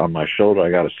that's on my shoulder. I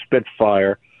got a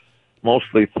Spitfire.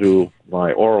 mostly through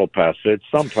my oral passage.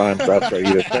 Sometimes after I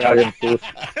eat Italian food.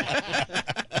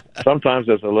 Sometimes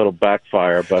there's a little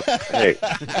backfire, but hey,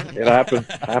 it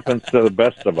happens to the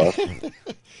best of us.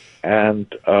 And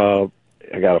I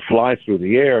got to fly through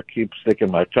the air, keep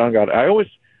sticking my tongue out. I always,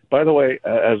 by the way,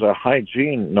 as a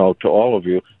hygiene note to all of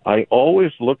you, I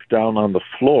always look down on the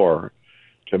floor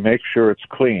to make sure it's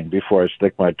clean before I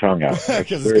stick my tongue out.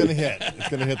 Because it's going to hit. It's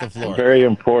going to hit the floor. Very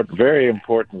important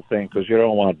thing, because you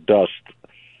don't want dust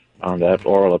on that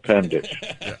oral appendage.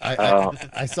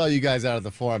 I saw you guys out at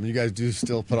the forum. You guys do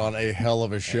still put on a hell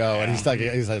of a show. And he's like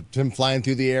him flying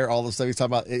through the air, all the stuff he's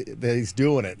talking about, that he's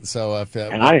doing it. So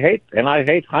and I hate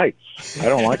heights. I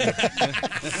don't like it.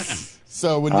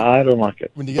 So I don't like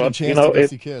it. When you get a chance to go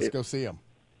see Kiss, go see him.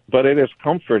 But it is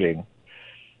comforting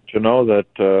to know that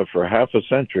for half a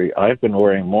century, I've been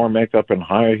wearing more makeup and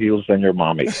higher heels than your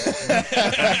mommy.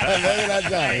 Maybe not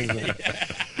done.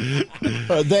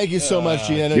 Thank you so much,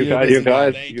 Gene. You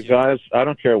guys, I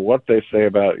don't care what they say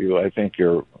about you. I think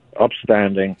you're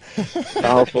upstanding,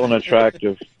 powerful, and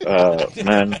attractive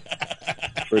men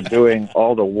for doing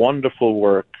all the wonderful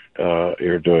work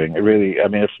you're doing. It really, I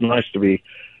mean, it's nice to be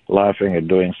laughing and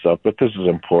doing stuff, but this is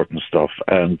important stuff.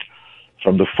 And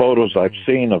from the photos I've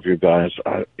seen of you guys,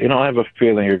 I have a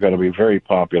feeling you're going to be very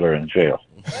popular in jail.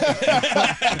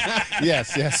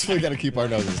 Yes, we got to keep our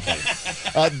noses clean.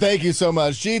 Thank you so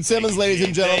much, Gene Simmons, ladies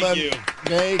and gentlemen.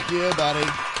 Thank you, buddy.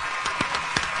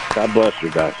 God bless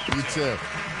you guys. You too.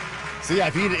 So yeah,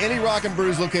 if you eat at any Rock and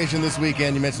Brews location this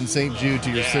weekend, you mentioned St. Jude to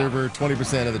your server,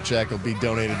 20% of the check will be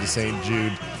donated to St.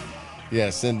 Jude.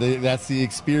 Yes, and that's the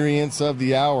experience of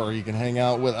the hour. You can hang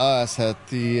out with us at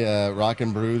the Rock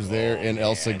and Brews there in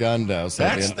El Segundo. So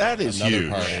that is huge.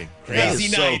 Party.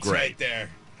 Crazy nights right there.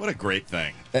 What a great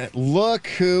thing. And look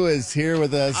who is here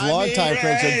with us. Longtime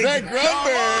friend, Greg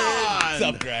Grunberg. What's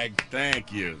up, Greg?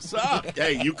 Thank you.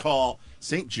 Hey, you call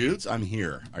St. Jude's, I'm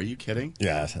here. Are you kidding?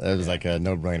 Yeah, that was like a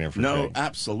no-brainer for Greg.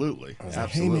 Absolutely. Absolutely. Like,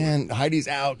 hey, man, Heidi's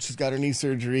out. She's got her knee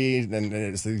surgery.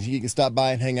 And so you can stop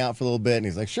by and hang out for a little bit. And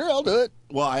he's like, sure, I'll do it.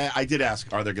 Well, I did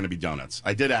ask, are there going to be donuts?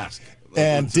 I did ask.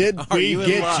 And did we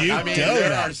get you donuts?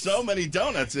 There are so many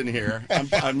donuts in here.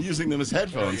 I'm using them as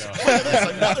headphones.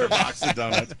 There's another box of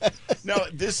donuts. No,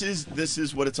 this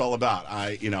is what it's all about.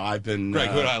 I've been. Greg,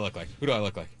 who do I look like?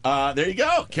 There you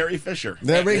go, Carrie Fisher.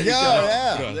 There we go.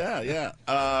 Yeah.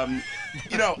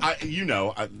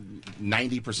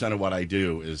 90% of what I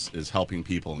do is helping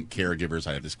people and caregivers.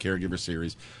 I have this caregiver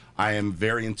series. I am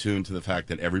very in tune to the fact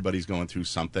that everybody's going through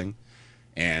something.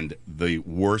 And the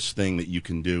worst thing that you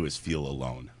can do is feel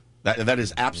alone. That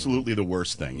is absolutely the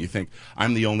worst thing. You think,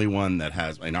 I'm the only one that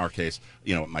has, in our case,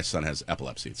 my son has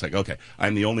epilepsy. It's like, okay,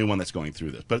 I'm the only one that's going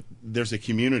through this. But there's a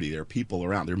community. There are people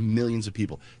around. There are millions of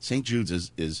people. St.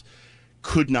 Jude's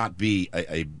could not be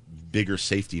a bigger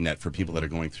safety net for people that are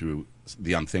going through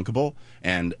the unthinkable.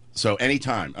 And so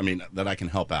anytime, that I can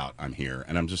help out, I'm here.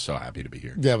 And I'm just so happy to be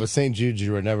here. Yeah, with St. Jude's,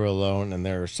 you are never alone. And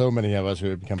there are so many of us who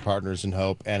have become partners in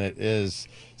hope. And it is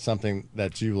something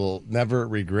that you will never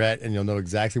regret. And you'll know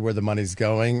exactly where the money's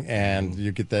going. And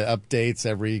you get the updates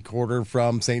every quarter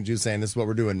from St. Jude saying, this is what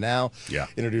we're doing now. Yeah.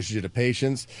 Introduces you to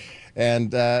patients.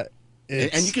 And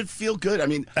you can feel good.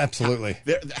 Absolutely.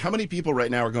 How many people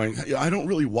right now are going, I don't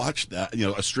really watch that,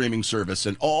 a streaming service,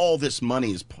 and all this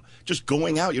money is just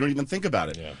going out. You don't even think about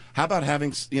it. Yeah. How about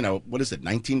having, what is it,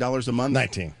 $19 a month?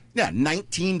 19. Yeah,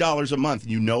 $19 a month.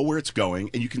 You know where it's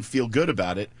going, and you can feel good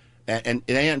about it. And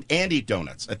eat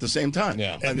donuts at the same time.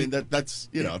 Yeah. That's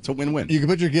it's a win-win. You can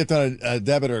put your gift on a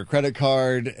debit or a credit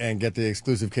card and get the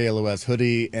exclusive KLOS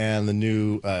hoodie and the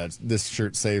new This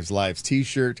Shirt Saves Lives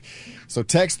t-shirt. So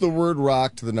text the word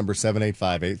ROCK to the number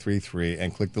 785-833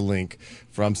 and click the link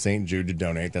from St. Jude to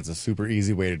donate. That's a super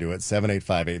easy way to do it,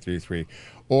 785-833.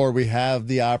 Or we have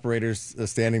the operators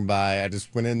standing by. I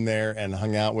just went in there and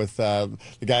hung out with the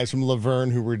guys from Laverne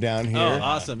who were down here. Oh,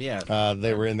 awesome, yeah.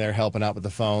 They were in there helping out with the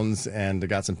phones and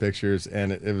got some pictures,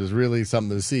 and it was really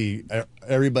something to see.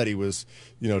 Everybody was,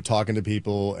 talking to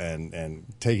people and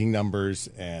taking numbers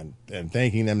and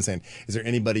thanking them, saying, is there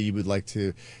anybody you would like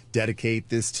to dedicate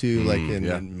this to,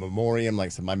 in memoriam?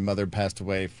 Like, so my mother passed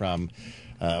away from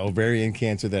ovarian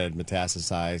cancer that had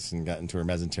metastasized and got into her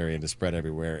mesentery and just spread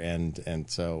everywhere. And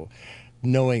so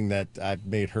knowing that I've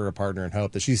made her a partner in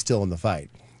hope, that she's still in the fight,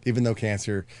 even though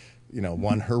cancer,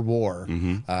 won her war,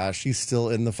 she's still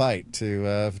in the fight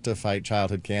to fight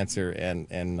childhood cancer.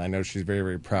 And I know she's very,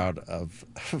 very proud of,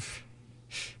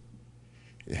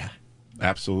 yeah.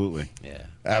 Absolutely. Yeah.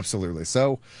 Absolutely.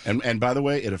 So, and by the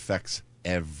way, it affects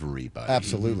everybody.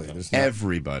 Absolutely. There's not-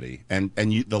 Everybody. And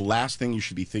you, the last thing you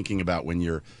should be thinking about when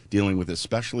you're dealing with,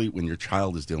 especially when your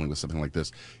child is dealing with something like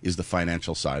this, is the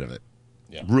financial side of it.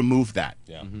 Yeah. Remove that.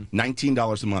 Yeah.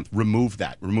 $19 a month. Remove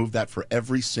that. Remove that for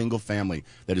every single family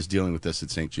that is dealing with this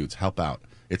at St. Jude's. Help out.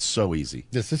 It's so easy.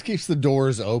 This keeps the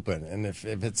doors open, and if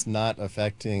it's not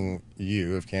affecting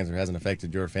you, if cancer hasn't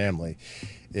affected your family,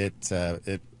 it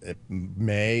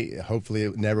may, hopefully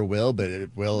it never will, but it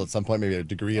will at some point, maybe a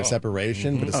degree of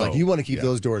separation. But it's like you want to keep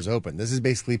those doors open. This is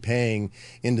basically paying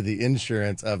into the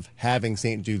insurance of having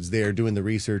St. Jude's there, doing the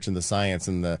research and the science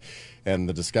and the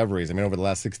discoveries. I mean, over the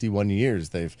last 61 years,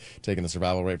 they've taken the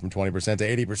survival rate from 20%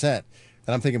 to 80%. And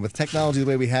I'm thinking with technology the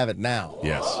way we have it now,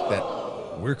 yes, that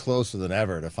we're closer than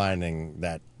ever to finding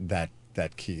that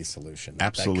key solution.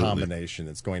 Absolutely. That combination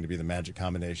that's going to be the magic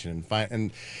combination.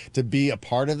 And to be a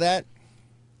part of that,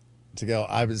 to go,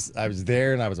 I was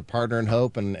there and I was a partner in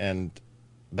hope, and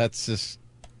that's just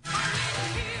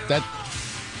that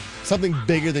something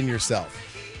bigger than yourself.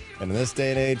 And in this day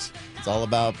and age, it's all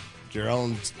about your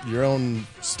own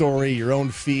story, your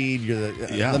own feed.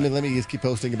 Let me just keep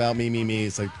posting about me.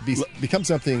 It's like become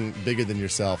something bigger than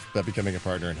yourself, but becoming a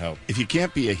partner in hope. If you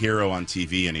can't be a hero on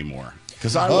TV anymore,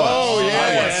 because he was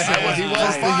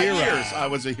the hero. Years, I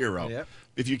was a hero. Yep.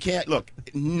 If you can't, look,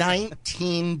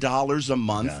 $19 a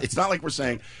month. Yeah. It's not like we're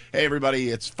saying, hey, everybody,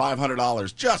 it's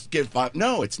 $500. Just give $5.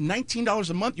 No, it's $19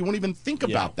 a month. You won't even think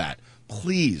about that.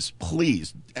 Please.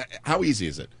 How easy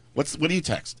is it? What do you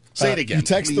text? Say it again. You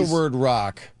text please. the word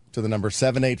rock to the number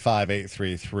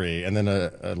 785-833, and then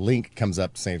a link comes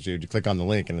up to St. Jude. You click on the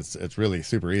link, and it's really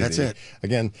super easy. That's it.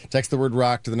 Again, text the word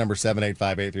rock to the number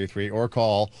 785-833, or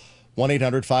call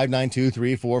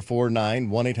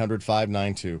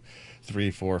 1-800-592-3449,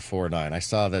 1-800-592-3449. I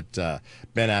saw that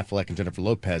Ben Affleck and Jennifer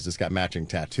Lopez just got matching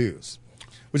tattoos,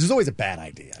 which is always a bad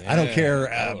idea. I don't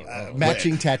care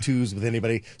matching tattoos with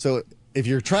anybody. So if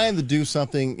you're trying to do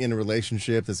something in a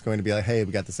relationship that's going to be like, hey,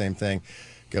 we got the same thing,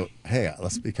 go, hey,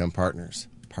 let's become partners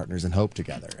in hope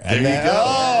together. There you go.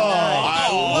 I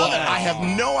love it. I have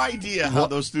no idea how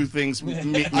those two things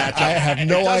match up. I have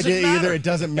no idea matter. either. It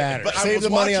doesn't matter. But Save the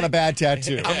money on a bad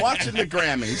tattoo. I'm watching the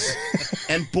Grammys,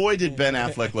 and boy, did Ben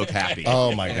Affleck look happy.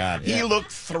 Oh, my God. He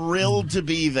looked thrilled to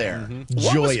be there.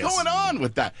 What Joyous. was going on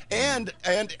with that? And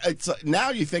it's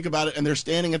now you think about it, and they're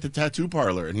standing at the tattoo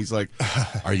parlor, and he's like,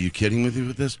 are you kidding with me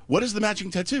with this? What is the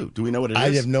matching tattoo? Do we know what it is?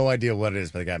 I have no idea what it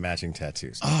is, but they got matching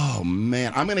tattoos. Oh,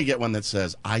 man. I'm going to get one that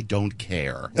says, I don't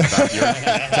care about your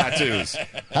tattoos.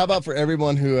 How about for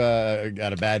everyone who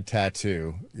got a bad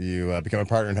tattoo, you become a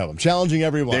partner in hope? I'm challenging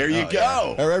everyone. There you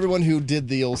go. Yeah. Or everyone who did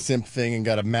the old simp thing and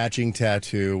got a matching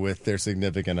tattoo with their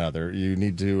significant other. You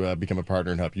need to become a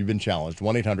partner in hope. You've been challenged.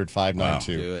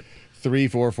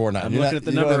 1-800-592-3449. I'm looking at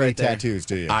the number right there. Tattoos,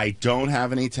 do you? I don't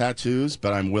have any tattoos,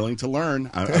 but I'm willing to learn.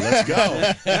 Let's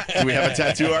go. Do we have a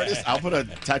tattoo artist? I'll put a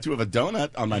tattoo of a donut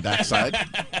on my backside.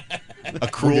 A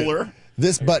cruller.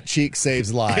 This butt cheek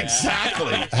saves lives.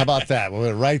 Exactly. How about that?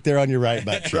 We're right there on your right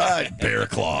butt cheek. Right. Bear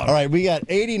claw. All right, we got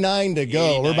 89 to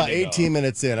go. We're about 18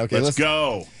 minutes in. Okay, let's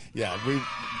go. Yeah,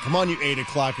 come on, you 8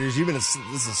 o'clockers. This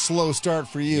is a slow start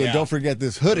for you. Yeah. And don't forget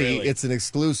this hoodie. Really? It's an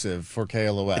exclusive for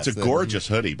KLOS. It's a gorgeous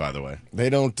hoodie, by the way. They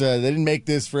didn't make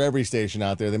this for every station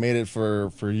out there. They made it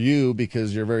for you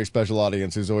because you're a very special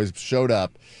audience who's always showed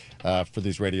up for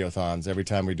these radiothons every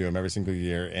time we do them, every single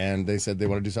year. And they said they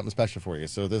want to do something special for you.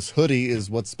 So this hoodie is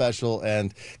what's special,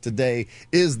 and today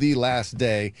is the last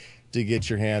day to get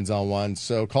your hands on one.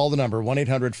 So call the number,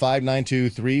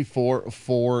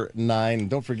 1-800-592-3449.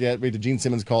 Don't forget, we had Gene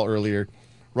Simmons call earlier.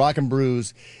 Rock and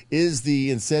Brews is the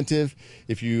incentive.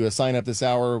 If you sign up this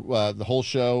hour, the whole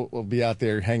show will be out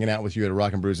there hanging out with you at a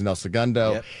Rock and Brews in El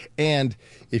Segundo. Yep. And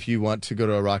if you want to go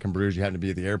to a Rock and Brews, you happen to be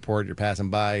at the airport, you're passing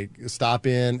by, stop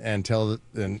in and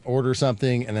order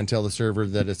something, and then tell the server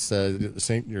that it's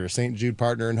you're a St. Jude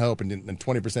partner in hope, and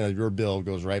 20% of your bill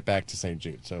goes right back to St.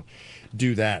 Jude. So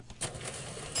do that.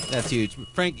 That's huge.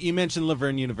 Frank, you mentioned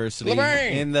Laverne University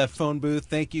in the phone booth.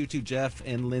 Thank you to Jeff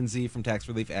and Lindsay from Tax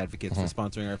Relief Advocates for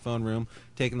sponsoring our phone room,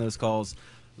 taking those calls.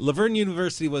 Laverne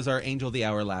University was our Angel of the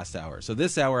Hour last hour. So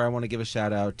this hour, I want to give a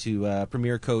shout-out to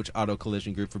Premier Coach Auto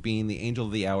Collision Group for being the Angel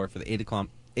of the Hour for the 8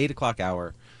 o'clock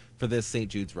hour for this St.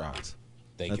 Jude's Rocks.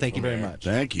 Thank you very much.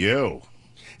 Thank you.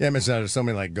 Yeah, I mentioned there's so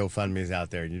many like GoFundMe's out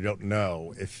there, and you don't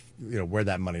know if where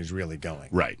that money's really going.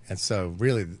 Right. And so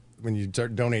really, when you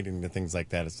start donating to things like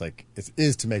that, it's like it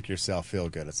is to make yourself feel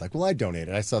good. It's like, well, I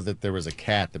donated. I saw that there was a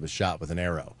cat that was shot with an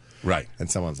arrow. Right.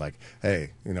 And someone's like,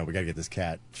 hey, we got to get this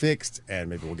cat fixed, and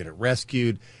maybe we'll get it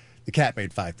rescued. The cat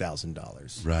made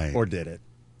 $5,000. Right. Or did it.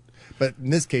 But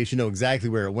in this case, you know exactly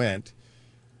where it went.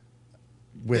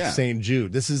 with St.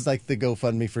 Jude. This is like the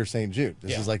GoFundMe for St. Jude.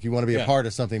 This is like you want to be a part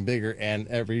of something bigger, and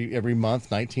every month,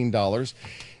 $19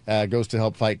 goes to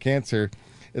help fight cancer.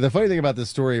 The funny thing about this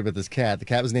story about this cat, the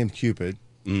cat was named Cupid.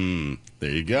 There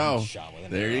you go.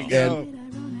 There you go.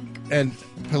 And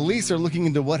police are looking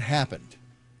into what happened.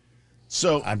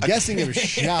 So I'm guessing it was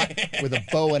shot with a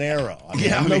bow and arrow.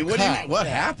 What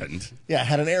happened? Yeah,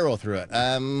 had an arrow through it.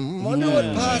 Wonder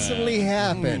what possibly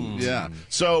happened. Yeah.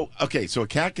 So a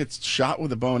cat gets shot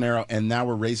with a bow and arrow, and now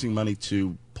we're raising money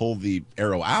to pull the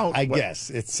arrow out. I guess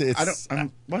it's.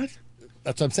 What?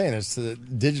 That's what I'm saying. It's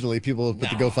digitally people put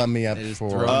the GoFundMe up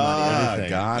for everything.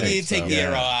 Got it. You take the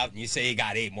arrow out and you say you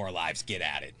got 8 more lives. Get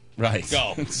at it. Right.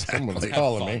 Go. Someone's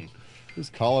calling me. Who's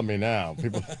calling me now?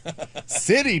 People.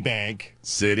 Citibank.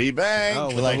 Oh,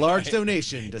 with a large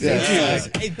donation to Hey,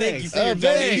 thank you for your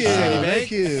donation. Thank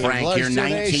you. Frank, Large your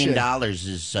donation. $19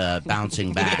 is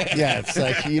bouncing back. Yeah, it's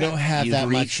like you don't have You've that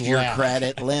much reached your left.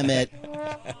 credit limit.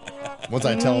 Once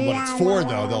I tell them what it's for,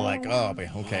 though, they're like, "Oh,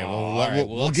 okay, well,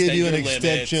 we'll give you an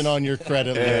extension on your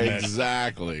credit limit."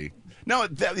 Exactly. No,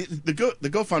 the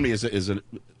GoFundMe is an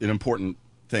important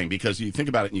thing, because you think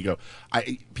about it and you go,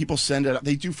 people send it.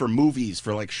 They do for movies,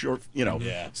 for like short,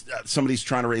 somebody's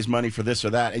trying to raise money for this or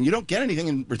that, and you don't get anything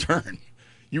in return.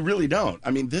 You really don't.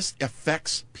 I mean, this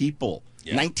affects people.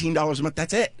 $19 a month.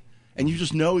 That's it, and you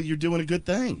just know you're doing a good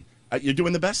thing. You're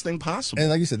doing the best thing possible. And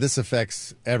like you said, this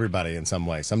affects everybody in some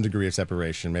way, some degree of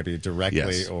separation, maybe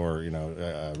directly or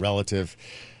relative.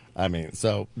 I mean,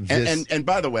 so this... and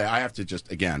by the way, I have to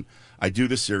just again, I do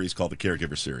this series called the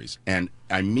Caregiver Series, and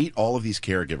I meet all of these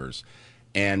caregivers.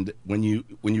 And when you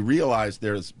realize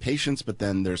there's patients, but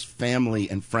then there's family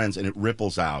and friends, and it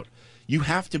ripples out, you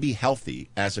have to be healthy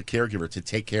as a caregiver to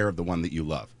take care of the one that you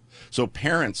love. So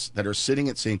parents that are sitting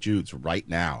at St. Jude's right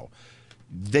now,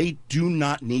 they do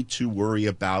not need to worry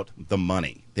about the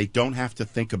money. They don't have to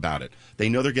think about it. They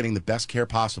know they're getting the best care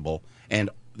possible, and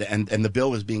the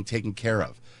bill is being taken care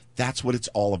of. That's what it's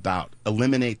all about.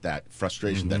 Eliminate that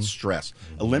frustration, that stress.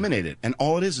 Eliminate it. And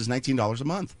all it is $19 a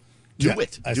month. Do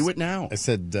it. Do it now. I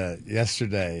said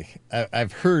yesterday,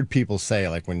 I've heard people say,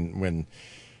 like, when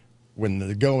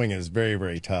the going is very,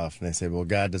 very tough, and they say, well,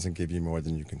 God doesn't give you more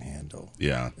than you can handle.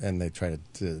 Yeah. And they try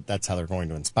to that's how they're going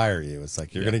to inspire you. It's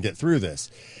like, you're going to get through this.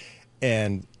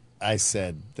 And I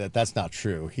said that's not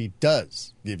true. He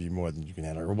does give you more than you can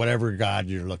handle, or whatever God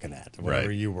you're looking at, or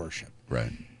whatever you worship.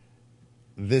 Right.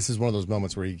 This is one of those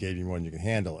moments where he gave you more than you can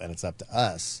handle, and it's up to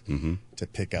us to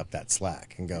pick up that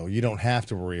slack and go, you don't have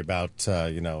to worry about, how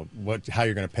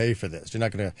you're going to pay for this. You're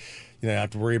not going to,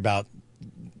 have to worry about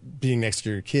being next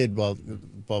to your kid while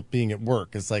being at work.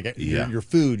 It's like your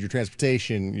food, your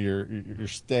transportation, your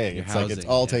stay. Your it's housing, like it's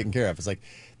all taken care of. It's like,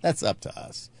 that's up to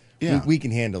us. Yeah. We can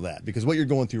handle that, because what you're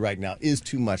going through right now is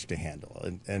too much to handle,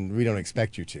 and we don't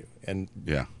expect you to. And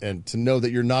to know that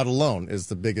you're not alone is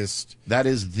the biggest. That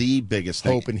is the biggest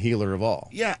hope and healer of all.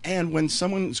 Yeah, and when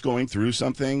someone's going through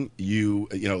something,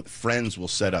 friends will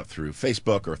set up through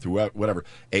Facebook or through whatever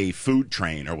a food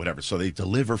train or whatever, so they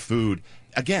deliver food.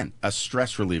 Again, a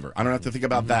stress reliever. I don't have to think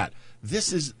about that.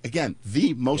 This is again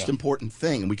the most important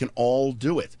thing, and we can all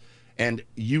do it. And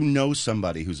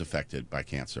somebody who's affected by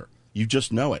cancer. You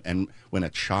just know it. And when a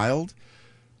child,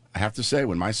 I have to say,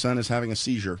 when my son is having a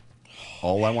seizure,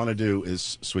 all I want to do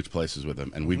is switch places with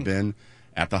him. And we've been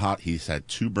at the he's had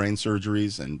 2 brain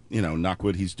surgeries, and, knock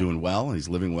wood, he's doing well. He's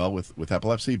living well with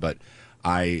epilepsy. But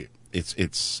it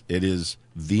is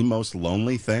the most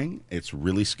lonely thing. It's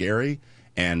really scary.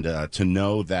 And to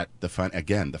know that the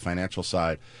financial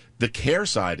side, the care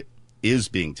side is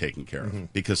being taken care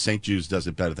of, because St. Jude's does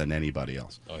it better than anybody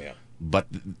else. Oh, yeah. But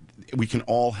we can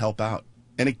all help out.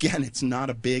 And again, it's not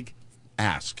a big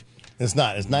ask. It's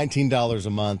not. It's $19 a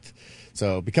month.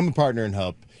 So become a partner in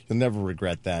hope. You'll never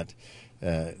regret that.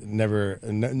 No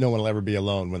one will ever be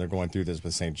alone when they're going through this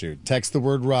with St. Jude. Text the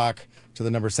word ROCK to the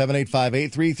number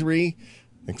 785-833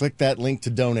 and click that link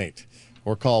to donate.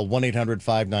 Or call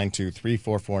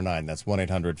 1-800-592-3449. That's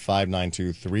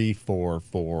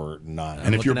 1-800-592-3449.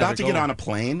 And if you're about to get on a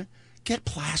plane, get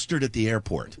plastered at the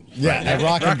airport. Yeah, at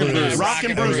Rock and Blues. Rock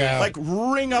and Blues. Like,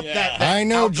 ring up that I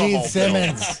know Gene alcohol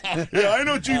Simmons. Yeah, I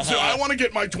know Gene Simmons. I want to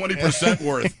get my 20%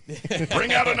 worth.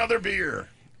 Bring out another beer.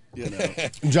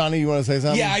 Johnny, you want to say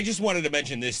something? Yeah, I just wanted to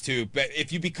mention this too. But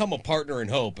if you become a partner in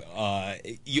hope,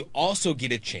 you also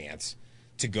get a chance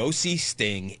to go see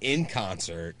Sting in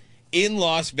concert in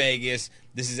Las Vegas.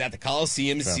 This is at the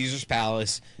Coliseum at Caesar's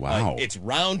Palace. Wow. It's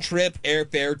round trip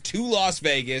airfare to Las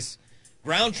Vegas,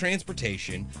 ground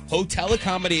transportation, hotel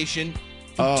accommodation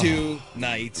for 2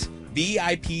 nights,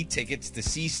 VIP tickets to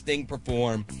see Sting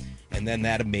perform, and then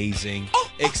that amazing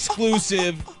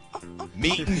exclusive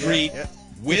meet and greet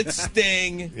with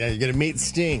Sting. Yeah, you're gonna meet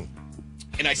Sting.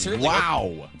 And I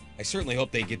certainly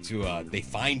hope they get to they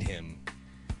find him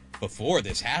before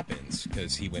this happens,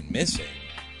 because he went missing.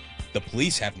 The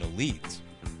police have no leads.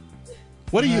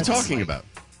 What are you talking about?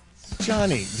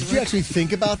 Johnny, did you actually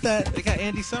think about that? They got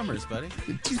Andy Summers, buddy.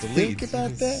 Did you think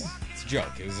about that? It's a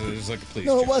joke. It was like a police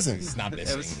No, joke. it wasn't. He's not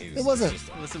missing. It wasn't. It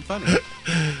wasn't funny. It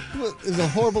was a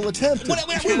horrible attempt. What am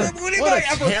I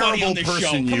ever funny on this show?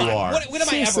 person Come you on. are. What am I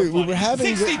Seriously, ever funny? we were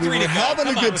having 63 to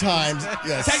go. a good time.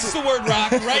 Yes. Text the word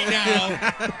rock right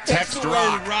now. Text the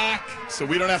rock. word rock. So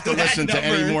we don't have to That listen to number.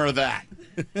 any more of that.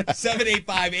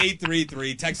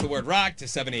 785-833. Text the word rock to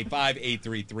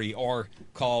 785-833 or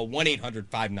call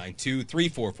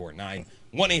 1-800-592-3449.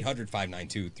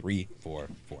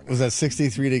 1-800-592-3449. Was that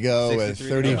 63 to go with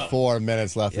 34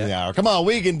 minutes left in the hour? Come on,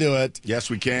 we can do it. Yes,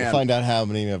 we can. We'll find out how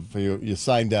many of you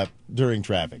signed up during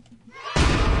traffic.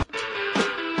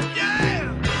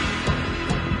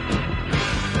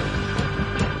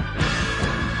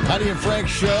 Heidi and Frank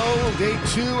Show, day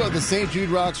 2 of the St. Jude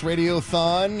Rocks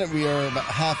Radiothon. We are about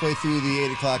halfway through the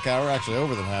 8 o'clock hour, actually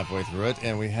over than halfway through it,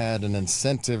 and we had an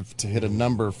incentive to hit a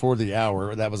number for the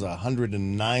hour. That was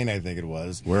 109, I think it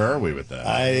was. Where are we with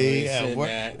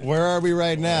that? Where are we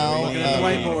right now? Looking at the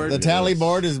whiteboard. The tally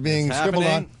board is being scribbled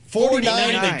on.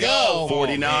 49 to go.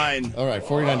 49. All right,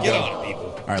 49 to Get go. on it, people.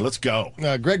 All right, let's go.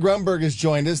 Greg Grunberg has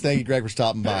joined us. Thank you, Greg, for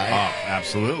stopping by. Oh,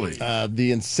 absolutely.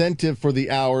 The incentive for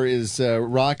the hour is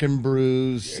Rock and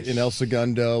Brews in El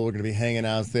Segundo. We're going to be hanging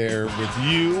out there with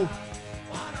you,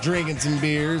 drinking some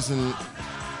beers and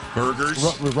burgers.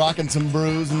 We're rocking some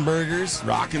brews and burgers.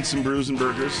 Rocking some brews and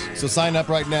burgers. So sign up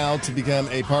right now to become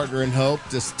a partner in Hope.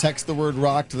 Just text the word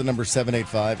rock to the number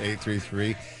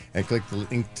 785-833. And click the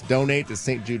link to donate. The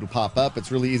St. Jude will pop up. It's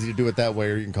really easy to do it that way,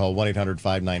 or you can call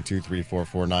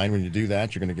 1-800-592-3449. When you do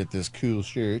that, you're going to get this cool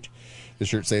shirt. The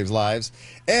shirt saves lives.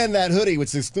 And that hoodie,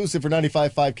 which is exclusive for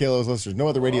 95.5 KLOS listeners. No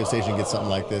other radio station gets something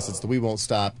like this. It's the We Won't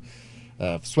Stop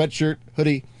sweatshirt,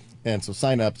 hoodie. And so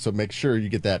sign up. So make sure you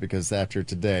get that, because after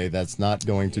today, that's not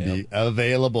going to be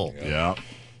available. Yeah.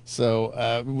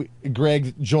 So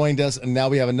Greg joined us, and now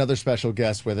we have another special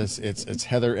guest with us. It's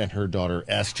Heather and her daughter,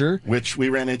 Esther. Which we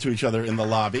ran into each other in the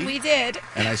lobby. We did.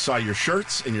 And I saw your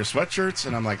shirts and your sweatshirts,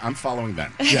 and I'm like, I'm following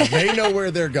them. Yeah, they know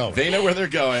where they're going. They know where they're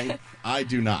going. I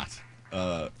do not.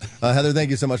 Heather,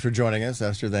 thank you so much for joining us.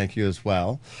 Esther, thank you as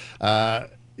well.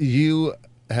 You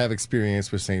have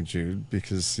experience with St. Jude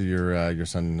because your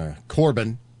son,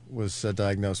 Corbin, was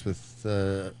diagnosed with,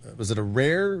 was it a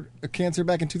rare cancer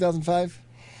back in 2005?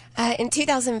 In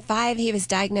 2005, he was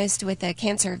diagnosed with a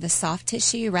cancer of the soft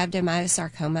tissue,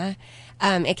 rhabdomyosarcoma.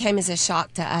 It came as a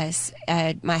shock to us.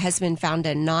 My husband found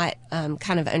a knot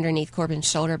kind of underneath Corbin's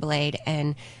shoulder blade,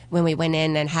 and when we went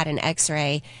in and had an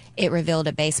x-ray, it revealed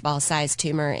a baseball-sized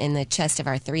tumor in the chest of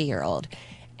our 3-year-old.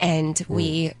 And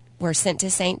we were sent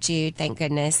to St. Jude, thank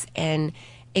goodness, and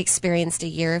experienced a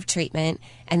year of treatment,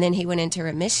 and then he went into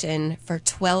remission for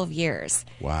 12 years.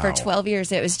 Wow. For 12 years,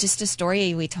 it was just a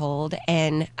story we told,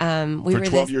 and we For were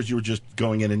 12 years, you were just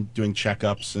going in and doing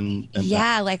checkups and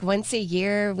yeah, like once a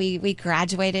year, we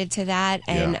graduated to that,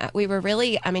 and we were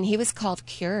really, I mean, he was called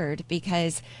cured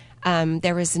because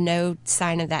there was no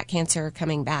sign of that cancer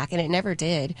coming back, and it never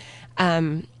did.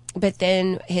 But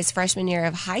then his freshman year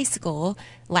of high school,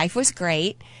 life was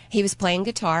great. He was playing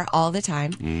guitar all the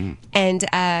time. And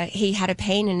he had a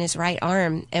pain in his right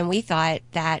arm. And we thought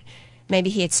that maybe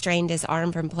he had strained his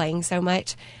arm from playing so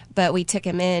much. But we took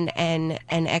him in, and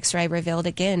an x-ray revealed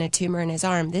again a tumor in his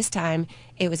arm. This time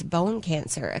it was bone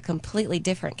cancer, a completely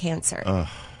different cancer.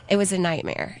 It was a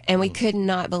nightmare. And we could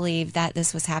not believe that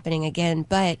this was happening again.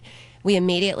 But we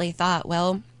immediately thought,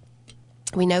 well,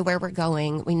 we know where we're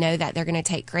going. We know that they're going to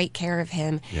take great care of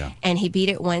him. Yeah. And he beat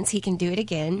it once. He can do it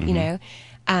again, you know.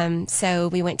 So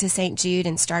we went to St. Jude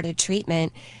and started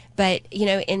treatment. But, you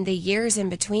know, in the years in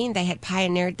between, they had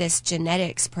pioneered this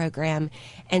genetics program.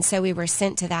 And so we were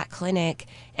sent to that clinic,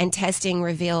 and testing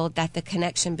revealed that the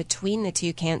connection between the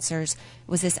two cancers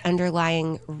was this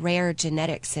underlying rare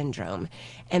genetic syndrome.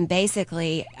 And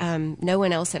basically, no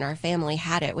one else in our family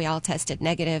had it. We all tested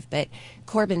negative, but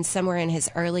Corbin, somewhere in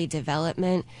his early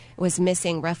development, was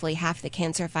missing roughly half the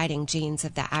cancer-fighting genes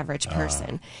of the average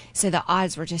person. So the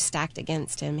odds were just stacked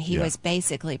against him. He was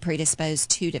basically predisposed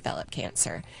to develop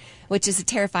cancer, which is a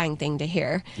terrifying thing to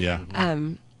hear.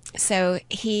 So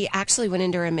he actually went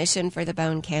into remission for the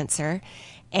bone cancer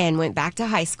and went back to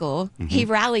high school. He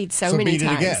rallied so many beat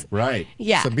times. It again. Right.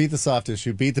 Yeah. So beat the soft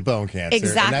tissue, beat the bone cancer.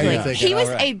 Exactly. And now you're thinking, he was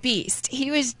all right. a beast.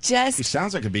 He was just... He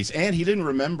sounds like a beast. And he didn't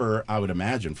remember, I would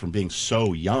imagine, from being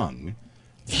so young,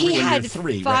 He had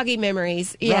three, foggy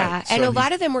memories, yeah, Right, and so a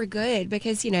lot of them were good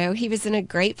because he was in a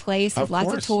great place with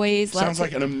lots of toys. Sounds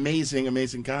like an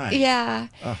amazing guy. Yeah.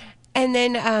 Oh. And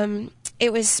then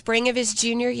it was spring of his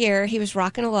junior year. He was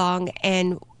rocking along,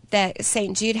 and that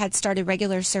St. Jude had started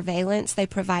regular surveillance. They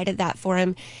provided that for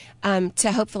him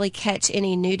to hopefully catch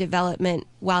any new development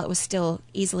while it was still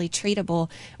easily treatable,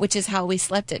 which is how we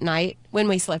slept at night, when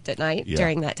we slept at night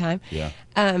during that time. Yeah.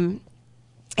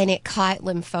 And it caught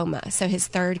lymphoma, so his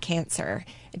third cancer,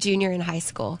 junior in high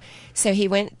school. So he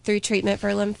went through treatment for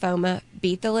lymphoma,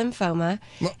 beat the lymphoma.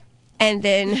 And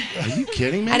then, are you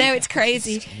kidding me? I know, it's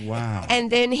crazy. Wow. And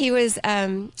then he was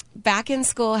back in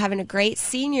school, having a great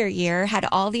senior year, had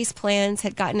all these plans,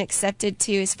 had gotten accepted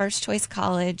to his first choice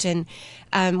college, and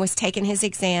was taking his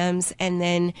exams. And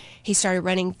then he started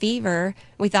running fever.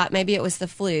 We thought maybe it was the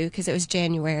flu because it was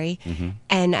January. Mm-hmm.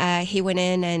 And he went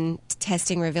in, and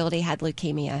testing revealed he had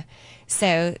leukemia.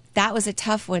 So that was a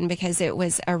tough one because it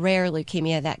was a rare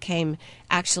leukemia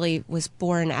that was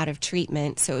born out of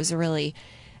treatment. So it was a really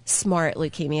smart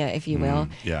leukemia, if you will.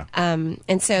 Yeah.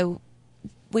 And so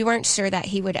we weren't sure that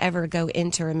he would ever go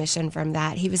into remission from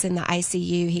that. He was in the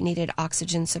ICU. He needed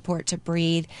oxygen support to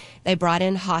breathe. They brought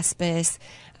in hospice,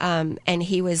 and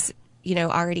he was,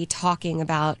 already talking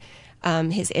about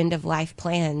his end of life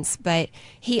plans. But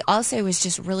he also was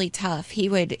just really tough. He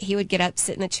would get up,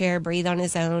 sit in the chair, breathe on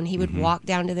his own. He would walk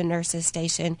down to the nurse's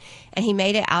station, and he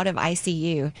made it out of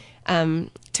ICU.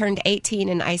 Turned 18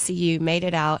 in ICU, made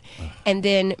it out, and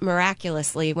then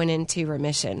miraculously went into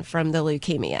remission from the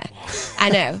leukemia. I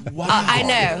know. Wow. I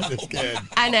know. That's good.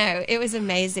 I know. It was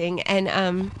amazing.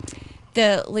 And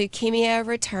the leukemia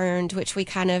returned, which we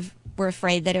kind of were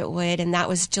afraid that it would, and that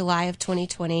was July of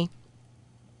 2020.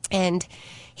 And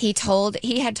he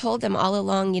had told them all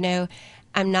along,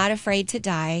 I'm not afraid to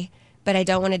die, but I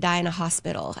don't want to die in a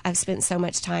hospital. I've spent so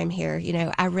much time here.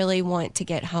 I really want to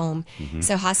get home. Mm-hmm.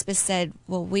 So hospice said,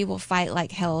 well, we will fight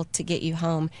like hell to get you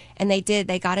home. And they did.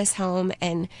 They got us home.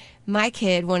 And my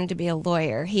kid wanted to be a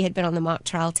lawyer. He had been on the mock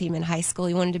trial team in high school.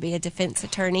 He wanted to be a defense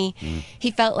attorney.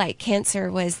 He felt like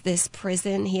cancer was this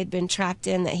prison he had been trapped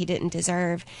in that he didn't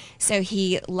deserve. So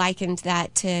he likened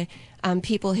that to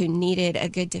people who needed a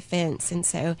good defense. And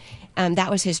so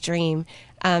that was his dream.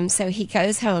 So he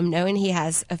goes home knowing he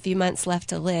has a few months left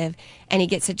to live, and he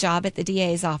gets a job at the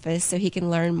DA's office so he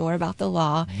can learn more about the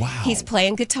law. Wow. He's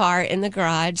playing guitar in the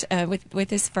garage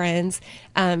with his friends.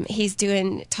 He's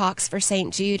doing talks for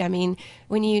St. Jude. I mean,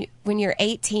 when you're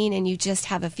 18 and you just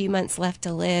have a few months left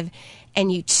to live, and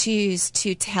you choose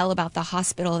to tell about the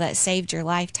hospital that saved your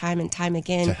life time and time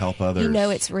again, to help others,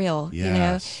 it's real.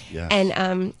 Yes.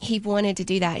 And he wanted to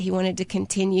do that. He wanted to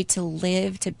continue to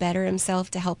live, to better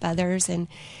himself, to help others. And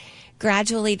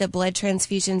gradually the blood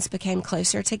transfusions became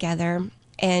closer together,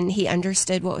 and he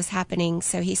understood what was happening.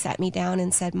 So he sat me down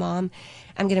and said, Mom,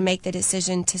 I'm going to make the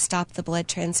decision to stop the blood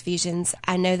transfusions.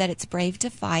 I know that it's brave to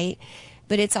fight,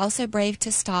 but it's also brave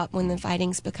to stop when the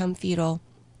fighting's become futile.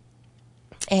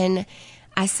 And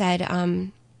I said,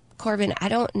 Corbin, I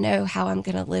don't know how I'm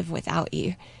going to live without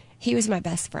you. He was my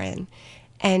best friend.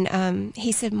 And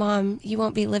he said, Mom, you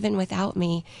won't be living without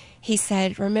me. He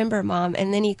said, remember, Mom.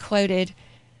 And then he quoted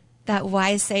that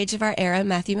wise sage of our era,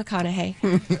 Matthew McConaughey.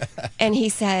 And he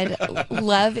said,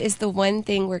 love is the one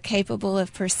thing we're capable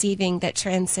of perceiving that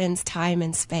transcends time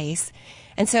and space.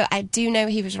 And so I do know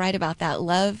he was right about that.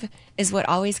 Love is what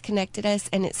always connected us,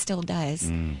 and it still does.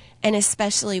 And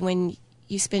especially when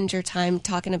you spend your time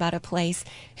talking about a place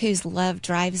whose love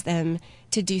drives them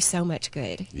to do so much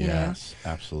good. Yes,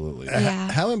 absolutely. Yeah.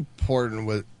 How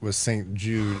important was St.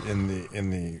 Jude in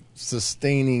the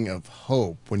sustaining of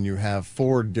hope when you have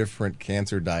 4 different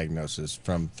cancer diagnoses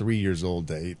from 3 years old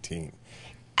to 18?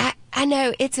 I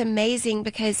know, it's amazing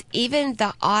because even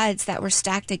the odds that were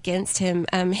stacked against him,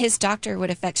 his doctor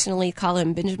would affectionately call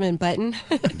him Benjamin Button.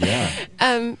 Yeah.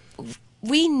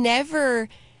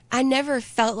 I never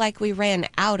felt like we ran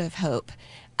out of hope.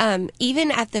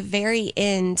 Even at the very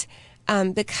end,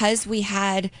 because we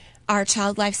had our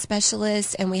child life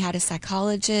specialist and we had a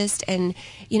psychologist and,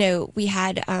 we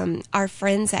had our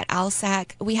friends at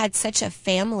ALSAC. We had such a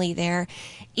family there.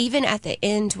 Even at the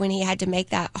end when he had to make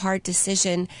that hard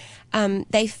decision,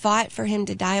 they fought for him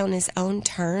to die on his own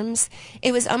terms.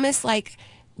 It was almost like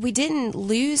we didn't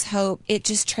lose hope. It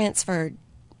just transferred.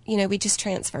 We just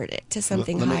transferred it to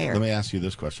something higher. Let me ask you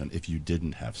this question. If you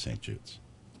didn't have St. Jude's?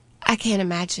 I can't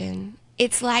imagine.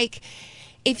 It's like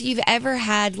if you've ever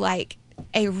had like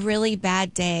a really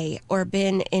bad day or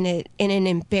been in an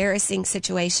embarrassing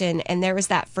situation and there was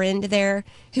that friend there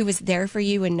who was there for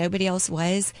you when nobody else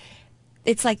was,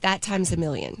 it's like that times a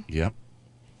million. Yep.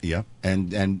 Yep.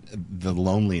 And the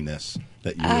loneliness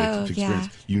that you Oh,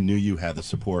 experienced, yeah. you knew you had the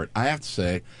support. I have to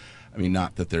say, I mean,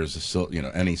 not that there's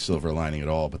any silver lining at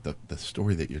all, but the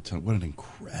story that you're telling, what an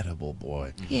incredible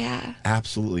boy. Yeah.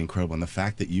 Absolutely incredible. And the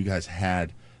fact that you guys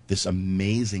had this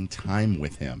amazing time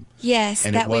with him. Yes,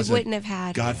 And that it we wasn't, wouldn't have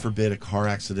had. God forbid, a car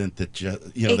accident that just,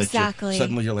 Exactly.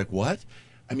 suddenly you're like, what?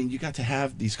 I mean, you got to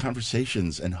have these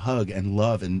conversations and hug and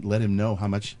love and let him know how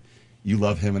much you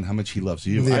love him and how much he loves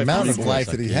you. The I have amount three of boys life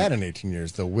like that he you. had in 18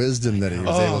 years, the wisdom that he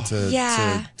was able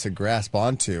to grasp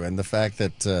onto, and the fact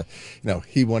that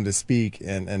he wanted to speak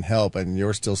and help, and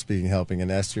you're still speaking, helping, and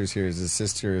Esther's here as his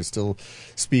sister is still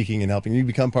speaking and helping. You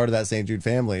become part of that St. Jude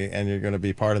family, and you're going to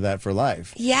be part of that for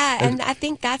life. Yeah, and I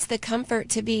think that's the comfort,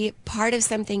 to be part of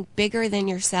something bigger than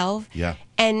yourself. Yeah.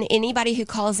 And anybody who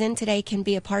calls in today can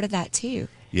be a part of that too.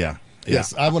 Yeah.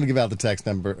 Yes, I want to give out the text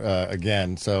number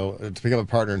again. So to become a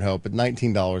partner in Hope at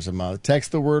 $19 a month,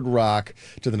 text the word ROCK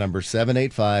to the number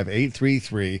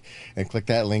 785-833 and click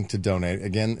that link to donate.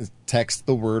 Again, text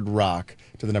the word ROCK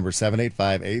to the number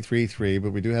 785-833.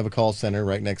 But we do have a call center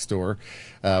right next door,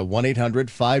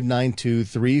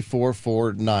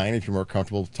 1-800-592-3449 if you're more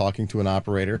comfortable talking to an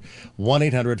operator,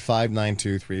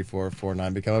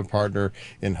 1-800-592-3449. Become a partner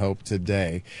in Hope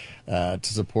today to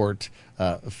support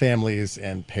families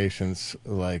and patients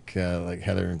like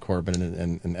Heather and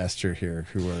Corbin and Esther here,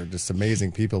 who are just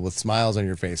amazing people with smiles on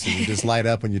your face, and you just light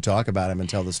up when you talk about them and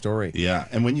tell the story. Yeah,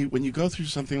 and when you go through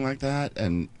something like that,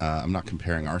 and I'm not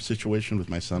comparing our situation with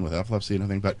my son with epilepsy and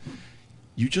everything, but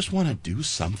you just want to do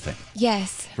something.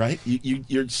 Yes. Right?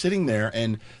 You're sitting there,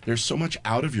 and there's so much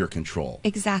out of your control.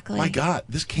 Exactly. My God,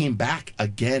 this came back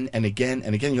again and again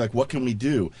and again. You're like, what can we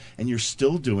do? And you're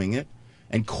still doing it,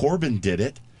 and Corbin did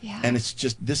it. Yeah. And it's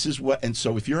just, this is what, and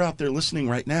so if you're out there listening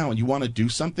right now and you want to do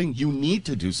something, you need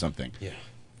to do something. Yeah.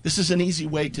 This is an easy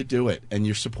way to do it, and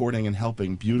you're supporting and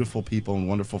helping beautiful people and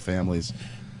wonderful families.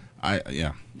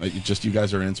 You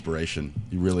guys are an inspiration.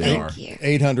 You really are.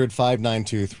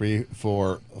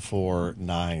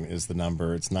 800-592-3449 is the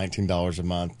number. It's $19 a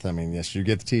month. I mean, yes, you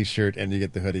get the T-shirt and you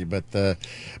get the hoodie, but the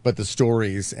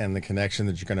stories and the connection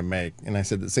that you're going to make. And I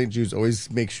said that St. Jude's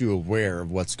always makes you aware of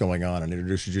what's going on and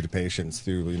introduces you to patients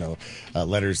through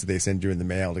letters that they send you in the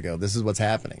mail to go, this is what's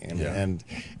happening.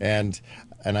 And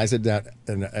I sit down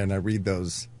and I read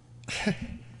those.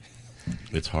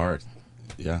 It's hard.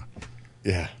 Yeah.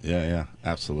 Yeah,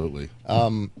 absolutely.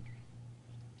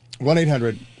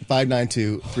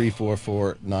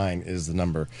 1-800-592-3449 is the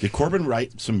number. Did Corbin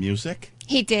write some music?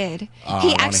 He did. I He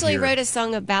wanna actually hear it. wrote a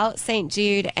song about St.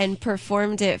 Jude and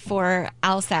performed it for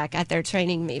ALSAC at their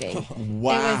training meeting.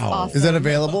 Wow. It was awesome. Is that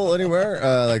available anywhere?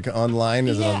 Like online?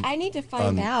 Is it on, I need to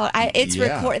find out.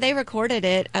 They recorded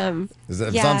it. It's on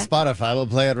Spotify. We'll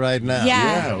play it right now.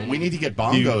 Yeah. We need to get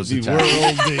bongos. The attached.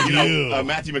 world debut.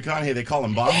 Matthew McConaughey, they call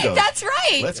him bongos. That's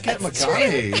right. Let's get That's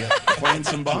McConaughey playing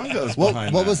some bongos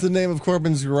behind What that. was the name of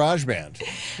Corbin's garage band?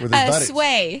 With his buddies?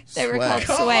 Sway. They were called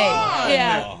Come Sway. on.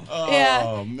 Yeah. Oh, yeah.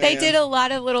 man. They did a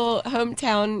lot of little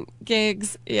hometown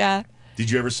gigs. Yeah. Did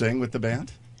you ever sing with the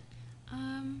band?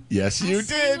 Yes, you I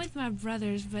sang did. with my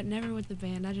brothers, but never with the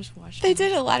band. I just watched. They them.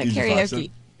 did a lot of You just watched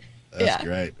karaoke. them? That's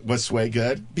great. Was Sway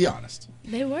good? Be honest.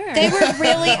 They were. They were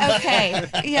really okay.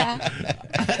 Yeah.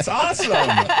 That's awesome.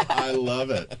 I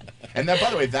love it. And that, by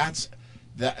the way,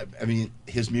 I mean,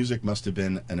 his music must have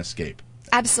been an escape.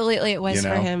 Absolutely, it was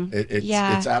for him.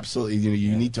 It's absolutely,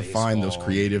 you need to find those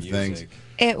creative things.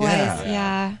 It was,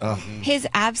 yeah. Ugh. His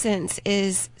absence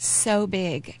is so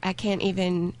big. I can't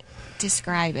even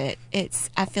describe it.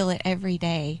 I feel it every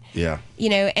day. Yeah.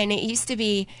 And it used to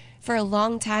be, for a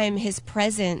long time, his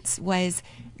presence was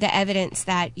the evidence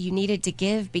that you needed to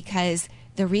give because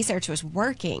the research was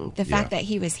working. The fact that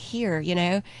he was here,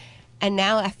 And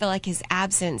now I feel like his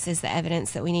absence is the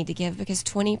evidence that we need to give because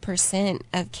 20%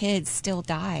 of kids still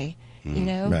die,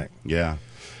 Right. Yeah.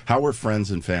 How were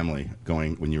friends and family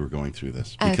going when you were going through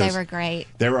this? Oh, they were great.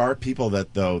 There are people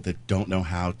that don't know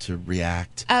how to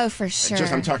react. Oh, for sure.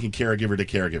 I'm talking caregiver to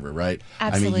caregiver, right?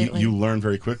 Absolutely. I mean, you learn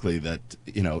very quickly that,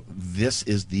 this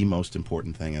is the most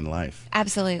important thing in life.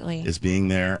 Absolutely. Is being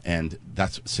there, and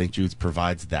that's St. Jude's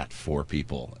provides that for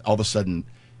people. All of a sudden,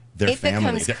 their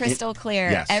family. It becomes crystal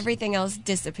clear. Yes. Everything else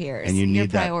disappears. And you need your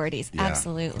that. priorities. Yeah.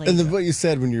 Absolutely. And then what you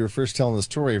said when you were first telling the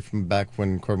story from back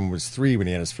when Corbin was 3, when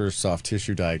he had his first soft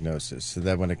tissue diagnosis, so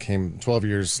that when it came 12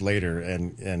 years later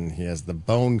and he has the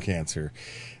bone cancer,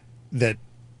 that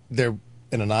there,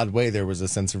 in an odd way, there was a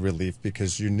sense of relief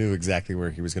because you knew exactly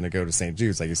where he was going to go to St.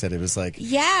 Jude's. Like you said, it was like,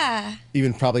 yeah.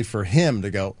 even probably for him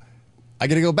to go, I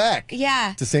got to go back.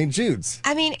 Yeah. To St. Jude's.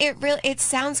 I mean, it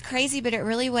sounds crazy, but it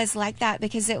really was like that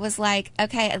because it was like,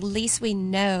 okay, at least we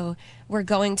know we're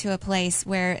going to a place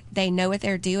where they know what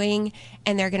they're doing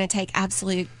and they're going to take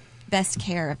absolute best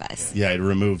care of us. Yeah, it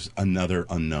removes another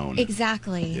unknown.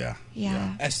 Exactly.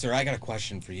 Yeah. Esther, I got a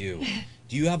question for you.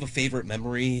 Do you have a favorite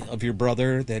memory of your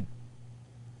brother that,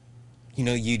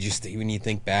 you just, when you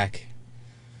think back?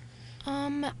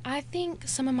 I think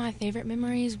some of my favorite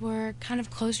memories were kind of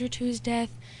closer to his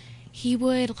death. He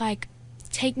would,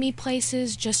 take me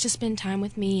places just to spend time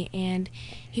with me, and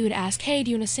he would ask, hey,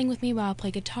 do you want to sing with me while I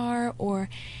play guitar? Or,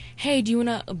 hey, do you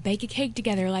want to bake a cake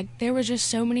together? There were just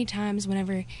so many times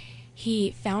whenever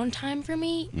he found time for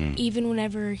me, even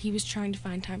whenever he was trying to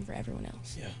find time for everyone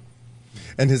else. Yeah.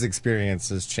 And his experience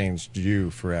has changed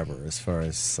you forever as far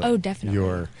as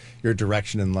definitely. your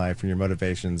direction in life and your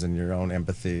motivations and your own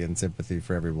empathy and sympathy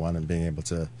for everyone and being able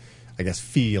to, I guess,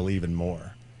 feel even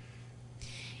more.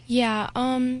 Yeah,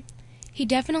 he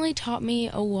definitely taught me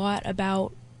a lot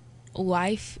about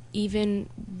life, even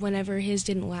whenever his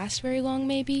didn't last very long,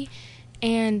 maybe.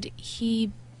 And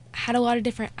he had a lot of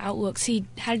different outlooks. He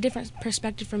had a different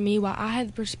perspective from me. While I had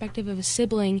the perspective of a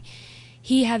sibling,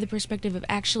 he had the perspective of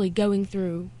actually going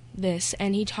through this,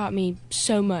 and he taught me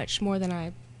so much more than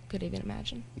I could even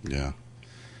imagine. Yeah.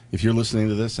 If you're listening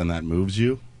to this and that moves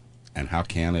you, and how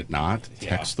can it not,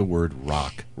 text the word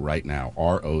ROCK right now,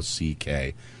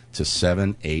 ROCK, to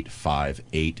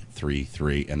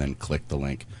 785-833, and then click the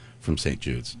link from St.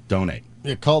 Jude's. Donate.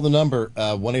 Yeah, call the number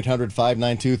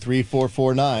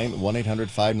 1-800-592-3449,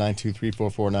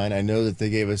 1-800-592-3449. I know that they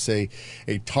gave us a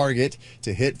target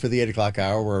to hit for the 8 o'clock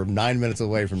hour. We're 9 minutes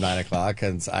away from 9 o'clock,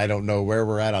 and I don't know where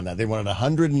we're at on that. They wanted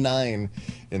 109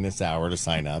 in this hour to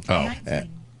sign up. Oh.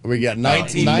 We got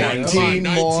 19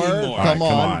 more. Come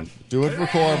on. Do it for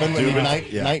Corbin. We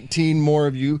need 19 more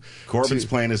of you. Corbin's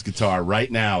playing his guitar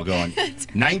right now going,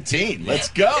 19, let's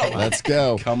go. Let's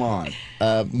go. Come on.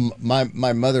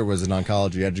 My mother was an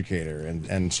oncology educator,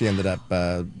 and she ended up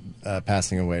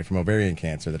passing away from ovarian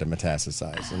cancer that had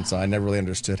metastasized. And so I never really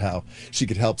understood how she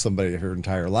could help somebody her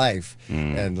entire life.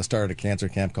 And started a cancer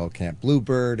camp called Camp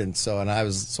Bluebird. And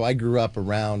I grew up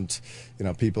around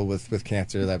people with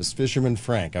cancer. That was Fisherman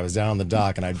Frank. I was down on the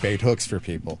dock and I'd bait hooks for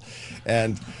people.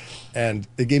 And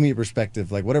it gave me a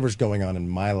perspective, whatever's going on in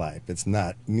my life, it's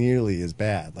not nearly as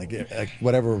bad.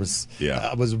 Whatever was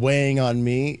weighing on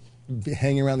me,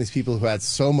 hanging around these people who had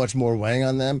so much more weighing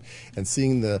on them and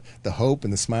seeing the hope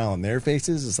and the smile on their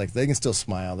faces, it's like they can still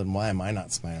smile, then why am I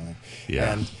not smiling?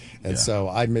 Yeah. And so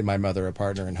I made my mother a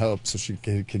partner in hope so she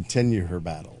could continue her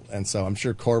battle. And so I'm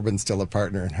sure Corbin's still a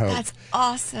partner in hope. That's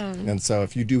awesome. And so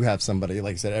if you do have somebody,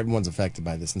 like I said, everyone's affected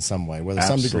by this in some way, whether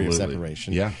some degree of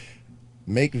separation. Yeah.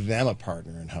 Make them a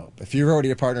partner in hope. If you're already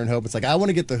a partner in hope, it's like, I want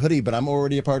to get the hoodie, but I'm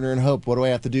already a partner in hope. What do I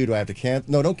have to do? Do I have to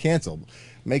cancel? No, don't cancel.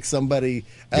 Make somebody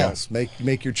else. Yeah.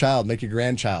 Make your child. Make your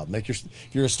grandchild. If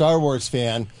you're a Star Wars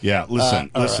fan. Yeah,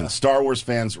 listen. Star Wars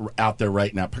fans out there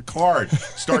right now. Picard,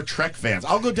 Star Trek fans.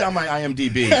 I'll go down my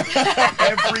IMDb.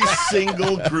 Every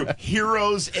single group.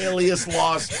 Heroes, Alias,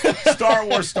 Lost, Star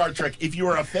Wars, Star Trek. If you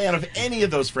are a fan of any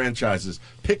of those franchises,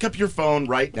 pick up your phone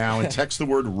right now and text the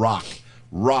word ROCK.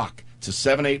 ROCK. To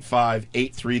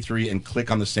 785-833 and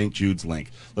click on the St. Jude's link.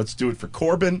 Let's do it for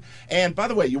Corbin. And by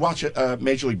the way, you watch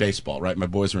Major League Baseball, right? My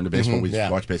boys are into baseball. We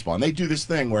watch baseball. And they do this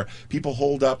thing where people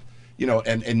hold up,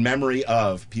 and in memory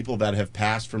of people that have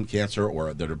passed from cancer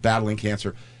or that are battling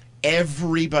cancer.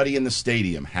 Everybody in the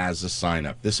stadium has a sign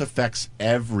up. This affects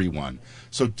everyone.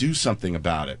 So do something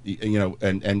about it,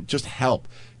 and just help.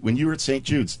 When you were at St.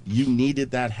 Jude's, you needed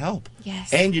that help.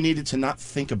 Yes. And you needed to not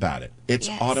think about it. It's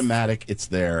automatic. It's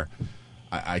there.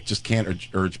 I just can't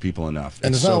urge people enough.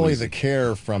 And it's not only the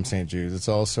care from St. Jude's, it's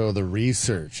also the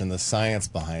research and the science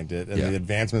behind it and the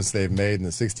advancements they've made in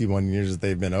the 61 years that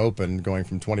they've been open, going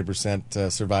from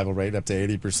 20% survival rate up to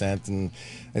 80%. And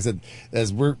I said,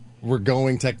 as we're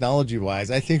going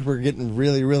technology-wise, I think we're getting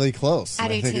really, really close.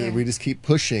 I think if we just keep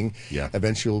pushing,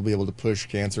 eventually we'll be able to push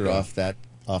cancer off that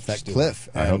cliff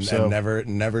and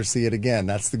never see it again.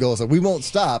 That's the goal. So we won't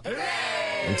stop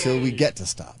until we get to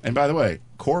stop. And by the way,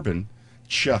 Corbin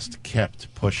just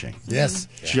kept pushing. Yes.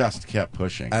 Just kept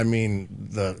pushing. I mean,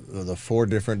 the 4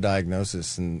 different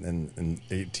diagnoses in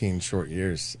 18 short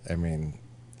years. I mean,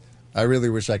 I really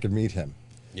wish I could meet him.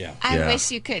 Yeah. I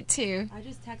wish you could too. I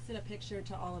just texted a picture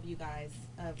to all of you guys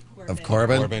of Corbin. Of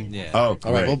Corbin? Corbin, yeah. Oh,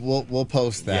 all right. We'll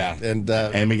post that.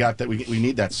 Yeah. And we got that. We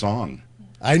need that song.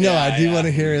 I know. Yeah, I do yeah. want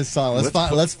to hear his song.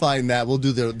 Let's find that. We'll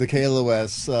do the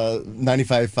KLOS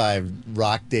 95.5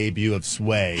 rock debut of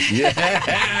Sway.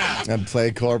 Yeah. And play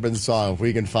Corbin's song if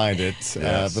we can find it.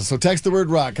 Yes. So text the word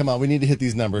rock. Come on, we need to hit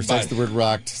these numbers. Text the word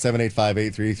rock to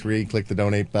 785-833. Click the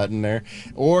donate button there.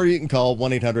 Or you can call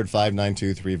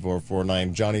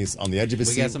 1-800-592-3449. Johnny's on the edge of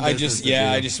his seat. I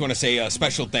just want to say a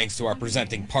special thanks to our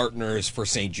presenting partners for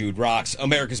St. Jude Rocks,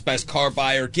 America's Best Car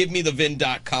Buyer,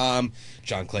 GiveMeTheVin.com,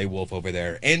 John Clay Wolf over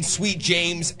there, and Sweet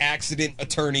James Accident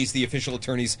Attorneys, the official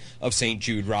attorneys of St.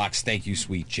 Jude Rocks. Thank you,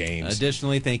 Sweet James.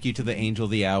 Additionally, thank you to the Angel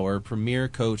of the Hour, Premier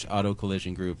Coach Auto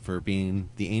Collision Group, for being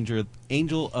the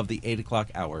angel of the 8 o'clock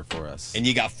hour for us. And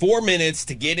you got 4 minutes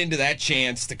to get into that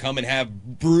chance to come and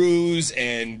have brews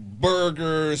and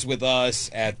burgers with us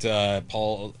at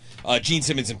Gene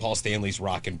Simmons and Paul Stanley's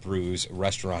Rock and Brews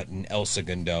restaurant in El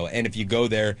Segundo. And if you go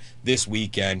there this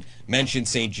weekend, mention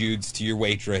St. Jude's to your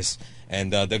waitress,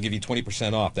 and they'll give you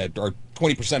 20% off. That, or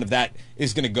 20% of that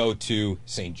is going to go to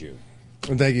St. Jude.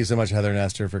 And thank you so much, Heather and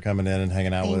Esther, for coming in and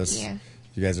hanging out with us. you.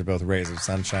 You guys are both rays of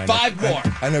sunshine. 5 more.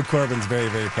 I know Corbin's very,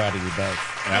 very proud of you both.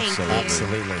 Absolutely.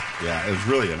 Absolutely. Yeah, it was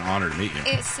really an honor to meet you.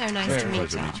 It's so nice to meet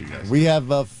Pleasure to y'all. meet you guys. We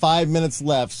have 5 minutes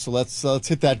left, so let's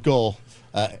hit that goal.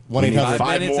 1-800.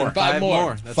 5 more. 5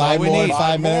 more. That's Five all we more. need.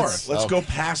 5 more. minutes. Let's Oh. go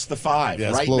past the 5 Yeah,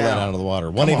 let's right blow now. that out of the water.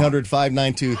 Come on.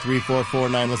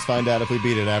 1-800-592-3449. Let's find out if we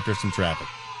beat it after some traffic.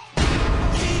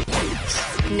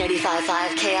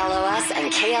 95.5 KLOS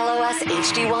and KLOS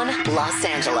HD1 Los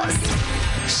Angeles.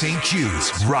 St.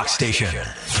 Jude's Rock Station.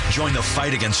 Join the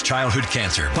fight against childhood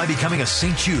cancer by becoming a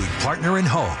St. Jude Partner in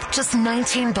Hope. Just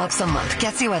 $19 a month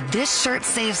gets you a This Shirt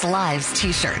Saves Lives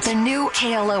t-shirt, the new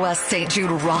KLOS St.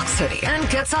 Jude Rocks hoodie, and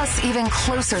gets us even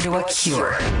closer to a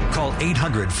cure. Call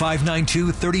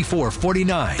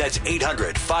 800-592-3449. That's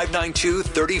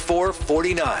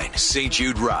 800-592-3449. St.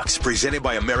 Jude Rocks, presented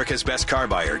by America's Best Car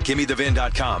Buyer,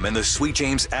 GiveMeTheVin.com, and the Sweet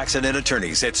James Accident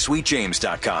Attorneys at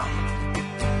SweetJames.com.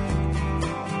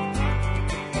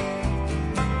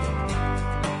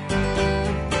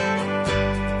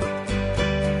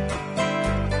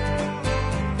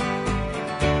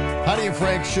 Heidi and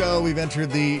Frank show. We've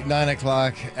entered the 9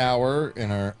 o'clock hour in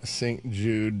our St.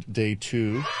 Jude Day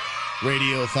 2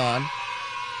 Radiothon.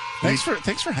 Thanks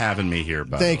for having me here.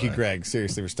 By Thank the you, way. Greg.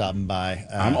 Seriously, for stopping by.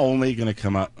 I'm only going to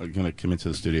come into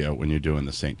the studio when you're doing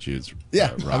the St. Jude's.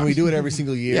 Yeah, Rocks. I mean, we do it every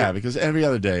single year. Yeah, because every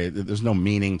other day there's no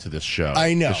meaning to this show.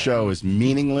 I know. The show is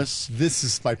meaningless. This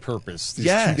is my purpose. These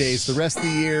Yes. 2 days. The rest of the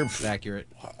year, Accurate.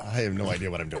 I have no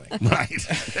idea what I'm doing. Right.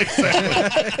 Exactly.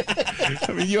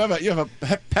 I mean, you have a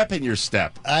pep in your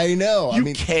step. I know.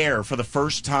 You care for the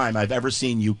first time I've ever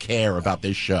seen you care about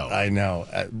this show. I know.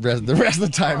 The rest of the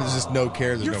time, there's just no care.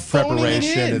 There's You're no phoning it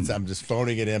preparation. in. I'm just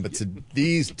phoning it in. But to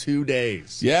these 2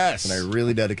 days, Yes. and I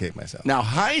really dedicate myself. Now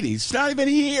Heidi's not even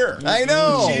here. I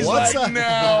know. She's What's like, up?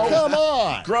 no. Come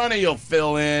on. Grunny will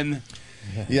fill in.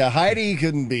 Yeah, Heidi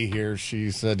couldn't be here.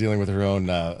 She's dealing with her own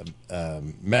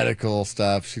medical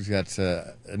stuff. She's got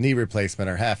a knee replacement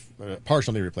or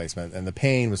partial knee replacement, and the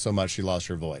pain was so much she lost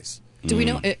her voice. Do we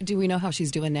know how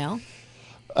she's doing now?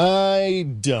 I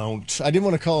don't. I didn't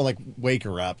want to call and like wake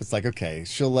her up. It's like, okay,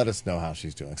 she'll let us know how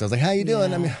she's doing. So I was like, "How you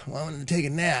doing?" Yeah. I mean, well, I'm going to take a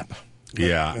nap.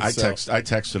 Yeah, And I so-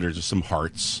 texted her just some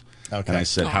hearts. Okay. And I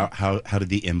said, how did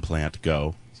the implant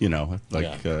go? You know,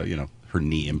 like her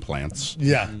knee implants.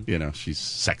 Yeah. You know, she's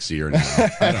sexier now.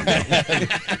 I don't know.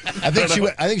 I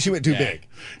think she went too big.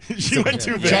 She went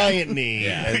too big. Giant knee.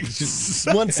 Yeah.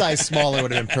 Just one size smaller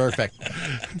would have been perfect.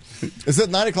 It's at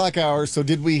 9 o'clock hour, so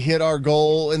did we hit our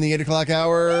goal in the 8 o'clock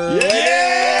hour? Thank you.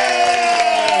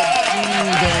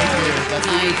 That's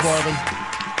for you, Corbin.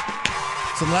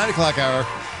 So the 9 o'clock hour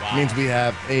means we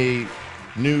have a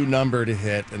new number to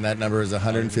hit, and that number is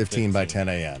 115 by 10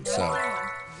 a.m. So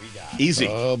easy.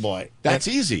 Oh boy, That's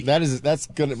easy. That's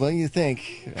good. Well, you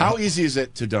think How easy is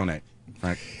it to donate,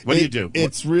 Frank? What do you do?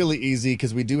 It's really easy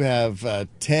because we do have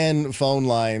 10 phone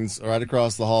lines right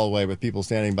across the hallway with people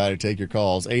standing by to take your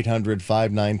calls.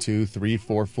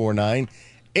 800-592-3449.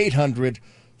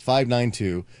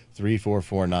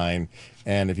 800-592-3449.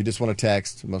 And if you just want to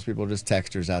text, most people are just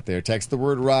texters out there. Text the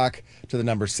word rock to the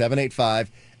number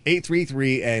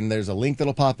 785-833, and there's a link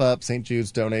that'll pop up. St.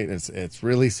 Jude's Donate. It's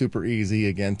really super easy.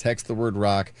 Again, text the word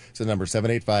rock to the number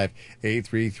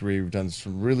 785-833. We've done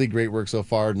some really great work so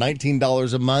far.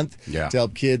 $19 a month to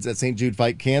help kids at St. Jude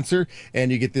fight cancer.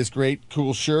 And you get this great,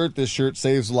 cool shirt. This shirt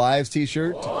saves lives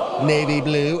t-shirt. Navy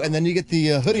blue. And then you get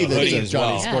the hoodie that hoodie as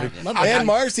Johnny's well. sporting. Yeah, love that. And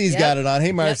Marcy's got it on.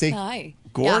 Hey, Marcy. Yes, hi.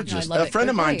 Gorgeous. Yeah, I love A friend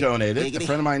of mine donated. Giggity. A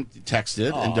friend of mine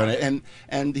texted and donated,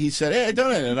 and he said, "Hey, I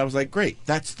donated." And I was like, "Great,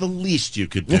 that's the least you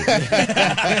could do."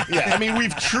 I mean,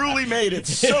 we've truly made it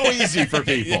so easy for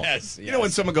people. Yes, You know when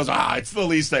someone goes, "It's the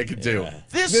least I could do."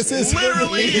 This is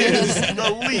literally is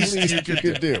the least you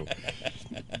could do.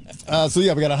 So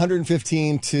yeah, we got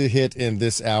 115 to hit in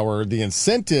this hour. The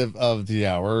incentive of the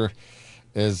hour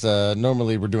is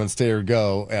normally we're doing Stay or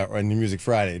Go on Music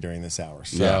Friday during this hour.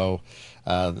 So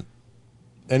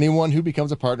anyone who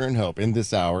becomes a partner in Hope in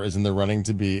this hour is in the running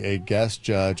to be a guest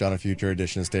judge on a future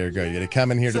edition of Stay or Go. You got to come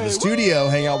in here to the studio,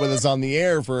 hang out with us on the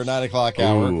air for a 9 o'clock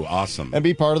hour. Ooh, awesome. And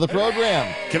be part of the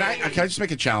program. Can I just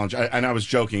make a challenge? And I was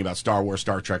joking about Star Wars,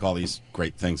 Star Trek, all these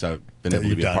great things I've been able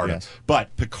to be a part of.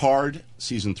 But Picard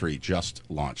Season 3 just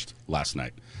launched last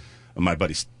night. My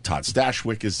buddy Todd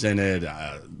Stashwick is in it,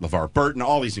 LeVar Burton,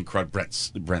 all these incredible, Brent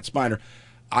Spiner.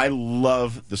 I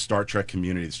love the Star Trek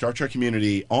community. The Star Trek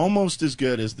community almost as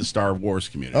good as the Star Wars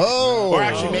community. Oh, or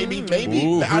actually maybe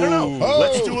I don't know. Oh.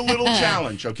 Let's do a little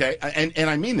challenge, okay? And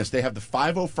I mean this. They have the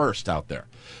 501st out there.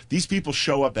 These people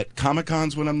show up at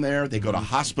Comic-Cons when I'm there. They go to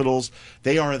hospitals.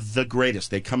 They are the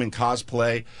greatest. They come in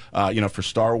cosplay. For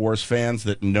Star Wars fans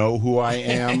that know who I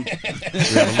am. We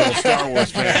have a little Star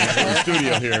Wars fan in the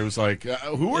studio here who's like,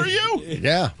 "Who are you?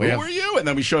 Yeah, who are you?" And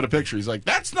then we showed a picture. He's like,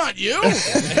 "That's not you."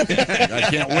 I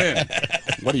can't win.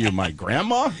 What are you, my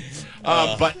grandma?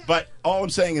 But all I'm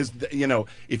saying is,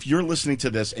 if you're listening to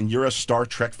this and you're a Star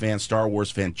Trek fan, Star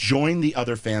Wars fan, join the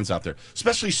other fans out there,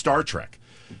 especially Star Trek.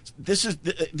 This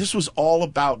was all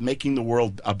about making the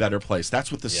world a better place.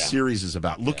 That's what the series is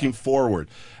about. Looking forward.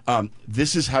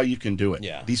 This is how you can do it.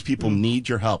 Yeah. These people need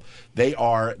your help. They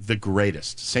are the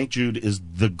greatest. St. Jude is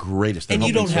the greatest. They're And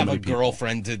you helping don't so have a many people.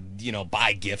 girlfriend to,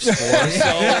 buy gifts for. So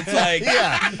it's like,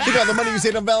 think about the money you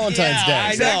saved on Valentine's Day.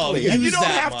 I know. And you Use don't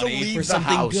that have to money leave for the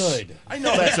something house. good. I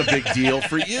know that's a big deal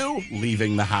for you,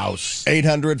 leaving the house.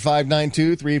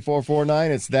 800-592-3449.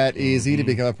 It's that easy to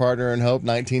become a partner in Hope.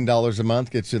 $19 a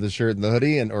month gets you the shirt and the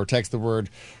hoodie, or text the word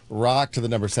ROCK to the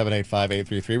number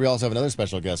 785-833. We also have another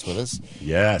special guest with us.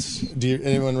 Yes.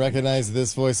 Anyone recognize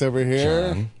this voice over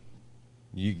here? John.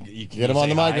 You Get him on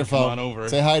the microphone. Come on over.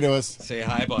 Say hi to us. Say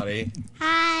hi, buddy.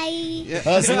 Hi.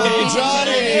 That's little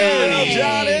Johnny. Little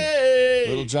Johnny.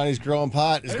 Little Johnny's Growing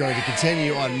Pot is going to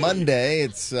continue on Monday.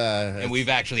 And we've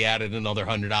actually added another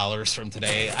 $100 from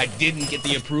today. I didn't get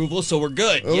the approval, so we're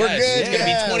good. We're Yes, good, it's going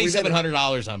yeah. to be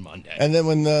 $2,700 on Monday. And then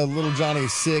when little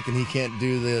Johnny's sick and he can't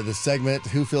do the segment,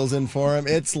 who fills in for him?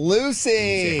 It's Lucy.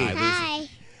 Say hi, Lucy.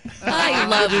 Hi. I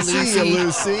love Good to Lucy. see you,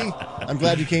 Lucy. I'm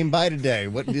glad you came by today.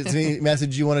 What is any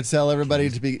message you want to tell everybody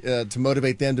to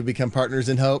motivate them to become partners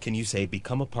in Hope? Can you say,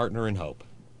 become a partner in Hope?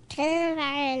 Turn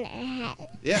around and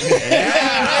Yeah.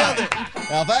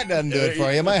 Now, if that doesn't do it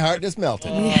for you, my heart just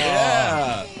melted.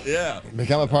 Yeah.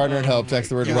 Become a partner in Hope. Text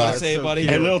the word You wanna ROCK. say it, buddy?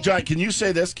 Hey, Little John, can you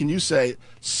say this? Can you say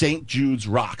St. Jude's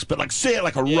Rocks? But say it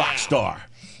like a rock star.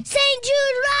 St. Jude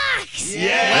rocks.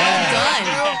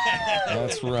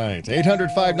 That's right.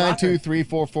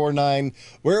 800-592-3449.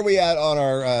 Where are we at on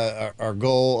our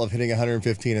goal of hitting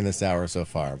 115 in this hour so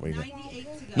far?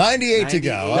 98 to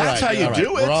go. All That's right, how you all right.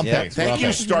 do it. We're on pace. We're on Thank you,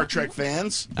 pace. Star Trek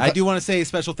fans. I do want to say a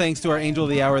special thanks to our angel of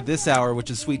the hour this hour,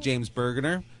 which is Sweet James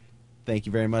Bergener. Thank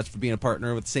you very much for being a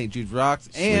partner with St. Jude Rocks.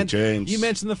 And James. You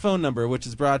mentioned the phone number, which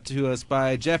is brought to us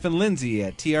by Jeff and Lindsay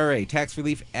at TRA, Tax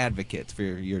Relief Advocates, for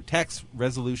your tax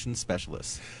resolution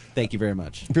specialists. Thank you very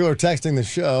much. People are texting the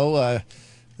show.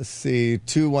 Let's see,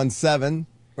 217.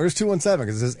 Where's 217?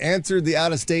 Because it says, answered the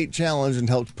out-of-state challenge and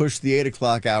helped push the 8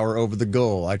 o'clock hour over the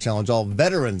goal. I challenge all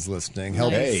veterans listening.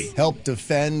 Help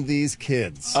defend these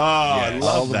kids. Oh, I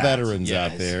love all the that. veterans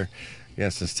out there.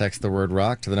 Yes, just text the word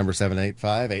ROCK to the number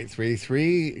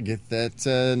 785-833. Get that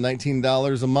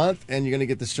 $19 a month, and you're going to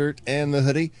get the shirt and the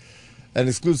hoodie. An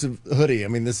exclusive hoodie. I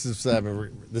mean, this is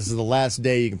the last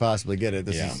day you can possibly get it.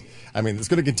 It's going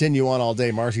to continue on all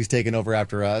day. Marcy's taking over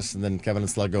after us, and then Kevin and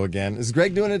Slug go again. Is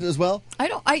Greg doing it as well?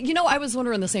 I was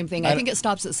wondering the same thing. I think it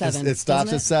stops at 7. It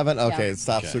stops doesn't at 7? Okay, Yeah. it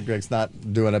stops. So Greg's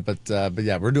not doing it, but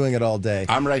yeah, we're doing it all day.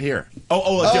 I'm right here.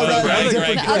 Different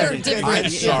Greg. different I'm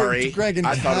sorry. Greg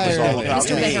I thought it was all entirely. about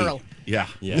Mr. me. Beharrell. Yeah.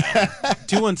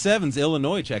 217's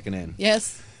Illinois checking in.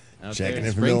 Yes. Out Checking there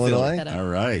in from Springfield. Illinois. All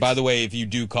right. By the way, if you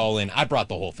do call in, I brought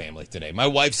the whole family today. My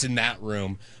wife's in that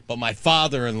room, but my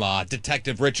father-in-law,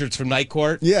 Detective Richards from Night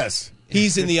Court, Yes.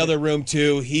 he's in the other room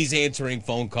too. He's answering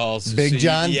phone calls. Big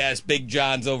John? Yes, Big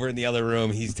John's over in the other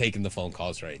room. He's taking the phone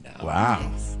calls right now.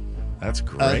 Wow. That's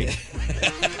great.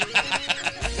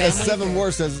 As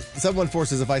 714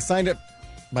 says, if I signed up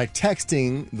by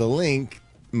texting the link,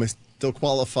 still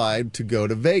qualified to go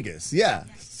to Vegas. Yeah.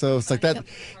 So it's like that.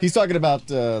 He's talking about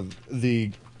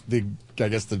the I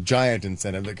guess the giant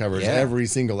incentive that covers every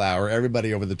single hour,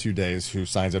 everybody over the 2 days who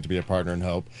signs up to be a partner in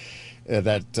Hope.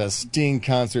 That Sting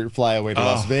concert flyaway to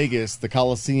Las Vegas, the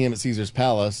Coliseum at Caesar's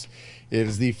Palace. It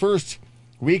is the first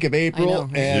week of April,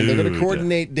 and they're going to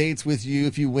coordinate dates with you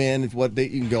if you win, what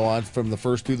date you can go on from the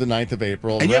 1st through the 9th of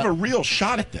April. And you have a real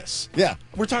shot at this. Yeah.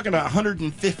 We're talking about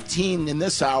 115 in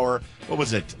this hour. What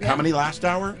was it? How many last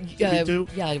hour did we do?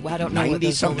 Yeah, I don't know.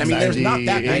 90 something. I mean, there's not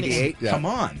that many. 98. Yeah. Come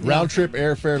on. Round trip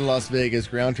airfare to Las Vegas,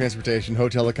 ground transportation,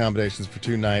 hotel accommodations for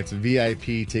 2 nights,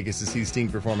 VIP tickets to see Sting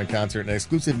perform in concert, and an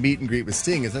exclusive meet and greet with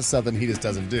Sting. Is that something he just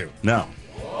doesn't do? No.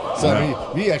 So I mean,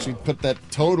 we actually put that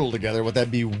total together, what that'd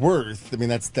be worth. I mean,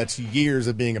 that's years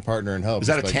of being a partner in Hope. Is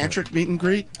that a tantric meet and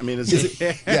greet? I mean, is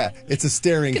it? Yeah, it's a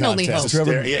staring can only contest. hope.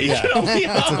 Trevor, Yeah, you can only it's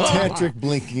a hope. tantric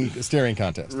blinking staring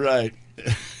contest. Right.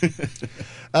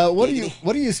 What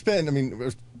do you spend? I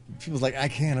mean, people's like, I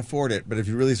can't afford it, but if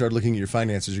you really start looking at your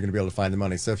finances, you're going to be able to find the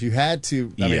money. So if you had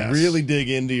to, I mean, really dig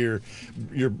into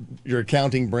your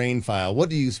accounting brain file, what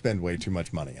do you spend way too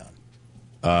much money on?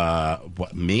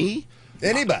 What, me?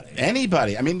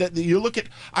 Anybody. I mean, you look at,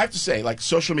 I have to say, like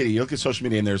social media, you look at social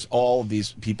media and there's all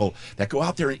these people that go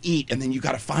out there and eat, and then you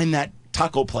got to find that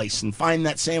taco place and find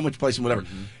that sandwich place and whatever.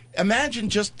 Mm-hmm. Imagine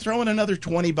just throwing another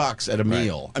 $20 at a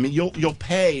meal. I mean, you'll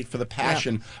pay for the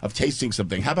passion of tasting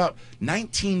something. How about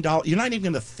 $19? You're not even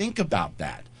going to think about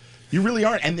that. You really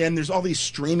aren't. And then there's all these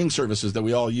streaming services that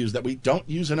we all use that we don't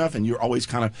use enough, and you're always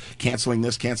kind of canceling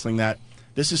this, canceling that.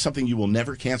 This is something you will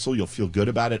never cancel. You'll feel good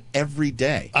about it every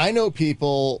day. I know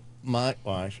people, my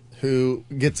wife, who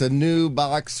gets a new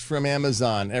box from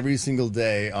Amazon every single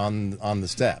day on the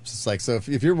steps. It's like, so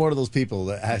if you're one of those people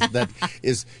that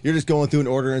you're just going through an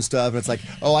order and stuff, and it's like,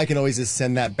 oh, I can always just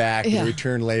send that back with a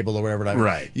return label or whatever.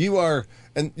 Right. You are,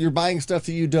 and you're buying stuff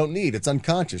that you don't need. It's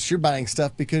unconscious. You're buying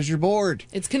stuff because you're bored.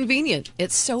 It's convenient.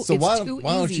 It's why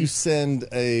don't you send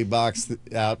a box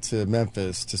out to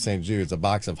Memphis to St. Jude's, a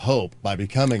box of hope, by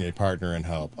becoming a partner in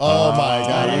Hope? Oh my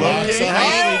God!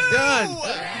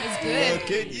 Look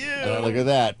at you. Look at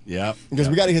that. Yep. Because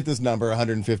we got to hit this number,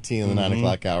 115 in the 9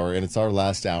 o'clock hour, and it's our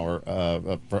last hour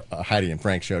of Heidi and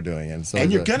Frank show doing it.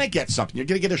 And you're going to get something. You're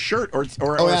going to get a shirt or a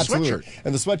absolutely. sweatshirt.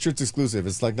 And the sweatshirt's exclusive.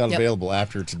 It's like not available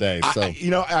after today. So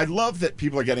I love that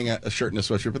people are getting a shirt and a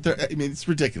sweatshirt, but I mean, it's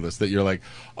ridiculous that you're like,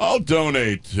 I'll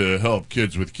donate to help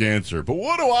kids with cancer, but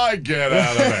what do I get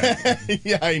out of it?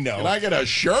 Yeah, I know. Can I get a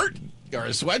shirt? Or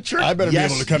a sweatshirt? I better be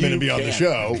able to come in and be on the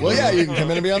show. Well, yeah, you can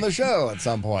come in and be on the show at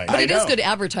some point. But it is good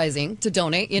advertising to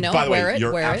donate, By the wear way, it.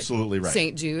 you're wear absolutely it. right.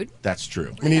 St. Jude. That's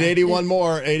true. We need 81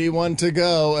 more, 81 to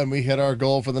go, and we hit our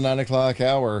goal for the 9 o'clock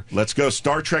hour. Let's go.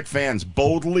 Star Trek fans,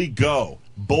 boldly go.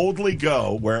 Boldly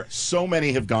go where so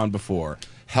many have gone before.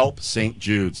 Help St.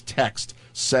 Jude's. Text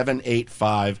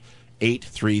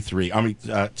 785-833. I mean,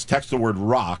 text the word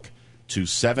rock to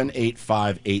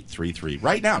 785-833.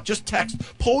 Right now, just text.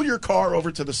 Pull your car over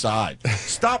to the side.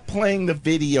 Stop playing the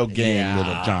video game,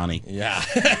 little Johnny. Yeah.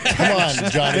 Come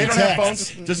on, Johnny. They don't have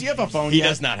phones? Does he have a phone He yet?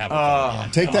 does not have a phone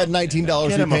yet. Take that $19 Get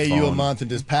we him a pay you a phone. month and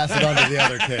just pass it on to the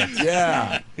other kids.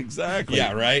 Yeah, exactly.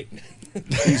 Yeah, right?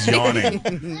 He's yawning.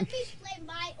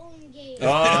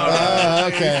 Oh,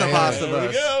 okay. He's the boss of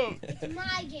us. It's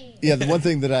my game. Yeah, the one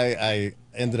thing that I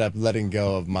ended up letting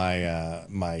go of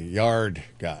my yard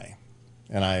guy,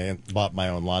 and I bought my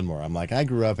own lawnmower. I'm like, I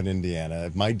grew up in Indiana.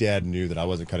 If my dad knew that I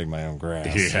wasn't cutting my own grass,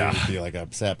 he would be like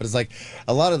upset. But it's like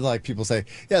a lot of people say,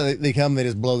 yeah, they come, they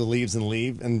just blow the leaves and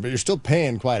leave, but you're still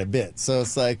paying quite a bit. So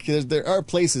it's like there are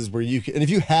places where you can, and if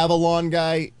you have a lawn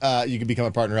guy, you can become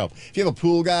a partner help. If you have a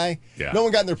pool guy, no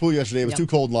one got in their pool yesterday. It was too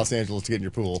cold in Los Angeles to get in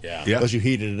your pool unless you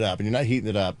heated it up, and you're not heating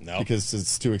it up because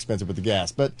it's too expensive with the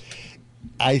gas. But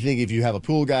I think if you have a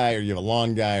pool guy or you have a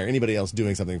lawn guy or anybody else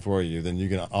doing something for you, then you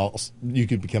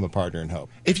can become a partner in Hope.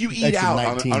 If you eat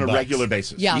out on a regular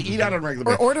basis, you eat out on a regular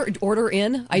basis. Or order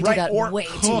in. I do that way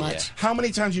too much. How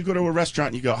many times you go to a restaurant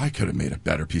and you go, I could have made a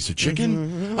better piece of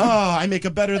chicken. Oh, I make a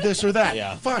better this or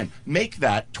that. Fine. Make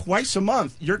that twice a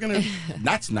month. You're going to,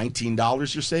 that's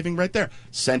 $19 you're saving right there.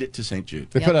 Send it to St.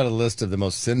 Jude. They put out a list of the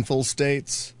most sinful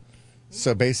states.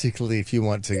 So basically, if you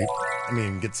want to,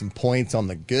 get some points on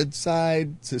the good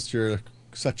side, since you're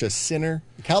such a sinner,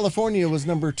 California was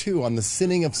number 2 on the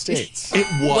sinning of states. It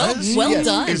was? Well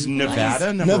done. Is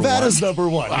Nevada number 1? Nevada's number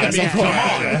 1. I mean, come on.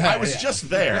 I was just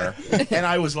there, and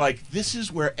I was like, this is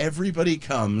where everybody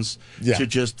comes to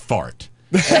just fart.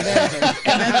 and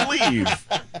then leave.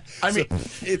 I mean,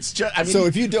 it's just. I mean, So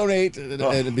if you donate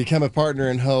and become a partner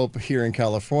in Hope here in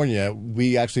California,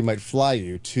 we actually might fly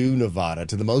you to Nevada,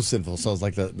 to the most sinful. So it's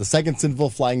like the second sinful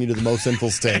flying you to the most sinful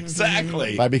state.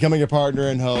 Exactly. By becoming a partner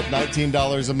in Hope,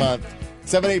 $19 a month.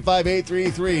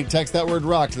 785-833. Text that word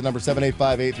rock to the number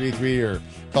 785-833 or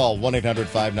call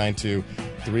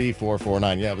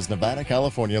 1-800-592-3449. Yeah, it was Nevada,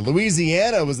 California.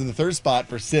 Louisiana was in the third spot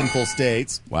for sinful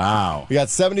states. Wow. We got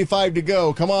 75 to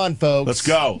go. Come on, folks. Let's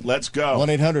go.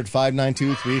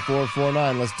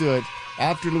 1-800-592-3449. Let's do it.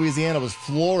 After Louisiana was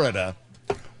Florida.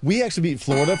 We actually beat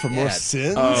Florida for more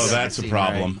sins. Oh, that's a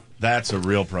problem. That's a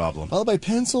real problem. Followed by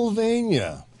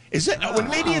Pennsylvania. Is it? Well,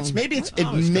 maybe it's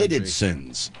admitted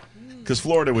sins. Because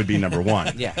Florida would be number one.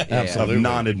 Absolutely. Of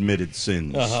non-admitted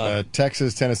sins.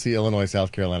 Texas, Tennessee, Illinois,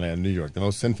 South Carolina, and New York. The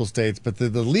most sinful states. But the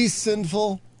least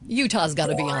sinful... Utah's got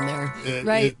to be on there,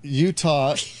 right?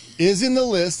 Utah is in the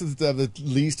list of the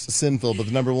least sinful, but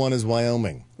the number one is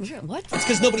Wyoming. What? It's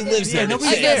because nobody lives there. I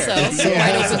guess so.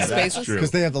 Wide open spaces. Because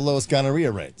they have the lowest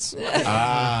gonorrhea rates.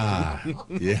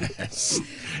 Yes.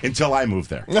 Until I move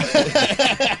there.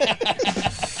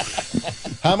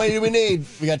 How many do we need?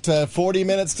 We got 40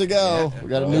 minutes to go. We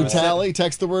got a new tally.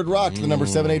 Text the word rock to the number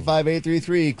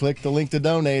 785-833. Click the link to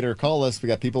donate or call us. We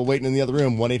got people waiting in the other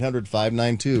room.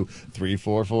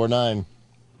 1-800-592-3449.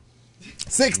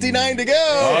 69 to go.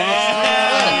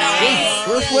 Oh,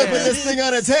 We're flipping this thing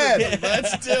on its head.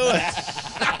 Let's do it.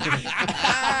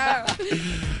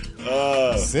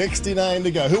 69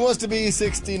 to go. Who wants to be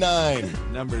 69?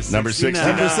 Number 69.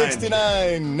 Number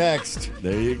 69 next.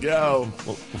 There you go.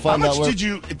 We'll find How out much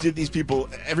did these people?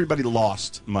 Everybody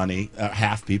lost money.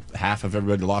 Half of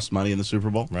everybody lost money in the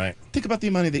Super Bowl. Right. Think about the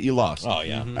money that you lost. Oh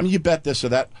yeah. I mean, you bet this or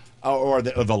that, or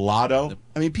the lotto.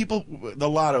 I mean, the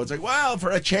lotto. It's like, well, for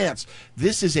a chance.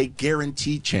 This is a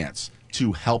guaranteed chance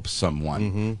to help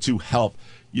someone. To help.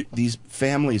 These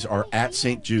families are at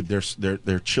St. Jude.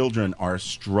 Their children are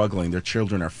struggling. Their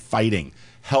children are fighting.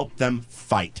 Help them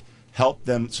fight. Help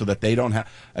them so that they don't have...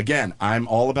 Again, I'm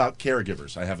all about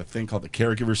caregivers. I have a thing called the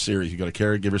Caregiver Series. You go to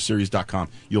caregiverseries.com.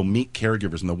 You'll meet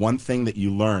caregivers. And the one thing that you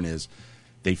learn is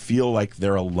they feel like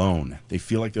they're alone. They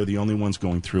feel like they're the only ones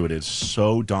going through it. It's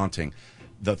so daunting.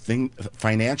 The thing,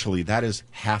 financially, that is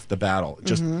half the battle.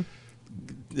 Just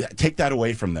take that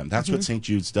away from them. That's what St.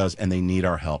 Jude's does, and they need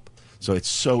our help. So it's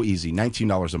so easy.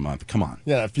 $19 a month. Come on.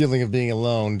 Yeah, that feeling of being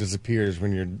alone disappears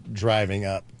when you're driving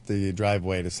up the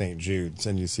driveway to St. Jude's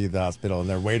and you see the hospital and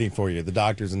they're waiting for you. The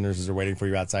doctors and nurses are waiting for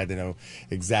you outside. They know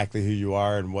exactly who you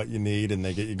are and what you need, and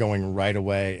they get you going right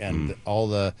away. And all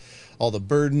the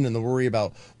burden and the worry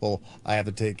about, well, I have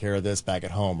to take care of this back at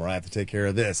home, or I have to take care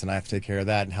of this, and I have to take care of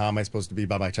that, and how am I supposed to be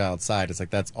by my child's side? It's like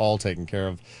that's all taken care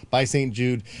of by St.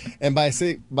 Jude. And by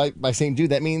St. Jude,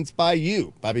 that means by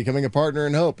you, by becoming a partner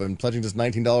in Hope and pledging just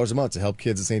 $19 a month to help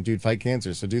kids at St. Jude fight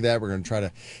cancer. So do that. We're going to try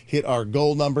to hit our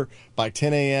goal number by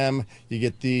 10 a.m. You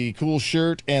get the cool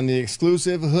shirt and the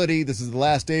exclusive hoodie. This is the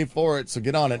last day for it, so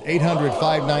get on it.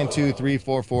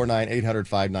 800-592-3449,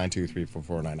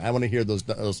 800-592-3449. I want to hear those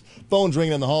phones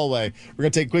ringing in the hallway. We're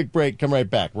going to take a quick break. Come right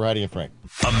back. We're Heidi and Frank.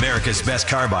 America's best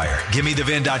car buyer,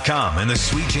 GimmeTheVin.com, and the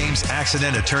Sweet James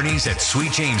Accident Attorneys at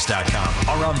SweetJames.com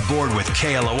are on board with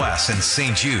KLOS and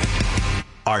St. Jude.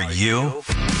 Are you?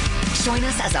 Join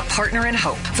us as a partner in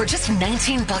Hope for just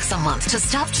 $19 a month to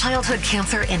stop childhood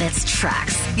cancer in its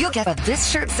tracks. You'll get a This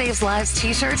Shirt Saves Lives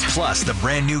t-shirt, Plus the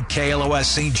brand new KLOS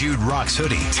St. Jude Rocks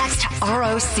hoodie. Text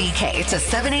ROCK to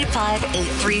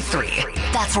 785-833.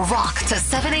 That's ROCK to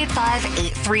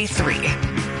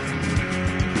 785-833.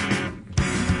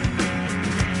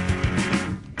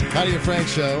 Heidi and Frank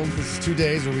Show. This is 2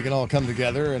 days where we can all come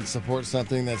together and support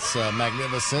something that's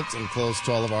magnificent and close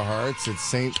to all of our hearts. It's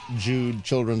St. Jude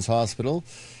Children's Hospital.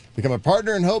 Become a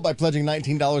partner in Hope by pledging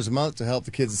 $19 a month to help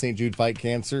the kids at St. Jude fight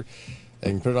cancer.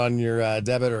 You can put it on your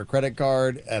debit or credit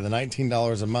card at the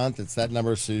 $19 a month. It's that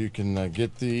number, so you can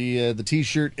get the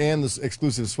T-shirt and the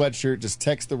exclusive sweatshirt. Just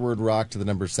text the word ROCK to the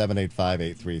number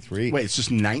 785-833. Wait, it's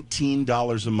just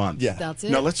 $19 a month. Yeah. That's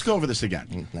it. No, let's go over this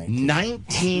again.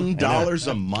 $19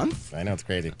 a month? I know, it's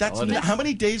crazy. That's how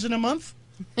many days in a month?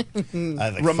 Like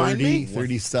Remind 30, me?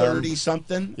 30 some. 30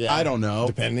 something? Yeah. I don't know.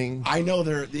 Depending. I know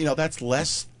that's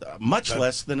less, much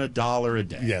less than $1 a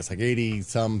day. Yes, like 80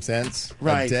 some cents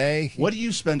Right. a day. What do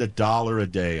you spend $1 a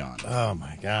day on? Oh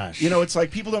my gosh. It's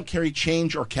like people don't carry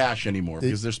change or cash anymore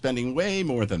because they're spending way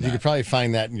more than You that. could probably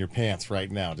find that in your pants right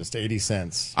now, just 80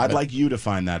 cents. I'd like you to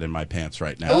find that in my pants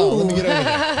right now. Oh, let me get over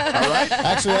there. All right.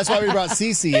 Actually, that's why we brought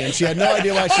Cece in. She had no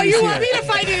idea why she was you here. want me to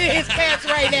find it in his pants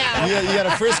right now? You got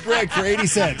a frisk Greg for 80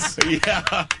 cents.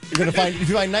 Yeah. You're gonna find if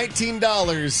you find $19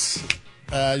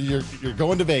 you're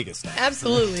going to Vegas now.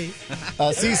 Absolutely.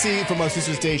 Cece from our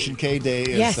sister station, K-Day,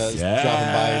 is Yes. dropping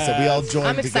by. So we all joined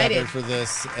I'm together excited. for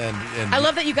this. And I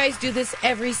love that you guys do this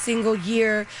every single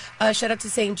year. Shout out to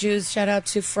St. Jude's. Shout out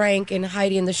to Frank and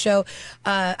Heidi in the show.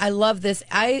 I love this.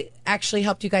 I actually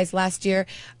helped you guys last year.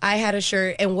 I had a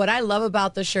shirt, and what I love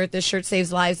about the shirt, This Shirt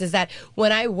Saves Lives, is that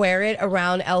when I wear it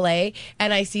around LA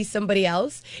and I see somebody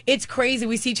else, it's crazy.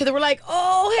 We see each other, we're like,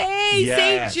 oh, hey,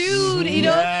 Yes. St. Jude, you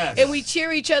know? Yes. And we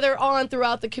cheer each other on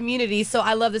throughout the community. So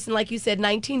I love this. And like you said,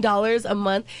 $19 a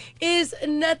month is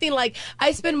nothing. Like,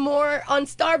 I spend more on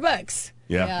Starbucks.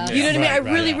 Yeah. You know what I mean? I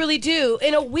Right, really, yeah. really do.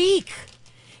 In a week.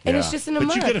 And it's Yeah. just in a but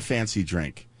month. you get a fancy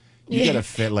drink. You Yeah. get a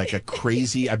fit like a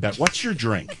crazy. I bet. What's your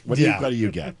drink? What do you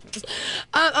get?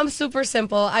 I'm super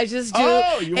simple. I just do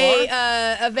You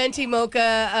a venti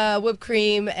mocha, whipped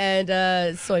cream,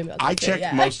 and soy milk. I That's it, check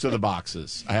yeah. most of the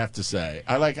boxes. I have to say,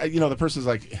 I like. The person's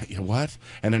like, what?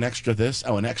 And an extra this?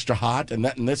 Oh, an extra hot, and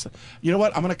that and this. You know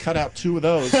what? I'm going to cut out 2 of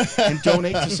those and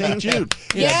donate to St. Jude.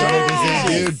 donate to St.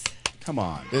 Jude. Come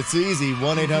on. It's easy.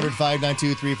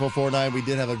 1-800-592-3449. We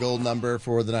did have a gold number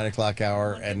for the 9 o'clock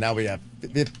hour, and now we have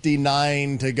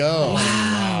 59 to go.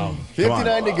 Wow.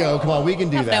 59 to go. Come on, we can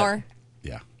do Half an that. hour.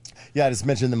 Yeah, I just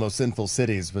mentioned the most sinful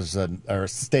cities was our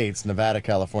states: Nevada,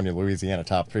 California, Louisiana,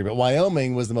 top 3. But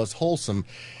Wyoming was the most wholesome.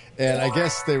 And I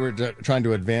guess they were trying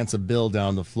to advance a bill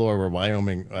down the floor where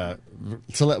Wyoming,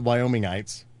 to let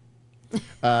Wyomingites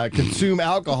consume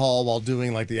alcohol while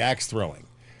doing like the axe throwing.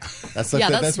 That's Yeah,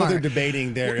 that's what smart. they're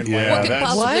debating there in Yeah, What Wyoming. could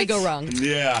possibly go wrong?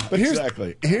 Yeah, But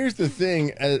exactly. Here's the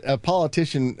thing: a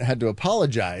politician had to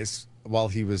apologize while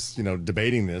he was,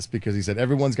 debating this because he said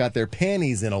everyone's got their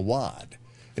panties in a wad,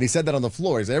 and he said that on the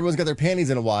floor. He said everyone's got their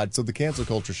panties in a wad. So the cancel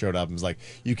culture showed up and was like,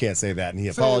 "You can't say that," and he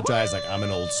apologized, like, "I'm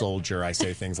an old soldier. I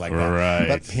say things like that." Right.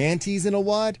 But panties in a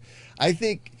wad, I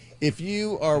think. If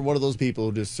you are one of those people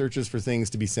who just searches for things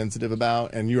to be sensitive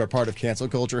about and you are part of cancel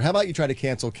culture, how about you try to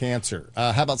cancel cancer?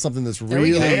 How about something that's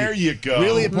really, There you go.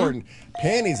 really important?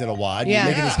 Panties in a wad. Yeah. You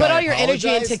making this Put guy all your energy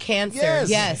apologize? into cancer. Yes.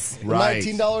 Yes. Right.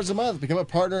 $19 a month. Become a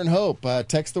partner in hope.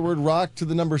 Text the word ROCK to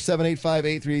the number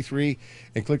 785-833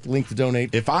 and click the link to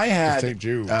donate. If I had St.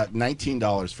 Jude.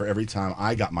 $19 for every time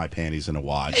I got my panties in a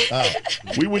wad,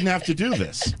 we wouldn't have to do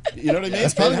this. You know what I mean?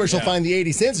 That's probably where she'll find the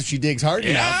 80 cents if she digs hard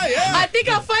enough. Yeah. I think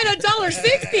I'll find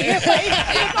 $1.60 if I dig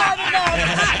hard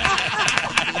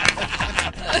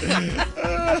enough.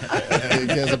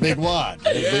 He has a big wad.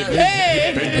 Big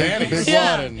Hey. panties. Big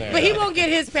wad in there. But he won't get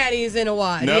his panties in a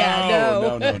wad. No,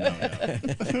 yeah, no.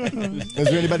 Is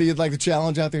there anybody you'd like to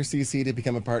challenge out there, CC, to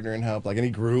become a partner in hope? Like any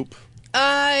group?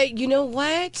 You know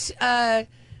what?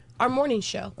 Our morning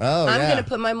show. Oh, I'm yeah. going to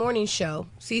put my morning show,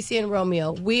 Cece and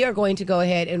Romeo. We are going to go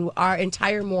ahead and our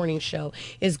entire morning show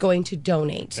is going to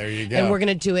donate. There you go. And we're going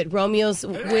to do it. Romeo's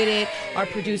with it, our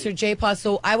producer, J-Paw.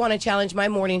 So I want to challenge my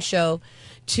morning show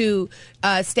to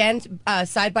stand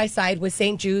side by side with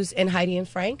St. Jude's and Heidi and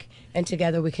Frank, and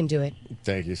together we can do it.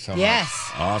 Thank you so much.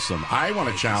 Yes. Awesome. I want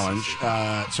to challenge.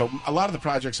 So a lot of the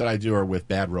projects that I do are with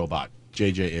Bad Robot,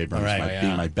 J.J. Abrams, All right.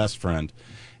 being my best friend.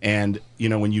 And,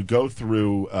 when you go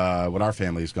through what our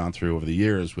family has gone through over the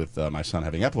years with my son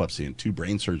having epilepsy and 2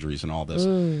 brain surgeries and all this,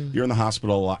 you're in the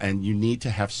hospital a lot, and you need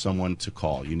to have someone to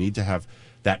call. You need to have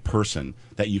that person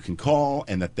that you can call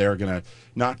and that they're going to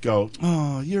not go,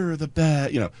 oh, you're the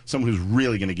best, someone who's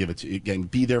really going to give it to you, again,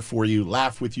 be there for you,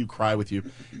 laugh with you, cry with you.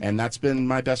 And that's been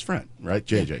my best friend, right,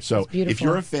 JJ? So if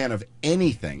you're a fan of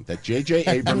anything that JJ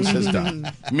Abrams has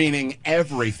done, meaning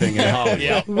everything in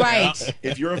Hollywood, Right.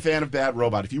 if you're a fan of Bad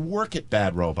Robot, if you work at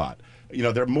Bad Robot,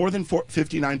 there are more than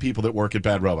 59 people that work at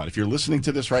Bad Robot. If you're listening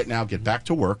to this right now, get back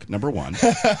to work, number one.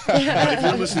 But if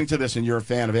you're listening to this and you're a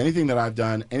fan of anything that I've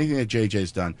done, anything that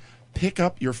JJ's done, pick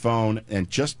up your phone and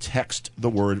just text the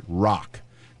word ROCK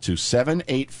to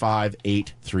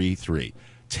 785-833.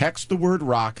 Text the word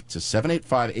ROCK to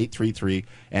 785-833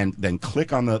 and then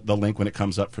click on the link when it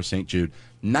comes up for St. Jude.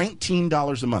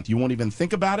 $19 a month. You won't even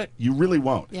think about it. You really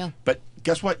won't. Yeah. But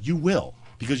guess what? You will.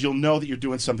 Because you'll know that you're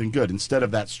doing something good instead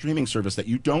of that streaming service that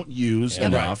you don't use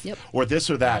enough or this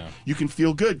or that. You can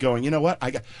feel good going, you know what?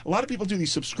 A lot of people do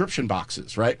these subscription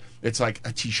boxes, right? It's like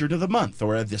a T-shirt of the month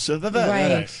or a this or that.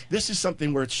 Right. This is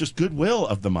something where it's just goodwill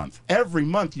of the month. Every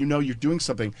month you know you're doing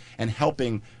something and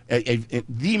helping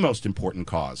the most important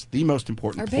cause, the most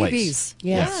important Our place. babies.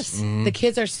 Yes. The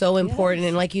kids are so important.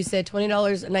 And like you said, $20,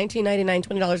 $19.99,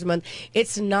 $20 a month.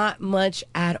 It's not much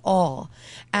at all.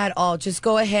 At all. Just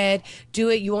go ahead, do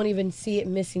it. You won't even see it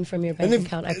missing from your bank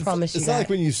account. I promise you It's that. not like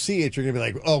when you see it, you're going to be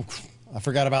like, oh, I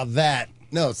forgot about that.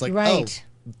 No, it's like, Right. oh,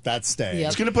 that's staying.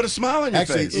 It's going to put a smile on your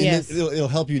Actually, face. it'll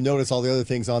help you notice all the other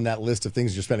things on that list of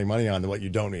things you're spending money on and what you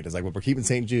don't need. It's like, well, we're keeping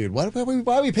St. Jude. Why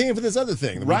are we paying for this other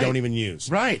thing that we don't even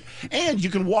use? Right. And you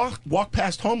can walk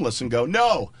past homeless and go,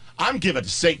 no, I'm giving to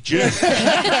St. Jude. No.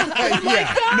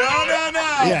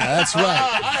 Yeah, that's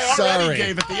right. I Sorry. already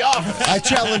gave at the office. I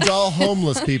challenge all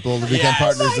homeless people to become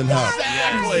partners in hope.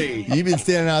 Exactly. You've been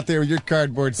standing out there with your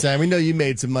cardboard sign. We know you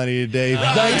made some money today.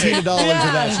 Right. $19 of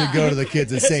that should go to the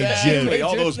kids at St. Jude.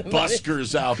 All those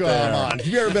buskers out there. Come on. Have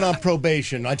you ever been on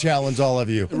probation? I challenge all of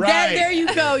you. Right. There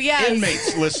you go. Yes.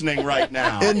 Inmates listening right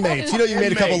now. Inmates. You know you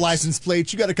made a couple license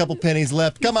plates. You got a couple pennies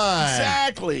left. Come on.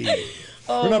 Exactly.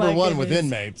 We're number one with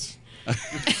inmates.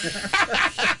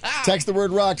 Text the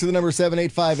word rock to the number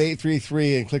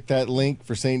 785-833 and click that link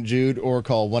for St. Jude or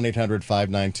call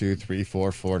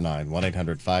 1-800-592-3449.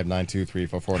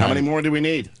 1-800-592-3449. How many more do we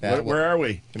need? Yeah, Where are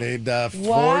we? We need 40.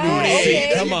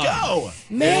 Okay. Come on. Go.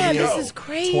 Man, this is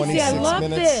crazy. I love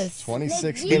this.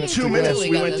 26 In minutes. 2 to minutes, go.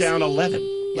 we went down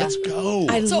 11. Let's go.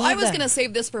 I was going to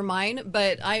save this for mine,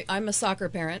 but I'm a soccer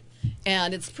parent,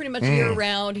 and it's pretty much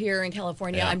year-round here in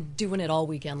California. Yeah. I'm doing it all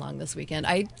weekend long this weekend.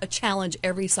 I challenge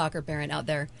every soccer parent out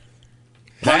there.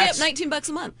 Pony up $19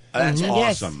 a month. That's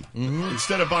Yes. awesome.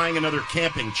 Instead of buying another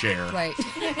camping chair. Right.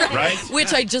 Right?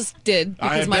 Which I just did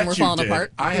because mine were falling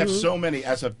apart. I have so many,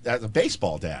 as a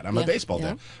baseball dad. I'm a baseball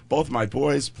dad. Both my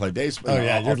boys play baseball. Oh,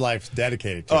 yeah. Your life's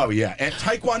dedicated to it. Oh, yeah. And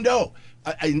Taekwondo.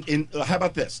 How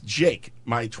about this? Jake,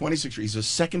 my 26-year-old, he's a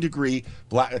second-degree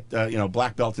black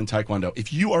belt in Taekwondo.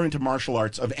 If you are into martial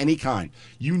arts of any kind,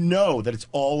 you know that it's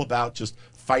all about just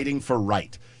fighting for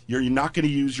right. You're not going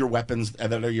to use your weapons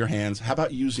that are your hands. How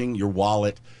about using your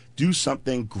wallet? Do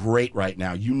something great right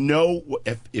now. You know,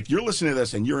 if you're listening to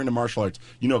this and you're into martial arts,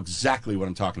 you know exactly what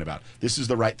I'm talking about. This is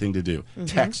the right thing to do.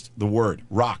 Text the word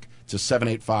rock to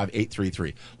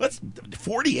 785-833. Let's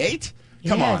 48.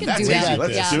 Come on, that's easy.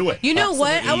 Let's do it. You know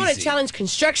what? I want to Easy. challenge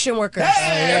construction workers.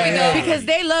 There we go. Because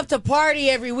they love to party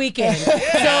every weekend. So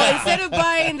instead of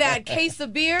buying that case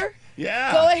of beer, go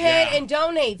ahead and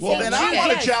donate. Well, St. then I Jude.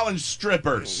 want to challenge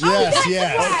strippers. Yes.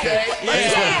 Okay. I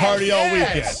just want to party all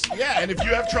weekend. Yeah, and if you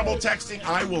have trouble texting,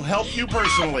 I will help you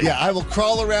personally. Yeah, I will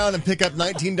crawl around and pick up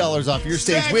 $19 off your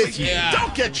stage with you.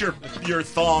 Don't get your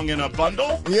thong in a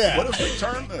bundle. Yeah. What if we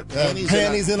turn the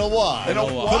Panties in a wad. In a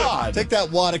wad. Take that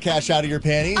wad of cash out of your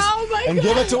panties and God.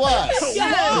 give it to us.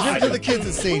 Yes. Give it to the kids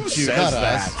at St. Jude, not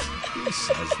us.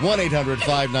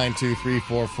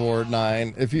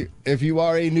 1-800-592-3449. If you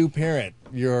are a new parent,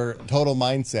 your total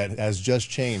mindset has just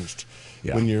changed.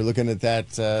 Yeah. When you're looking at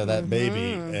that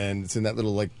baby and it's in that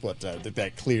little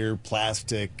that clear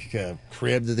plastic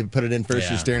crib that they put it in first,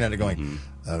 you're staring at it going,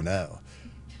 oh no,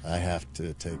 I have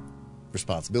to take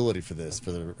responsibility for this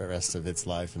for the rest of its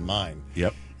life and mine.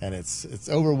 Yep. And it's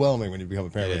overwhelming when you become a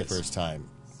parent for the first time.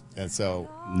 And so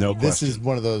No this question. is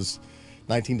one of those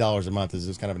 $19 a month is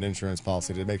just kind of an insurance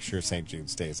policy to make sure St. Jude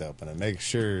stays open and make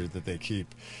sure that they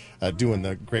keep doing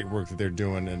the great work that they're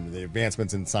doing and the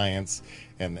advancements in science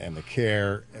and the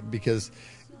care, because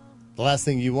the last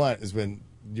thing you want is when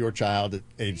your child at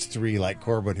age 3, like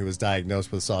Corbin, who was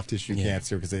diagnosed with soft tissue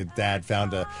cancer because his dad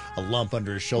found a lump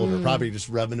under his shoulder, probably just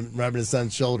rubbing his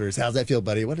son's shoulders. How's that feel,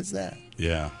 buddy? What is that?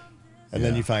 Yeah. And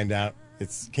then you find out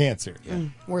it's cancer.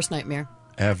 Worst nightmare.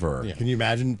 Ever. Can you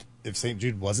imagine if St.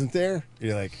 Jude wasn't there?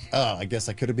 You're like, oh, I guess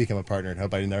I could have become a partner in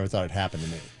hope. I never thought it happened to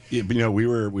me. Yeah, but, we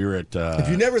were at. If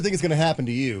you never think it's going to happen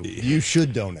to you, you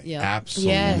should donate. Yeah.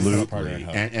 Absolutely.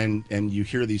 Yes. And you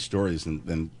hear these stories,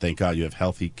 and thank God you have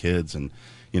healthy kids, and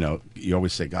you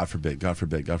always say, God forbid, God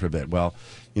forbid, God forbid. Well,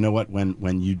 you know what?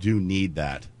 When you do need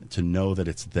that, to know that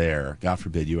it's there, God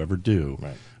forbid you ever do.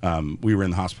 Right. We were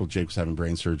in the hospital. Jake was having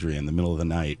brain surgery. In the middle of the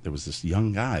night, there was this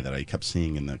young guy that I kept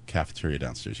seeing in the cafeteria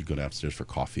downstairs. You go downstairs for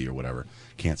coffee or whatever.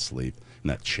 Can't sleep in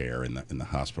that chair in the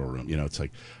hospital room. It's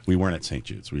like we weren't at St.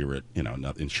 Jude's. We were at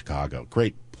in Chicago.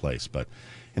 Great place, and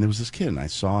there was this kid, and I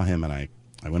saw him, and I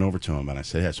went over to him, and I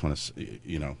said, hey, I just want to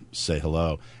say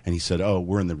hello. And he said, oh,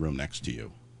 we're in the room next to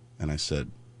you. And I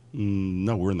said,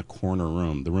 no, we're in the corner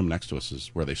room. The room next to us is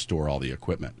where they store all the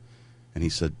equipment. And he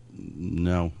said,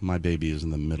 no, my baby is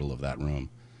in the middle of that room.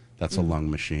 That's a lung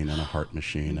machine and a heart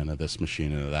machine and a this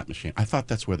machine and a that machine. I thought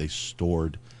that's where they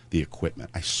stored the equipment.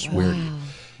 I swear to you.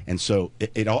 And so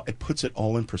it puts it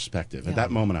all in perspective. At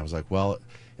that moment, I was like, well,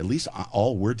 at least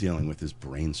all we're dealing with is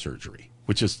brain surgery,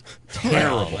 which is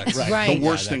terrible. Right. The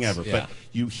worst thing Yeah, ever. yeah. But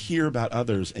you hear about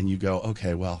others and you go,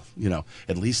 okay, well,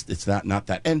 at least it's not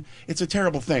that. And it's a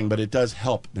terrible thing, but it does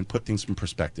help and put things in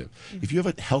perspective. If you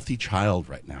have a healthy child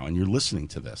right now and you're listening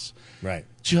to this, right,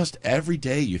 just every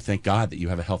day you thank God that you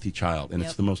have a healthy child, and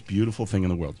it's the most beautiful thing in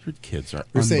the world. Your kids are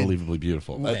You're saying- unbelievably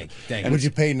beautiful. And would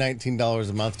you pay $19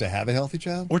 a month to have a healthy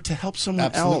child? Or to help someone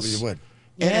Absolutely, else? you would.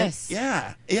 Yes.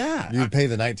 Yeah. You would pay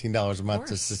the $19 a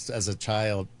month as a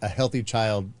child, a healthy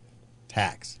child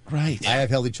tax. Right. I have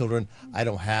healthy children. I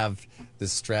don't have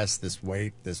this stress, this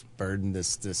weight, this burden,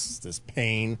 this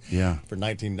pain. Yeah. For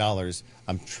 $19,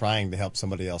 I'm trying to help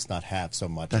somebody else not have so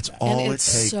much. That's of that. all And it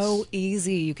it's takes. so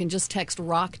easy. You can just text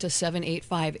ROCK to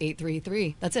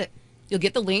 785-833. That's it. You'll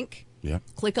get the link. Yep.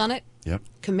 Click on it. Yep.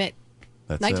 Commit.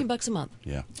 That's $19 a month.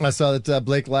 Yeah. I saw that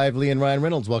Blake Lively and Ryan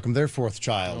Reynolds welcomed their fourth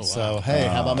child. Oh, So, hey,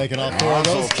 how about making all four of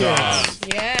those kids?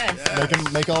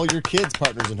 Yes. Make all your kids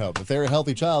partners in hope. If they're a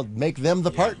healthy child, make them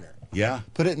the partner. Yeah.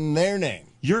 Put it in their name.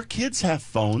 Your kids have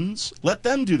phones. Let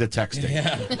them do the texting.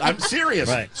 Yeah. I'm serious.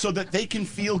 Right. So that they can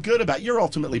feel good about it. You're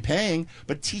ultimately paying,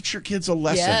 but teach your kids a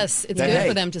lesson. Yes, it's that, good hey,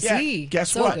 for them to see.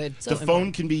 Guess So what? good, so the phone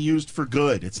important. can be used for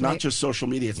good. It's not Right. just social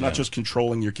media. It's not just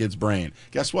controlling your kid's brain.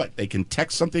 Guess what? They can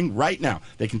text something right now.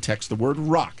 They can text the word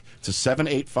ROCK to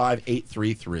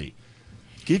 785-833.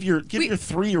 Give your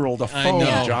 3-year-old a I phone,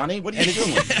 know. Johnny. What are you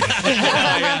doing?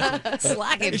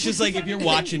 Slacking. It's just like if you're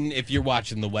watching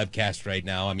the webcast right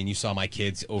now. I mean, you saw my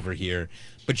kids over here,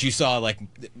 but you saw like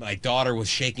my daughter was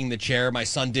shaking the chair. My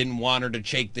son didn't want her to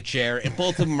shake the chair, and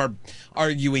both of them are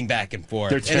arguing back and forth.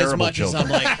 They're and terrible as much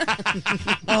children. as I'm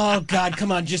like, oh God,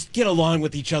 come on, just get along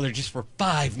with each other just for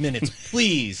 5 minutes,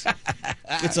 please.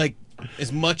 It's like,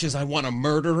 as much as I want to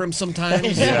murder him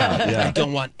sometimes, Yeah. I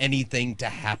don't want anything to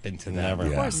happen to them.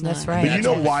 Of course That's not. right. But you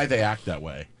know why they act that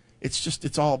way.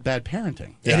 It's all bad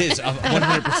parenting. It is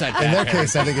 100%. In their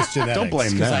case, I think it's genetics. Don't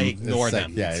blame because them. I ignore It's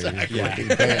like, them.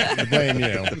 Yeah, blame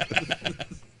you.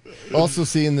 Also,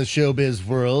 see in the showbiz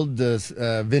world,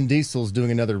 Vin Diesel's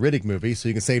doing another Riddick movie, so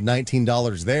you can save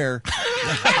 $19 there.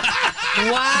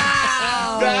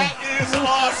 Wow. That is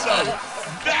awesome.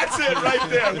 That's it right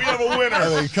there. We have a winner. I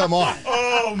mean, come on.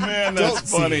 Oh, man, Don't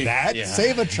that's see funny. that. Yeah.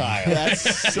 Save a child.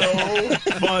 That's so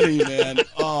funny, man.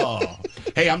 Oh.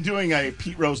 Hey, I'm doing a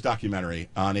Pete Rose documentary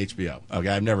on HBO. Okay,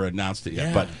 I've never announced it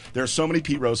yet, but there are so many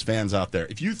Pete Rose fans out there.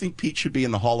 If you think Pete should be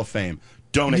in the Hall of Fame,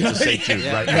 donate to St. Jude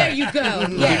right now. There you go.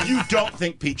 Yes. If you don't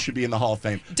think Pete should be in the Hall of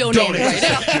Fame, Donate to right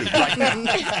St. Jude right now.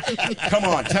 Come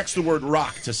on, text the word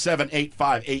ROCK to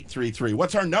 785-833.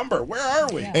 What's our number? Where are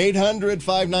we? 800-592-30.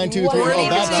 Forty-two.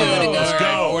 That's the number. Let's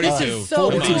go. 42.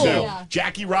 So 42. cool. Yeah.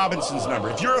 Jackie Robinson's number.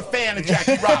 If you're a fan of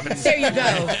Jackie Robinson, There you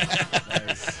go.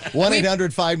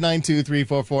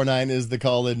 1-800-592-3449 is the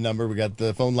call-in number. We got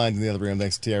the phone lines in the other room.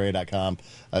 Thanks to TRA.com.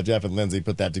 Jeff and Lindsay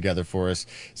put that together for us.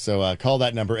 So call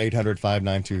that number,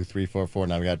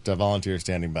 800-592-3449. We got volunteers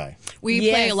standing by. We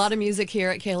Yes. play a lot of music here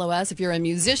at KLOS. If you're a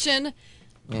musician,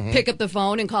 pick up the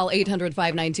phone and call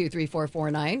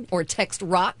 800-592-3449 or text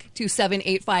ROCK to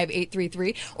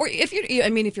 785-833. Or if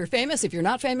you're famous, if you're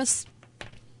not famous,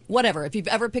 whatever. If you've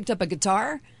ever picked up a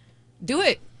guitar, do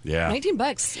it. Yeah.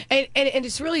 $19. And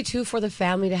it's really, too, for the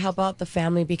family, to help out the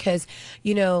family because,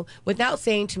 without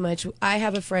saying too much, I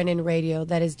have a friend in radio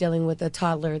that is dealing with a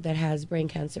toddler that has brain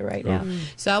cancer right now.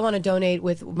 So I want to donate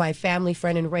with my family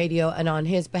friend in radio and on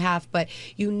his behalf. But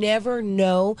you never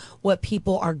know what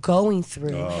people are going through.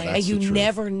 that's And you the truth.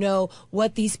 never know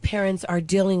what these parents are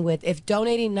dealing with. If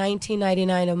donating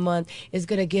 $19.99 a month is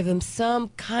going to give them some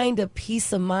kind of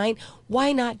peace of mind,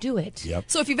 why not do it? Yep.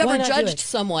 So if you've Why ever not do judged it?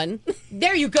 someone,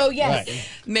 There you go, yes. Right.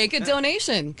 make a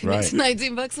donation. Commit to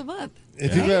 $19 a month.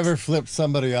 If you've ever flipped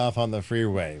somebody off on the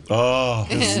freeway, oh,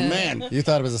 man. you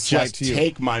thought it was a slight Just to you.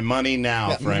 take my money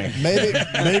now, Frank. Maybe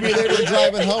they were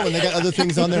driving home and they got other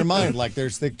things on their mind, like their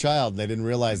sick child, and they didn't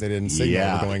realize they didn't signal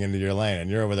Yeah. going into your lane, and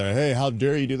you're over there, hey, how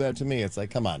dare you do that to me? It's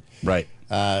like, come on. Right.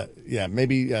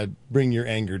 Maybe bring your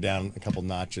anger down a couple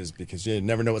notches because you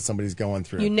never know what somebody's going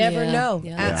through. You never Yeah. know.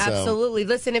 Yeah. Yeah. So- Absolutely.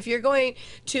 Listen, if you're going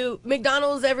to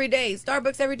McDonald's every day,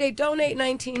 Starbucks every day, donate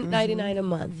 $19.99 a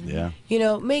month. Yeah.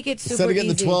 Make it super Instead of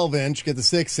getting easy. the 12-inch, get the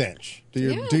 6-inch. Do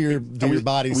your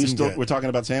body some good. We're talking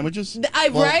about sandwiches?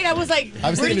 Right? I was like, I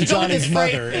was where thinking did of you go with Johnny's this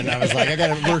phrase? mother, and I was like, I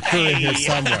got to work her in here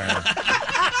somewhere.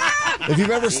 If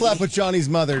you've ever slept with Johnny's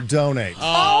mother, donate.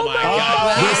 Oh, my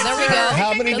God. Wow, there we go.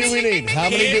 How many do we need? How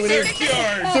many do we need?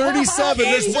 37.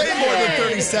 There's way more than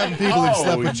 37 people who've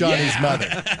slept with Johnny's mother.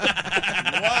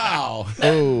 Wow. now.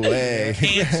 Oh, hey.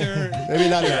 Cancer. Maybe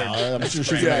not now. I'm sure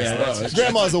she's nice.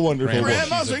 Grandma's a wonderful woman.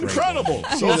 Grandma's incredible.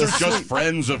 She's Those a are just sweet-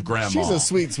 friends of Grandma. She's a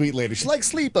sweet, sweet lady. She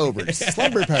likes sleepovers,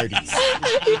 slumber parties.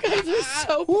 You guys are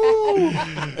so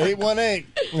bad. 818.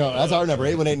 No, that's our number.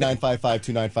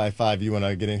 818-955-2955. You want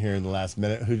to get in here in the last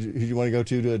minute. Who do you want to go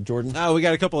to Jordan? Oh, we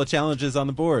got a couple of challenges on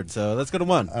the board, so let's go to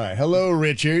one. All right. Hello,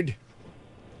 Richard.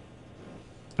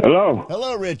 Hello.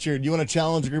 Hello, Richard. You want to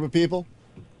challenge a group of people?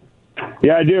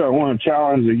 Yeah, I do. I want to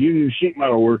challenge the union sheet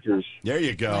metal workers. There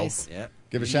you go. Nice. Yeah.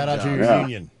 Give a shout out to your Yeah.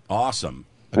 union. Awesome.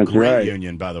 A That's great right.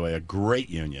 union, by the way. A great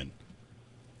union.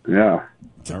 Yeah.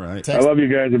 All right. I love you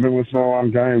guys. I've been listening a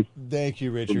long time. Thank you,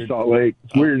 From Richard. Salt Lake.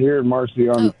 It's weird here in Marcy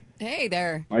on Hey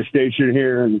there. my station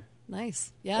here and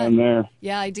Nice. Yeah. on there.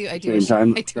 Yeah, I do. I do. Same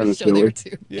time. I do a Kinda show there silly.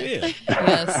 too. Yeah.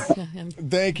 Yes.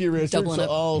 Thank you, Richard. Doubling So up.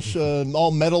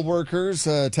 all metal workers,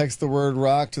 text the word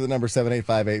rock to the number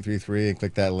 785-833 and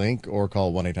click that link, or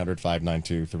call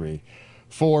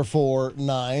 1-800-592-3449.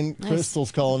 Nice.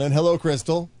 Crystal's calling in. Hello,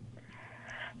 Crystal.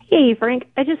 Hey, Frank.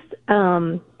 I just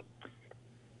wanted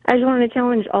to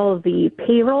challenge all of the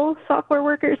payroll software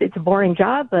workers. It's a boring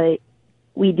job, but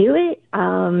we do it.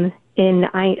 And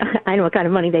I know what kind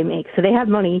of money they make, so they have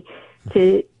money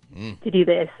to do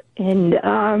this. And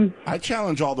I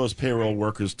challenge all those payroll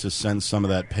workers to send some of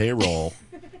that payroll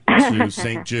to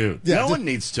St. Jude. Yeah, no one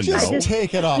needs to just know.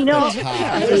 take it off You know, the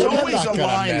top. There's I'm always not a gonna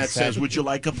line that mess says, that. would you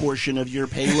like a portion of your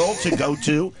payroll to go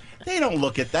to? They don't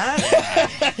look at that.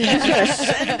 Just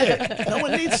send it. No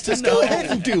one needs to Just know. go ahead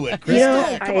and do it, You know,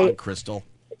 Crystal. Come on, Crystal.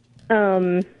 me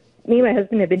and my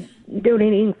husband have been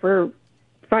donating for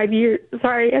 5 years.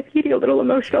 Sorry, I'm getting a little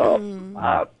emotional.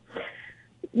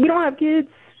 We don't have kids.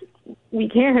 We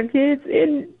can't have kids,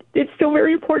 and it's still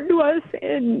very important to us.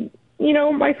 And you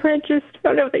know, my friend just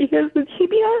found out that he has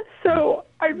leukemia, so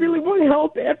I really want to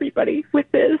help everybody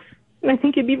with this. And I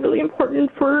think it'd be really important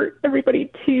for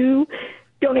everybody to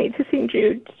donate to St.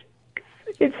 Jude.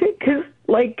 It's because,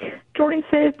 like Jordan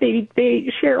said,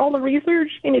 they share all the research,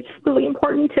 and it's really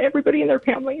important to everybody and their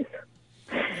families.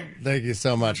 Thank you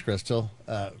so much, Crystal.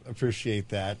 Appreciate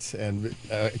that, and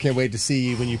I can't wait to see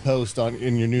you when you post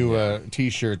in your new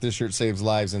T-shirt. This shirt saves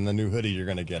lives, and the new hoodie you're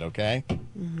going to get. Okay. All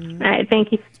right,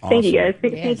 thank you, thank you guys.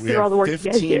 Thanks We for all the have work you guys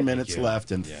 15 do. minutes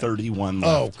left and 31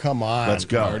 Oh, left. come on. Let's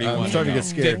go. I'm starting to get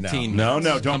scared now.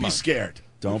 No, don't be scared.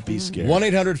 Don't be scared.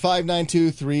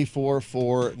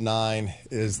 1-800-592-3449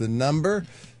 is the number.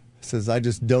 It says, I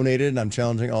just donated, and I'm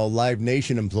challenging all Live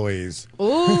Nation employees.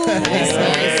 Ooh.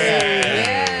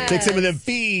 Take some of them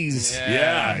fees.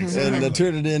 Yeah, exactly. And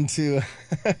turn it into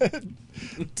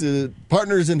to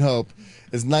Partners in Hope.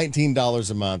 Is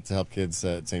 $19 a month to help kids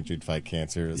at St. Jude fight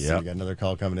cancer. So we got another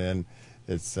call coming in.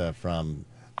 It's from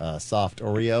Soft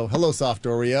Oreo. Hello, Soft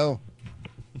Oreo.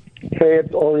 Hey, it's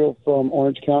Oreo from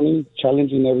Orange County,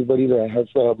 challenging everybody that has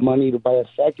money to buy a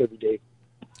sack every day.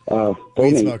 Weed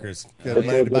Donate. smokers. Got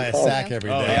money to buy a sack every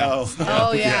day.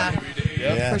 Oh, yeah.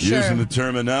 Yeah. For sure. Using the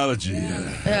terminology.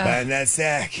 Buying that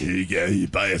sack. You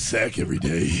buy a sack every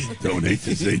day. Donate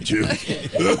to St. Jude.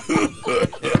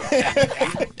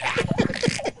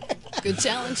 Good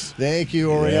challenge. Thank you,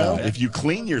 Oreo. Yeah. If you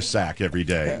clean your sack every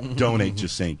day, donate to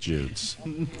St. Jude's.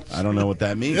 I don't know what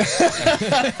that means.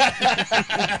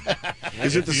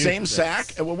 Is it the same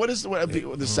sack? Well, what is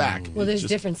the sack? Well, there's Just-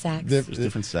 different sacks. There's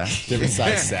different sacks. Different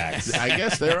size sacks. I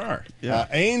guess there are. Yeah.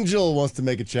 Angel wants to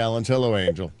make a challenge. Hello,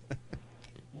 Angel.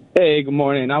 Hey, good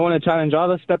morning. I want to challenge all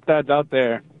the stepdads out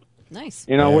there. Nice.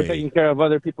 You know, we're Hey. taking care of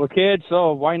other people's kids,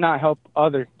 so why not help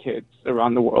other kids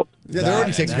around the world? Yeah, they're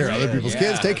already taking care of other people's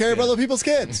kids. Take care of other people's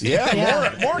kids.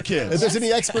 Yeah, more kids. If there's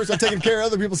any experts on taking care of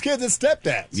other people's kids, it's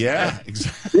stepdads. Yeah,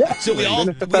 exactly. So we all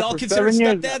consider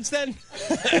stepdads then?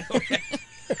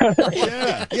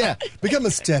 Yeah. Become a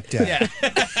stepdad.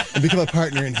 And become a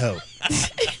partner in hope.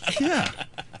 Yeah.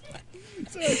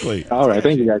 Exactly. All right,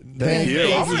 thank you guys. Thank you.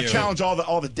 Thank I want to you. challenge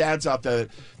all the dads out there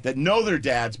that know they're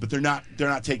dads, but they're not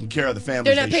taking care of the families.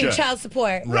 They're not they paying should. child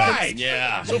support. Right.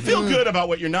 Yeah. So feel good about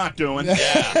what you're not doing.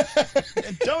 Yeah.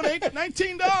 And donate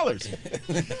 $19.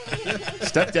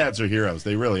 Stepdads are heroes.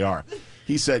 They really are.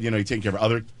 He said, you take care of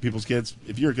other people's kids.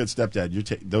 If you're a good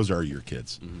stepdad, those are your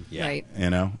kids. Yeah. Right.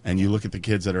 And you look at the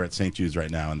kids that are at St. Jude's right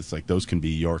now, and it's like those can be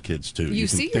your kids too. You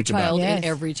can see your think about- child Yes. in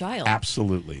every child.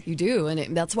 Absolutely. You do,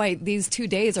 and that's why these 2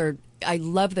 days are. I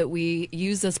love that we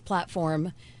use this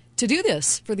platform to do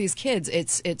this for these kids.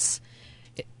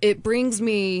 It brings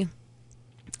me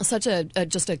such a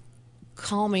just a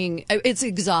calming. It's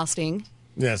exhausting,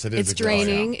 Yes, it is. It's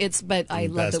draining. But I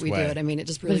love that we do way. it. I mean, it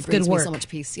just really It's brings good me work. so much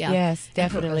peace. Yeah. Yes,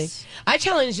 definitely. I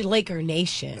challenge Laker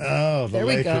Nation. Oh, the There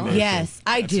we Laker go. Nation. Yes,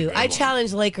 I do. I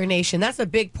challenge Laker Nation. That's a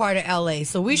big part of LA.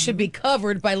 So we should be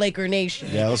covered by Laker Nation.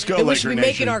 Yeah, let's go, And we Laker should be Nation.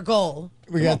 making our goal.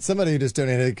 We got somebody who just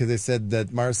donated because they said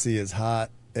that Marcy is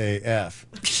hot AF.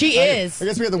 She is. I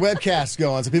guess we have the webcast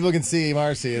going so people can see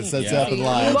Marcy. It sets up and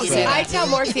live. Well, so. I tell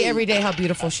Marcy every day how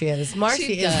beautiful she is. Marcy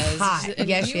She is does. hot. And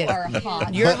Yes, you she is. are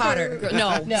hot. You're hotter.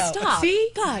 No, stop.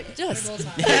 See? God, just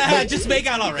Just make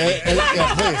out already.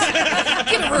 Yeah, please.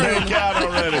 get a room. Make out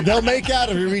already. They'll make out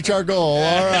if we reach our goal.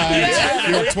 All right.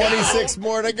 You have 26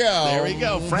 more to go. There we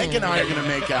go. Frank and I are going to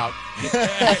make out.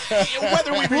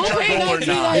 Whether we reach our goal or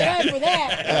not. for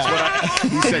that. That's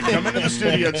what he said, come into the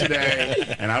studio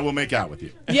today, and I will make out with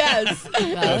you. Yes.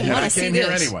 And I came here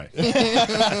anyway.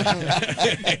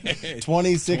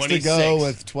 26 to go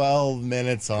with 12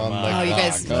 minutes on the clock. you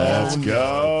guys- Let's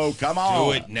go. Come on.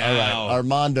 Do it now. All right.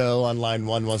 Armando on line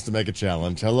 1 wants to make a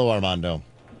challenge. Hello, Armando.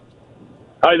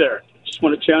 Hi there. Just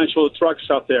want to challenge all the trucks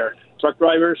out there. Truck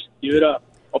drivers, give it up.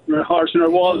 Open our hearts and our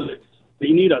wallets. They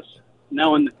need us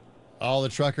now and then. All the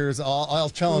truckers, I'll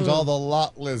challenge all the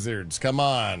lot lizards. Come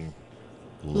on.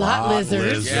 Lot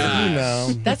lizards. You know.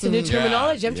 That's a new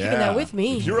terminology. I'm taking that with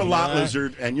me. If you're a lot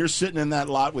lizard and you're sitting in that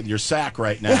lot with your sack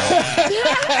right now,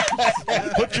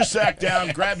 put your sack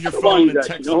down, grab your phone, and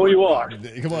text. You know who you are.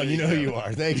 Come on, you know who you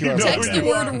are. Thank you, You know Armando. Text the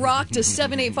word rock to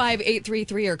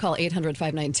 785-833 or call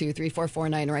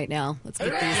 800-592-3449 right now. Let's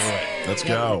get these. Let's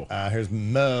go. Here's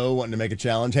Mo wanting to make a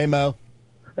challenge. Hey, Mo.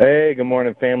 Hey, good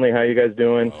morning, family. How you guys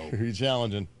doing? Who are you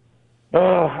challenging? This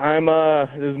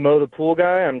is Mo the pool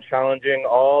guy. I'm challenging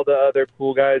all the other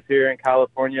pool guys here in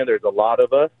California. There's a lot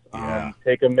of us.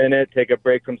 Take a minute, take a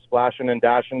break from splashing and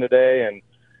dashing today, and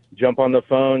jump on the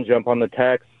phone, jump on the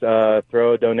text,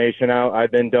 throw a donation out.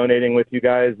 I've been donating with you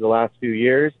guys the last few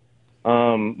years.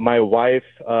 My wife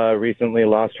recently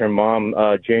lost her mom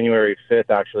January 5th,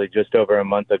 actually, just over a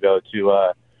month ago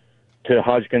to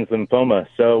Hodgkin's lymphoma.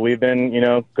 So we've been,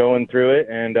 going through it,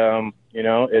 and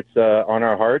it's on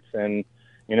our hearts, and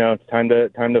it's time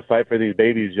to fight for these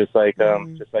babies, just like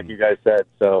you guys said.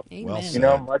 So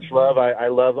much love. I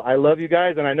love you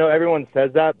guys, and I know everyone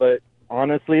says that, but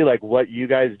honestly, like what you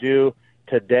guys do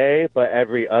today, but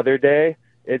every other day,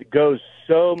 it goes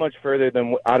so much further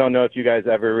than I don't know if you guys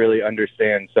ever really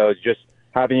understand. So it's just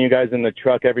having you guys in the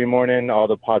truck every morning, all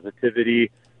the positivity.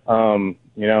 I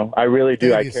really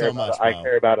do. I care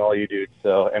about all you dudes,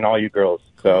 and all you girls.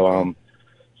 So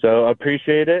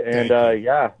appreciate it, and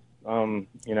Mo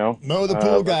the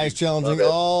pool guy is challenging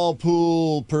all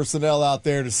pool personnel out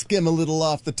there to skim a little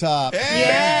off the top. Yay!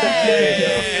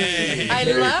 I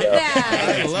love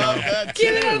that. I love that too.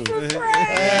 Give it up for Frank.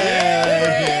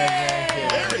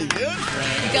 Very good,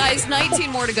 Frank. Guys,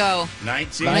 19 more to go.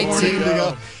 19 more to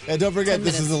go. And don't forget, 10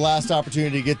 this is minutes. the last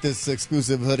opportunity to get this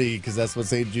exclusive hoodie because that's what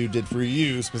St. Jude did for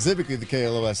you, specifically the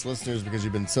KLOS listeners, because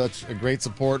you've been such a great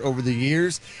support over the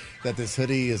years that this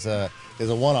hoodie is a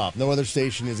one-off. No other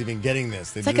station is even getting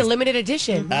this. It's like a limited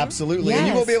edition. Absolutely. And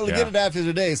you won't be able to get it after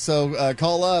today. So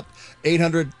call up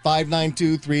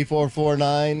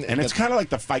 800-592-3449. And it's kind of like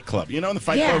the Fight Club. In the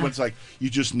Fight Club, it's like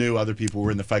you just knew other people were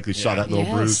in the Fight Club. You saw that little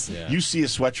bruise. Yeah. You see a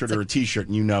sweatshirt or a T-shirt,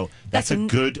 and you know that's a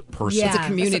good person. Yeah, It's a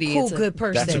community. That's a cool, good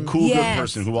person. That's a cool, good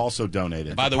person who also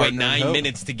donated. By the way, Partner in 9 Hope.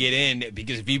 minutes to get in,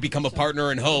 because if you become a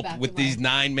partner in Hope with these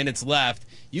 9 minutes left,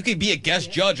 you could be a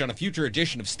guest judge on a future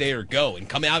edition of Stay or Go and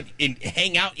come out and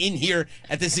hang out in here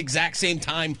at this exact same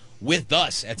time with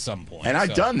us at some point. And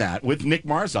I've done that with Nick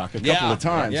Marzak a couple of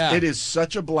times. Yeah. It is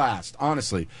such a blast,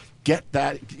 honestly. Get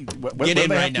that. What Get do in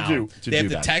they right have now. to They have do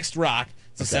to that? text ROCK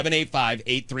to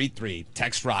 785-833.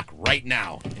 Text ROCK right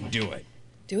now and do it.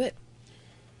 Do it.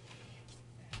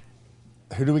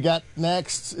 Who do we got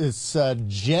next? It's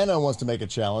Jenna wants to make a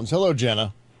challenge. Hello,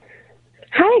 Jenna.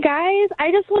 Hi, guys.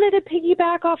 I just wanted to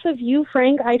piggyback off of you,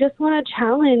 Frank. I just want to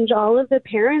challenge all of the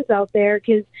parents out there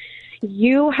because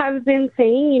you have been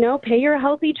saying, pay your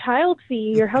healthy child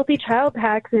fee, your healthy child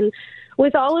tax. And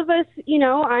with all of us,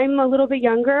 I'm a little bit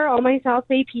younger, all my South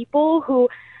Bay people who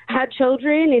had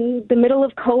children in the middle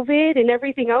of COVID and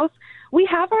everything else, we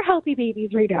have our healthy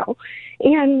babies right now.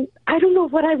 And I don't know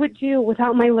what I would do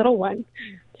without my little one.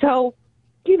 So,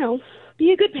 be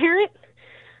a good parent.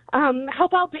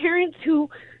 Help out parents who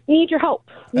need your help.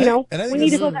 You know, and I think we need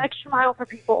to this go is- the extra mile for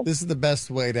people. This is the best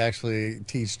way to actually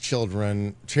teach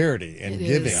children charity and It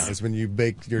giving is. is when you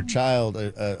make your child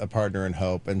a partner in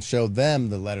hope and show them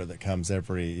the letter that comes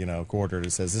every quarter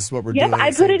that says this is what we're Yep, doing. I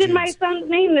at put St. it in my Jude's." son's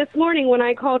name this morning when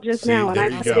I called just now, and there I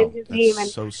you put go. it in his That's name. And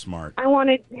so smart. I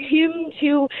wanted him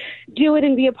to do it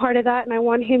and be a part of that, and I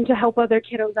want him to help other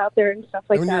kiddos out there and stuff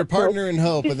like when that. you're a partner So in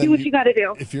hope, just and then do what you got to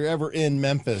do. If you're ever in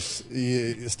Memphis,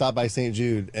 you stop by St.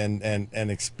 Jude and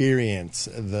experience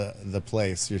the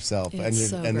place yourself, It's and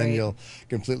so then great. you'll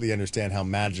completely understand how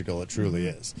magical it truly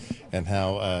is, and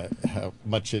how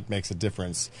much it makes a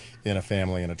difference in a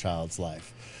family and a child's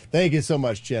life. Thank you so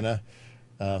much, Jenna.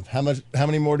 How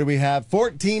many more do we have?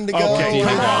 14 to go. Okay,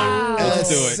 come on. Let's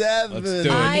do it. 7 Let's do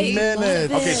it.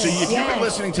 minutes. Okay, so if you're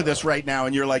listening to this right now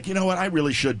and you're like, you know what, I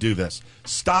really should do this.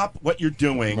 Stop what you're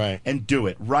doing and do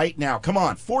it right now. Come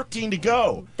on, 14 to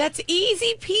go. That's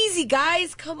easy peasy,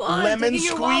 guys. Come on. Lemon dig in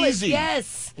your wallet. squeezy.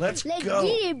 Yes. Let's go.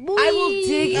 I will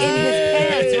dig in his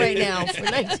pants right now for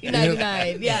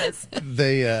 $19.99. Yes.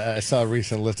 I saw a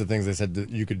recent list of things they said that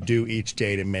you could do each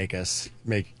day to make us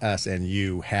and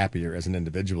you happier as an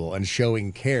individual, and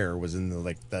showing care was in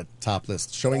the top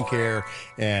list. Showing care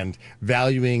and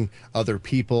valuing other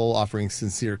people, offering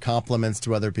sincere compliments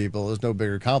to other people. There's no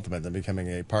bigger compliment than becoming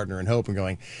a partner in hope and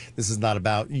going, this is not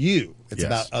about you, it's Yes.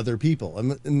 about other people.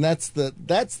 And that's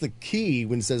the key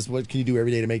when it says what can you do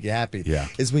every day to make you happy. Yeah.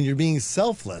 Is when you're being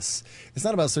selfless. It's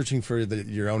not about searching for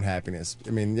your own happiness. I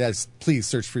mean, yes, please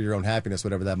search for your own happiness,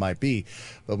 whatever that might be.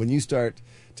 But when you start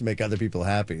to make other people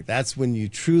happy, that's when you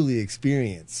truly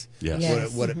experience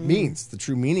what it means, the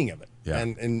true meaning of it. Yeah.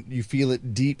 And you feel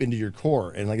it deep into your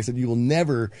core. And like I said, you will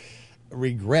never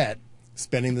regret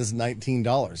spending this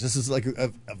 $19. This is like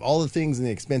of all the things and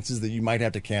the expenses that you might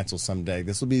have to cancel someday,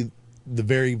 this will be the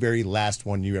very, very last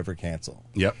one you ever cancel.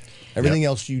 Yep. Everything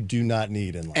else you do not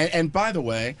need in life. And by the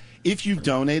way, if you've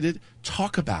donated,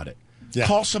 talk about it. Yeah.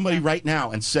 Call somebody right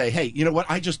now and say, hey, you know what?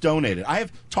 I just donated. I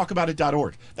have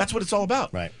talkaboutit.org. That's what it's all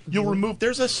about. Right. You'll remove,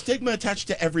 there's a stigma attached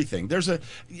to everything. There's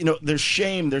there's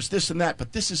shame, there's this and that,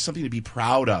 but this is something to be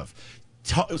proud of.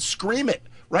 Scream it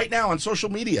right now on social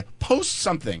media. Post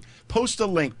something. Post a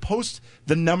link. Post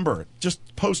the number. Just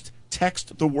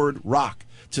text the word rock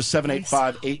to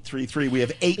 785-833. We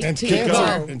have 8 And to cancer,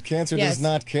 go. and cancer Yes. does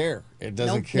not care. It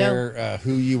doesn't Nope. care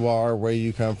who you are, where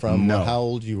you come from, No. how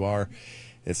old you are.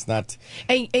 It's not.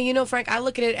 And Frank, I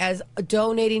look at it as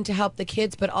donating to help the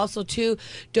kids, but also too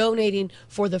donating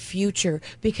for the future,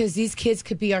 because these kids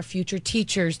could be our future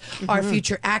teachers, our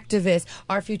future activists,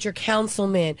 our future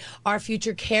councilmen, our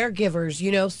future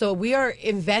caregivers. So we are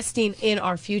investing in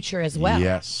our future as well.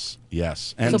 Yes.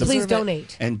 So please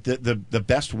donate. And the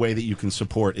best way that you can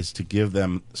support is to give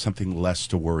them something less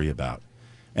to worry about.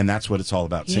 And that's what it's all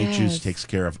about. St. Yes. Jude's takes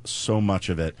care of so much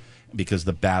of it because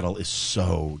the battle is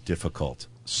so difficult.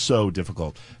 So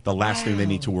difficult. The last thing they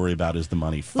need to worry about is the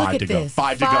money. Look 5 at to go. this.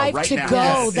 5 to go Five right to now. go.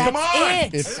 Yes. That's Come on.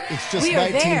 it. It's just We are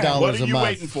there. $19 What are a you month.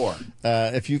 waiting for?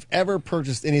 If you've ever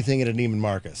purchased anything at a Neiman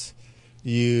Marcus,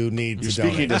 you need You're to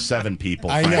speaking donate. to 7 people.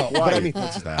 I Frank. know, Why? but I mean,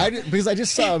 What's that? because I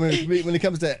just saw when it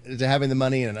comes to having the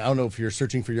money, and I don't know if you're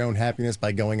searching for your own happiness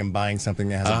by going and buying something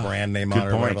that has a brand name on good it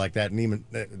or whatever point. like that.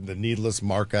 The needless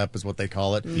markup is what they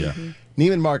call it. Yeah.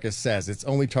 Neiman Marcus says it's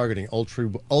only targeting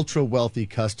ultra wealthy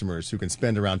customers who can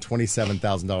spend around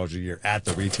 $27,000 a year at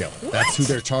the retailer. That's who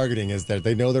they're targeting. Is that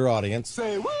they know their audience.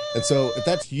 And so if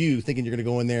that's you thinking you're going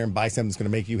to go in there and buy something that's going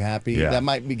to make you happy, Yeah. that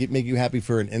might make you happy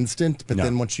for an instant, but No.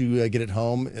 then once you get it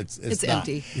home, it's not.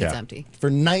 empty. Yeah. It's empty. For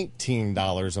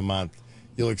 $19 a month,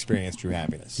 you'll experience true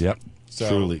happiness. Yep. So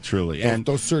Truly.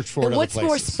 Don't search for it And other what's places.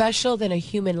 more special than a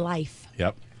human life?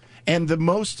 Yep. And the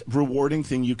most rewarding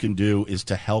thing you can do is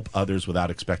to help others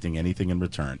without expecting anything in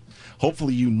return.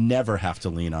 Hopefully, you never have to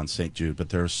lean on St. Jude, but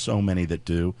there are so many that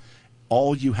do.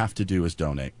 All you have to do is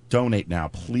donate. Donate now.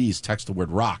 Please text the word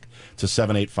rock to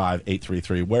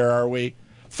 785-833. Where are we?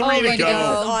 3 to going to go.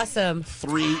 go. Awesome.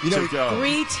 3 to go.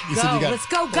 3 You to said go. you got Let's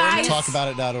go, guys.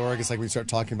 Talkaboutit.org. It's like when you start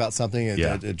talking about something,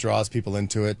 it draws people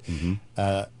into it.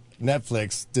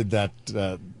 Netflix did that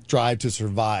Drive to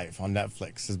Survive on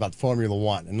Netflix. It's about Formula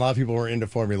One. And a lot of people were into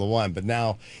Formula One, but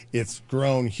now it's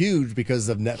grown huge because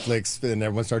of Netflix, and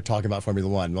everyone started talking about Formula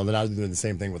One. Well, they're now doing the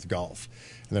same thing with golf.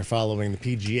 And they're following the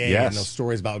PGA Yes. and those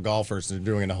stories about golfers, and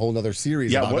they're doing a whole other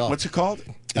series about golf. What's it called?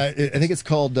 I think it's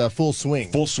called Full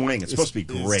Swing. Full Swing. It's supposed to be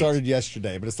great. It started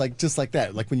yesterday, but it's like just like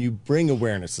that. Like when you bring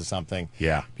awareness to something,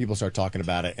 Yeah. people start talking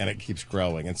about it, and it keeps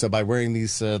growing. And so by wearing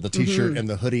these the T-shirt and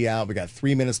the hoodie out, we got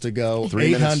 3 minutes to go.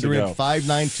 3 minutes to go.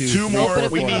 800-592-3449. Two more.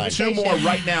 We need two more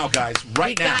right now, guys.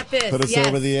 Right now. got this. Put us Yes.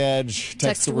 over the edge.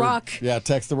 Text the word, rock. Yeah,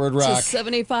 text the word To rock.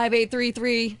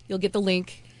 785-833. You'll get the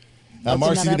link.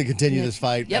 Marcy's going to continue this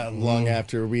fight Yep. long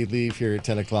after we leave here at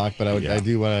 10 o'clock, but I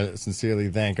do want to sincerely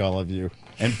thank all of you.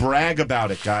 And brag about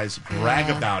it, guys. Brag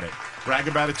about it. Brag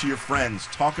about it to your friends.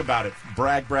 Talk about it.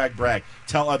 Brag, brag, brag.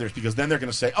 Tell others, because then they're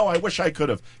going to say, oh, I wish I could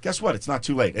have. Guess what? It's not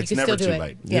too late. It's never too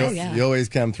late. You always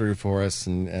come through for us,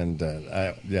 and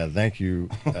thank you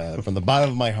from the bottom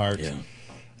of my heart.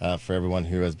 For everyone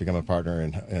who has become a partner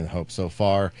in Hope so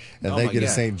far. And thank you to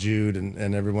St. Jude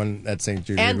and everyone at St.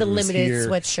 Jude. And the who was limited here.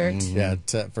 sweatshirt.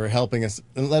 Yeah, for helping us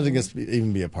and letting us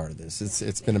even be a part of this.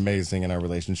 It's been amazing, and our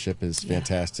relationship is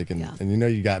fantastic. And you know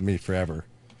you got me forever.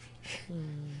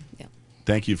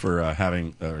 Thank you for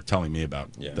telling me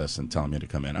about this and telling me to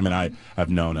come in. I mean, I've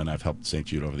known and I've helped St.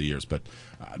 Jude over the years, but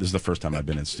this is the first time I've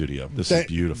been in studio. This is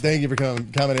beautiful. Thank you for coming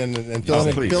in and filling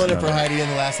in for Heidi in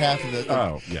the last half of the.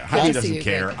 Heidi doesn't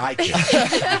care. I care.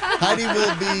 Heidi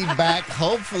will be back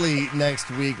hopefully next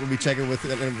week. We'll be checking with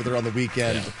her on the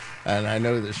weekend. Yeah. And I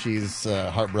know that she's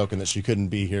heartbroken that she couldn't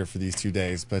be here for these 2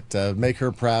 days, but make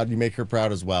her proud. You make her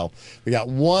proud as well. We got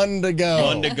one to go.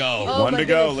 One to go. One to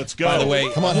go. Let's go. By the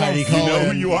way, come on, Heidi. Call you know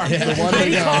who you are. One to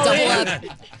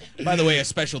go. By the way, a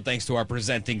special thanks to our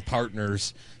presenting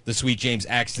partners, the Sweet James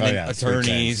Accident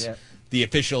Attorneys, the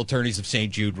official attorneys of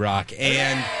St. Jude Rock,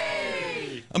 and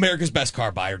America's Best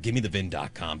Car Buyer.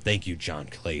 GimmeTheVin.com. Thank you, John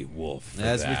Clay Wolf.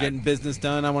 As we're getting business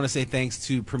done, I want to say thanks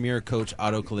to Premier Coach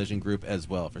Auto Collision Group as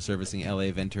well for servicing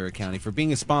L.A. Ventura County, for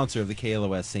being a sponsor of the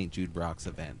KLOS St. Jude Rocks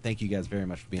event. Thank you guys very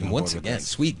much for being on board once with again, us.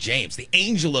 Sweet James, the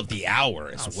angel of the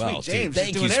hour as well. Sweet James, Thank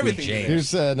you, doing Sweet everything. James.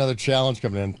 Here's another challenge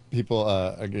coming in. People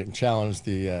are getting challenged,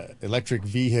 the electric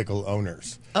vehicle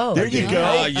owners. Oh, there you go.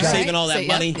 Oh, you're saving all that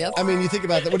money? Yep. I mean, you think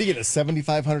about that. What do you get, a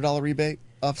 $7,500 rebate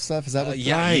off stuff? Is that what?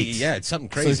 Yeah, it's something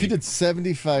crazy. So if you did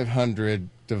 7,500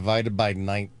 divided by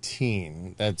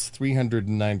 19, that's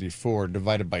 394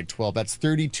 divided by 12. That's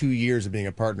 32 years of being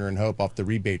a partner in Hope off the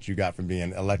rebate you got from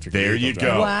being electric. There you vehicle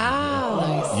driver. go.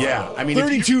 Wow. Yeah, I mean,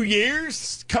 32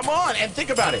 years? Come on, and think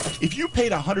about it. If you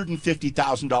paid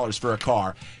 $150,000 for a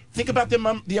car, think about the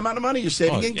amount of money you're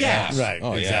saving in gas. Right,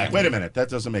 exactly. Wait a minute, that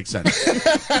doesn't make sense.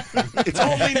 It's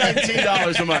only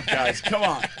 $19 a month, guys. Come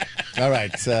on. All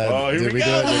right. Here did we we do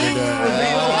go. it? Did we do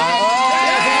it?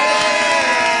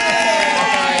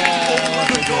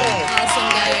 Awesome,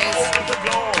 guys.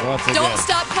 Once Don't again.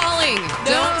 stop calling.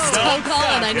 Don't stop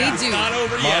calling. I need you. Not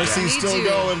over yet. Marcy's still you.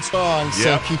 going strong, so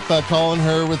Yep. keep calling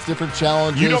her with different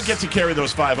challenges. You don't get to carry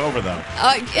those 5 over, though.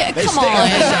 Yeah, They come stay on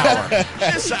this on. hour.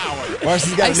 This hour.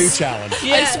 Marcy's got a new challenge.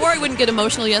 I swore I wouldn't get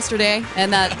emotional yesterday,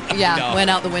 and that went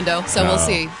out the window. So we'll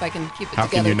see if I can keep it How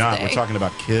together can you not? today. We're talking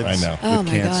about kids I know. with Oh, my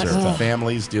cancer, God. Oh.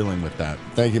 families dealing with that.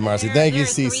 Thank you, Marcy. Thank you,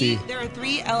 Cece. There are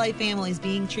 3 LA families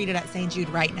being treated at St. Jude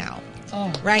right now. Oh.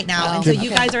 Right now. Wow. And so Okay. you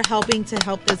guys are helping to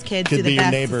help those kids do Could the be your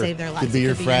best neighbor. to save their lives. Could be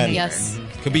your friend. neighbor. Yes.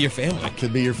 Could be your family.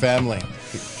 Could be your family.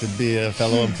 Could be a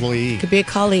fellow employee. Could be a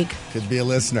colleague. Could be a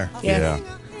listener. Yeah.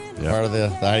 Part of the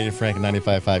Heidi and Frank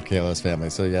 95.5 KLOS family.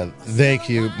 So, thank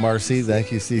you, Marcy.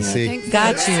 Thank you, CC.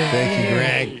 Got you. Thank you,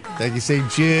 Greg. Thank you,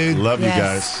 St. Jude. Love Yes. you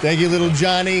guys. Thank you, little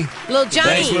Johnny. Little Johnny.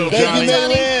 Thanks, little Thank Johnny. you,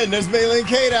 Maylin. There's Maylin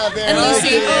Kate out there. And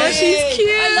Lucy. Hi, Kate. She's cute.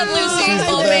 I love Lucy. She's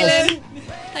Oh, the best. Maylin.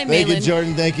 Hi, Thank you, Maylin.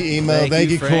 Jordan. Thank you, Emo. Thank Thank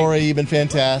you, you, Frank. Corey. You've been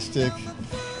fantastic.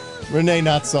 Renee,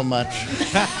 not so much.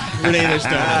 Renee, there's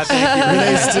donuts.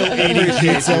 Renee's still eating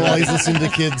pizza while he's listening to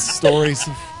kids' stories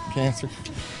of cancer.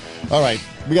 All right,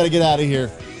 we got to get out of here.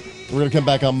 We're going to come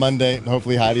back on Monday.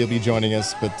 Hopefully Heidi will be joining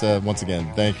us. But once again,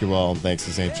 thank you all. Thanks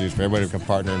to St. Jude's for everybody who can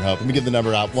partner and help. Let me give the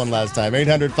number out one last time.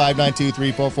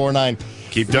 800-592-3449.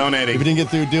 Keep donating. If you didn't get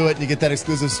through, do it, and you get that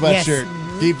exclusive sweatshirt.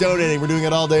 Keep donating. We're doing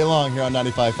it all day long here on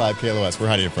 95.5 KLOS. We're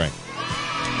Heidi and Frank.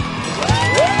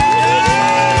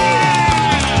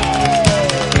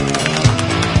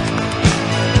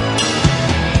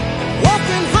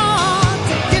 Working hard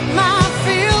to get my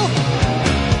fill.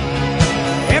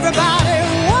 Everybody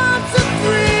wants a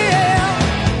thrill.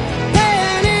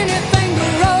 Paying anything to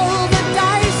roll the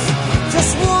dice.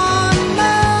 Just one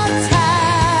more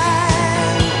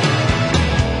time.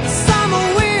 Some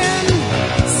will win,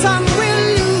 some will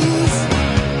lose.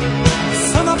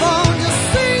 Some of them just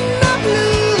sing the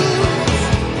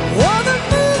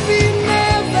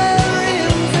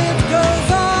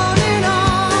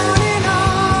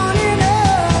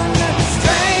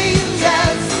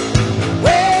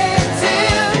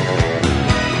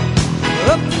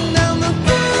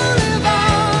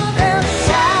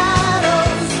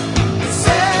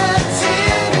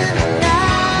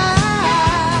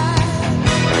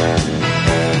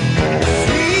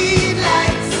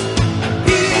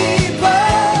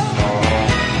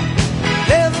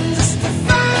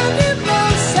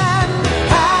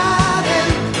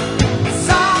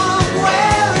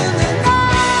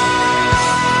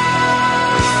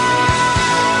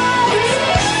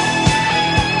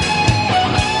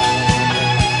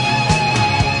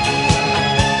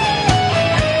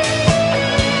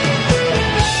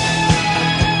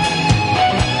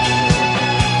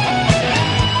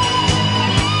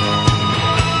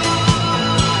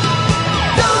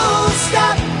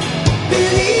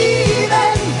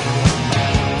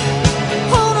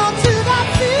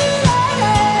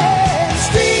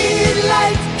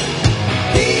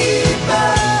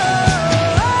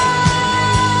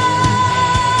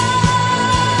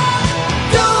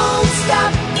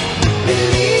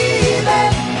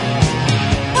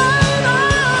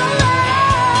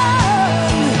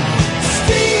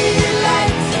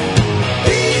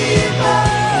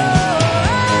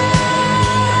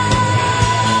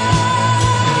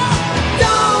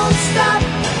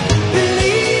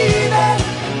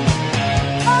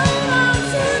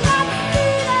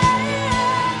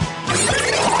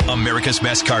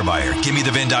best car buyer,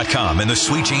 GimmeTheVin.com, and the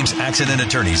Sweet James Accident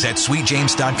Attorneys at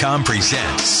SweetJames.com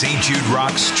present St. Jude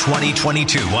Rocks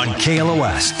 2022 on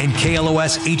KLOS and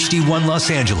KLOS HD1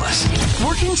 Los Angeles.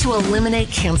 Working to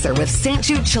eliminate cancer with St.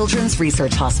 Jude Children's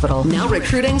Research Hospital. Now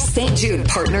recruiting St. Jude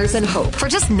Partners in Hope for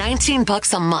just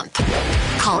 $19 a month.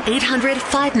 Call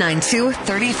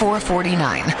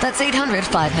 800-592-3449. That's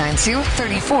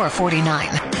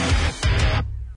 800-592-3449.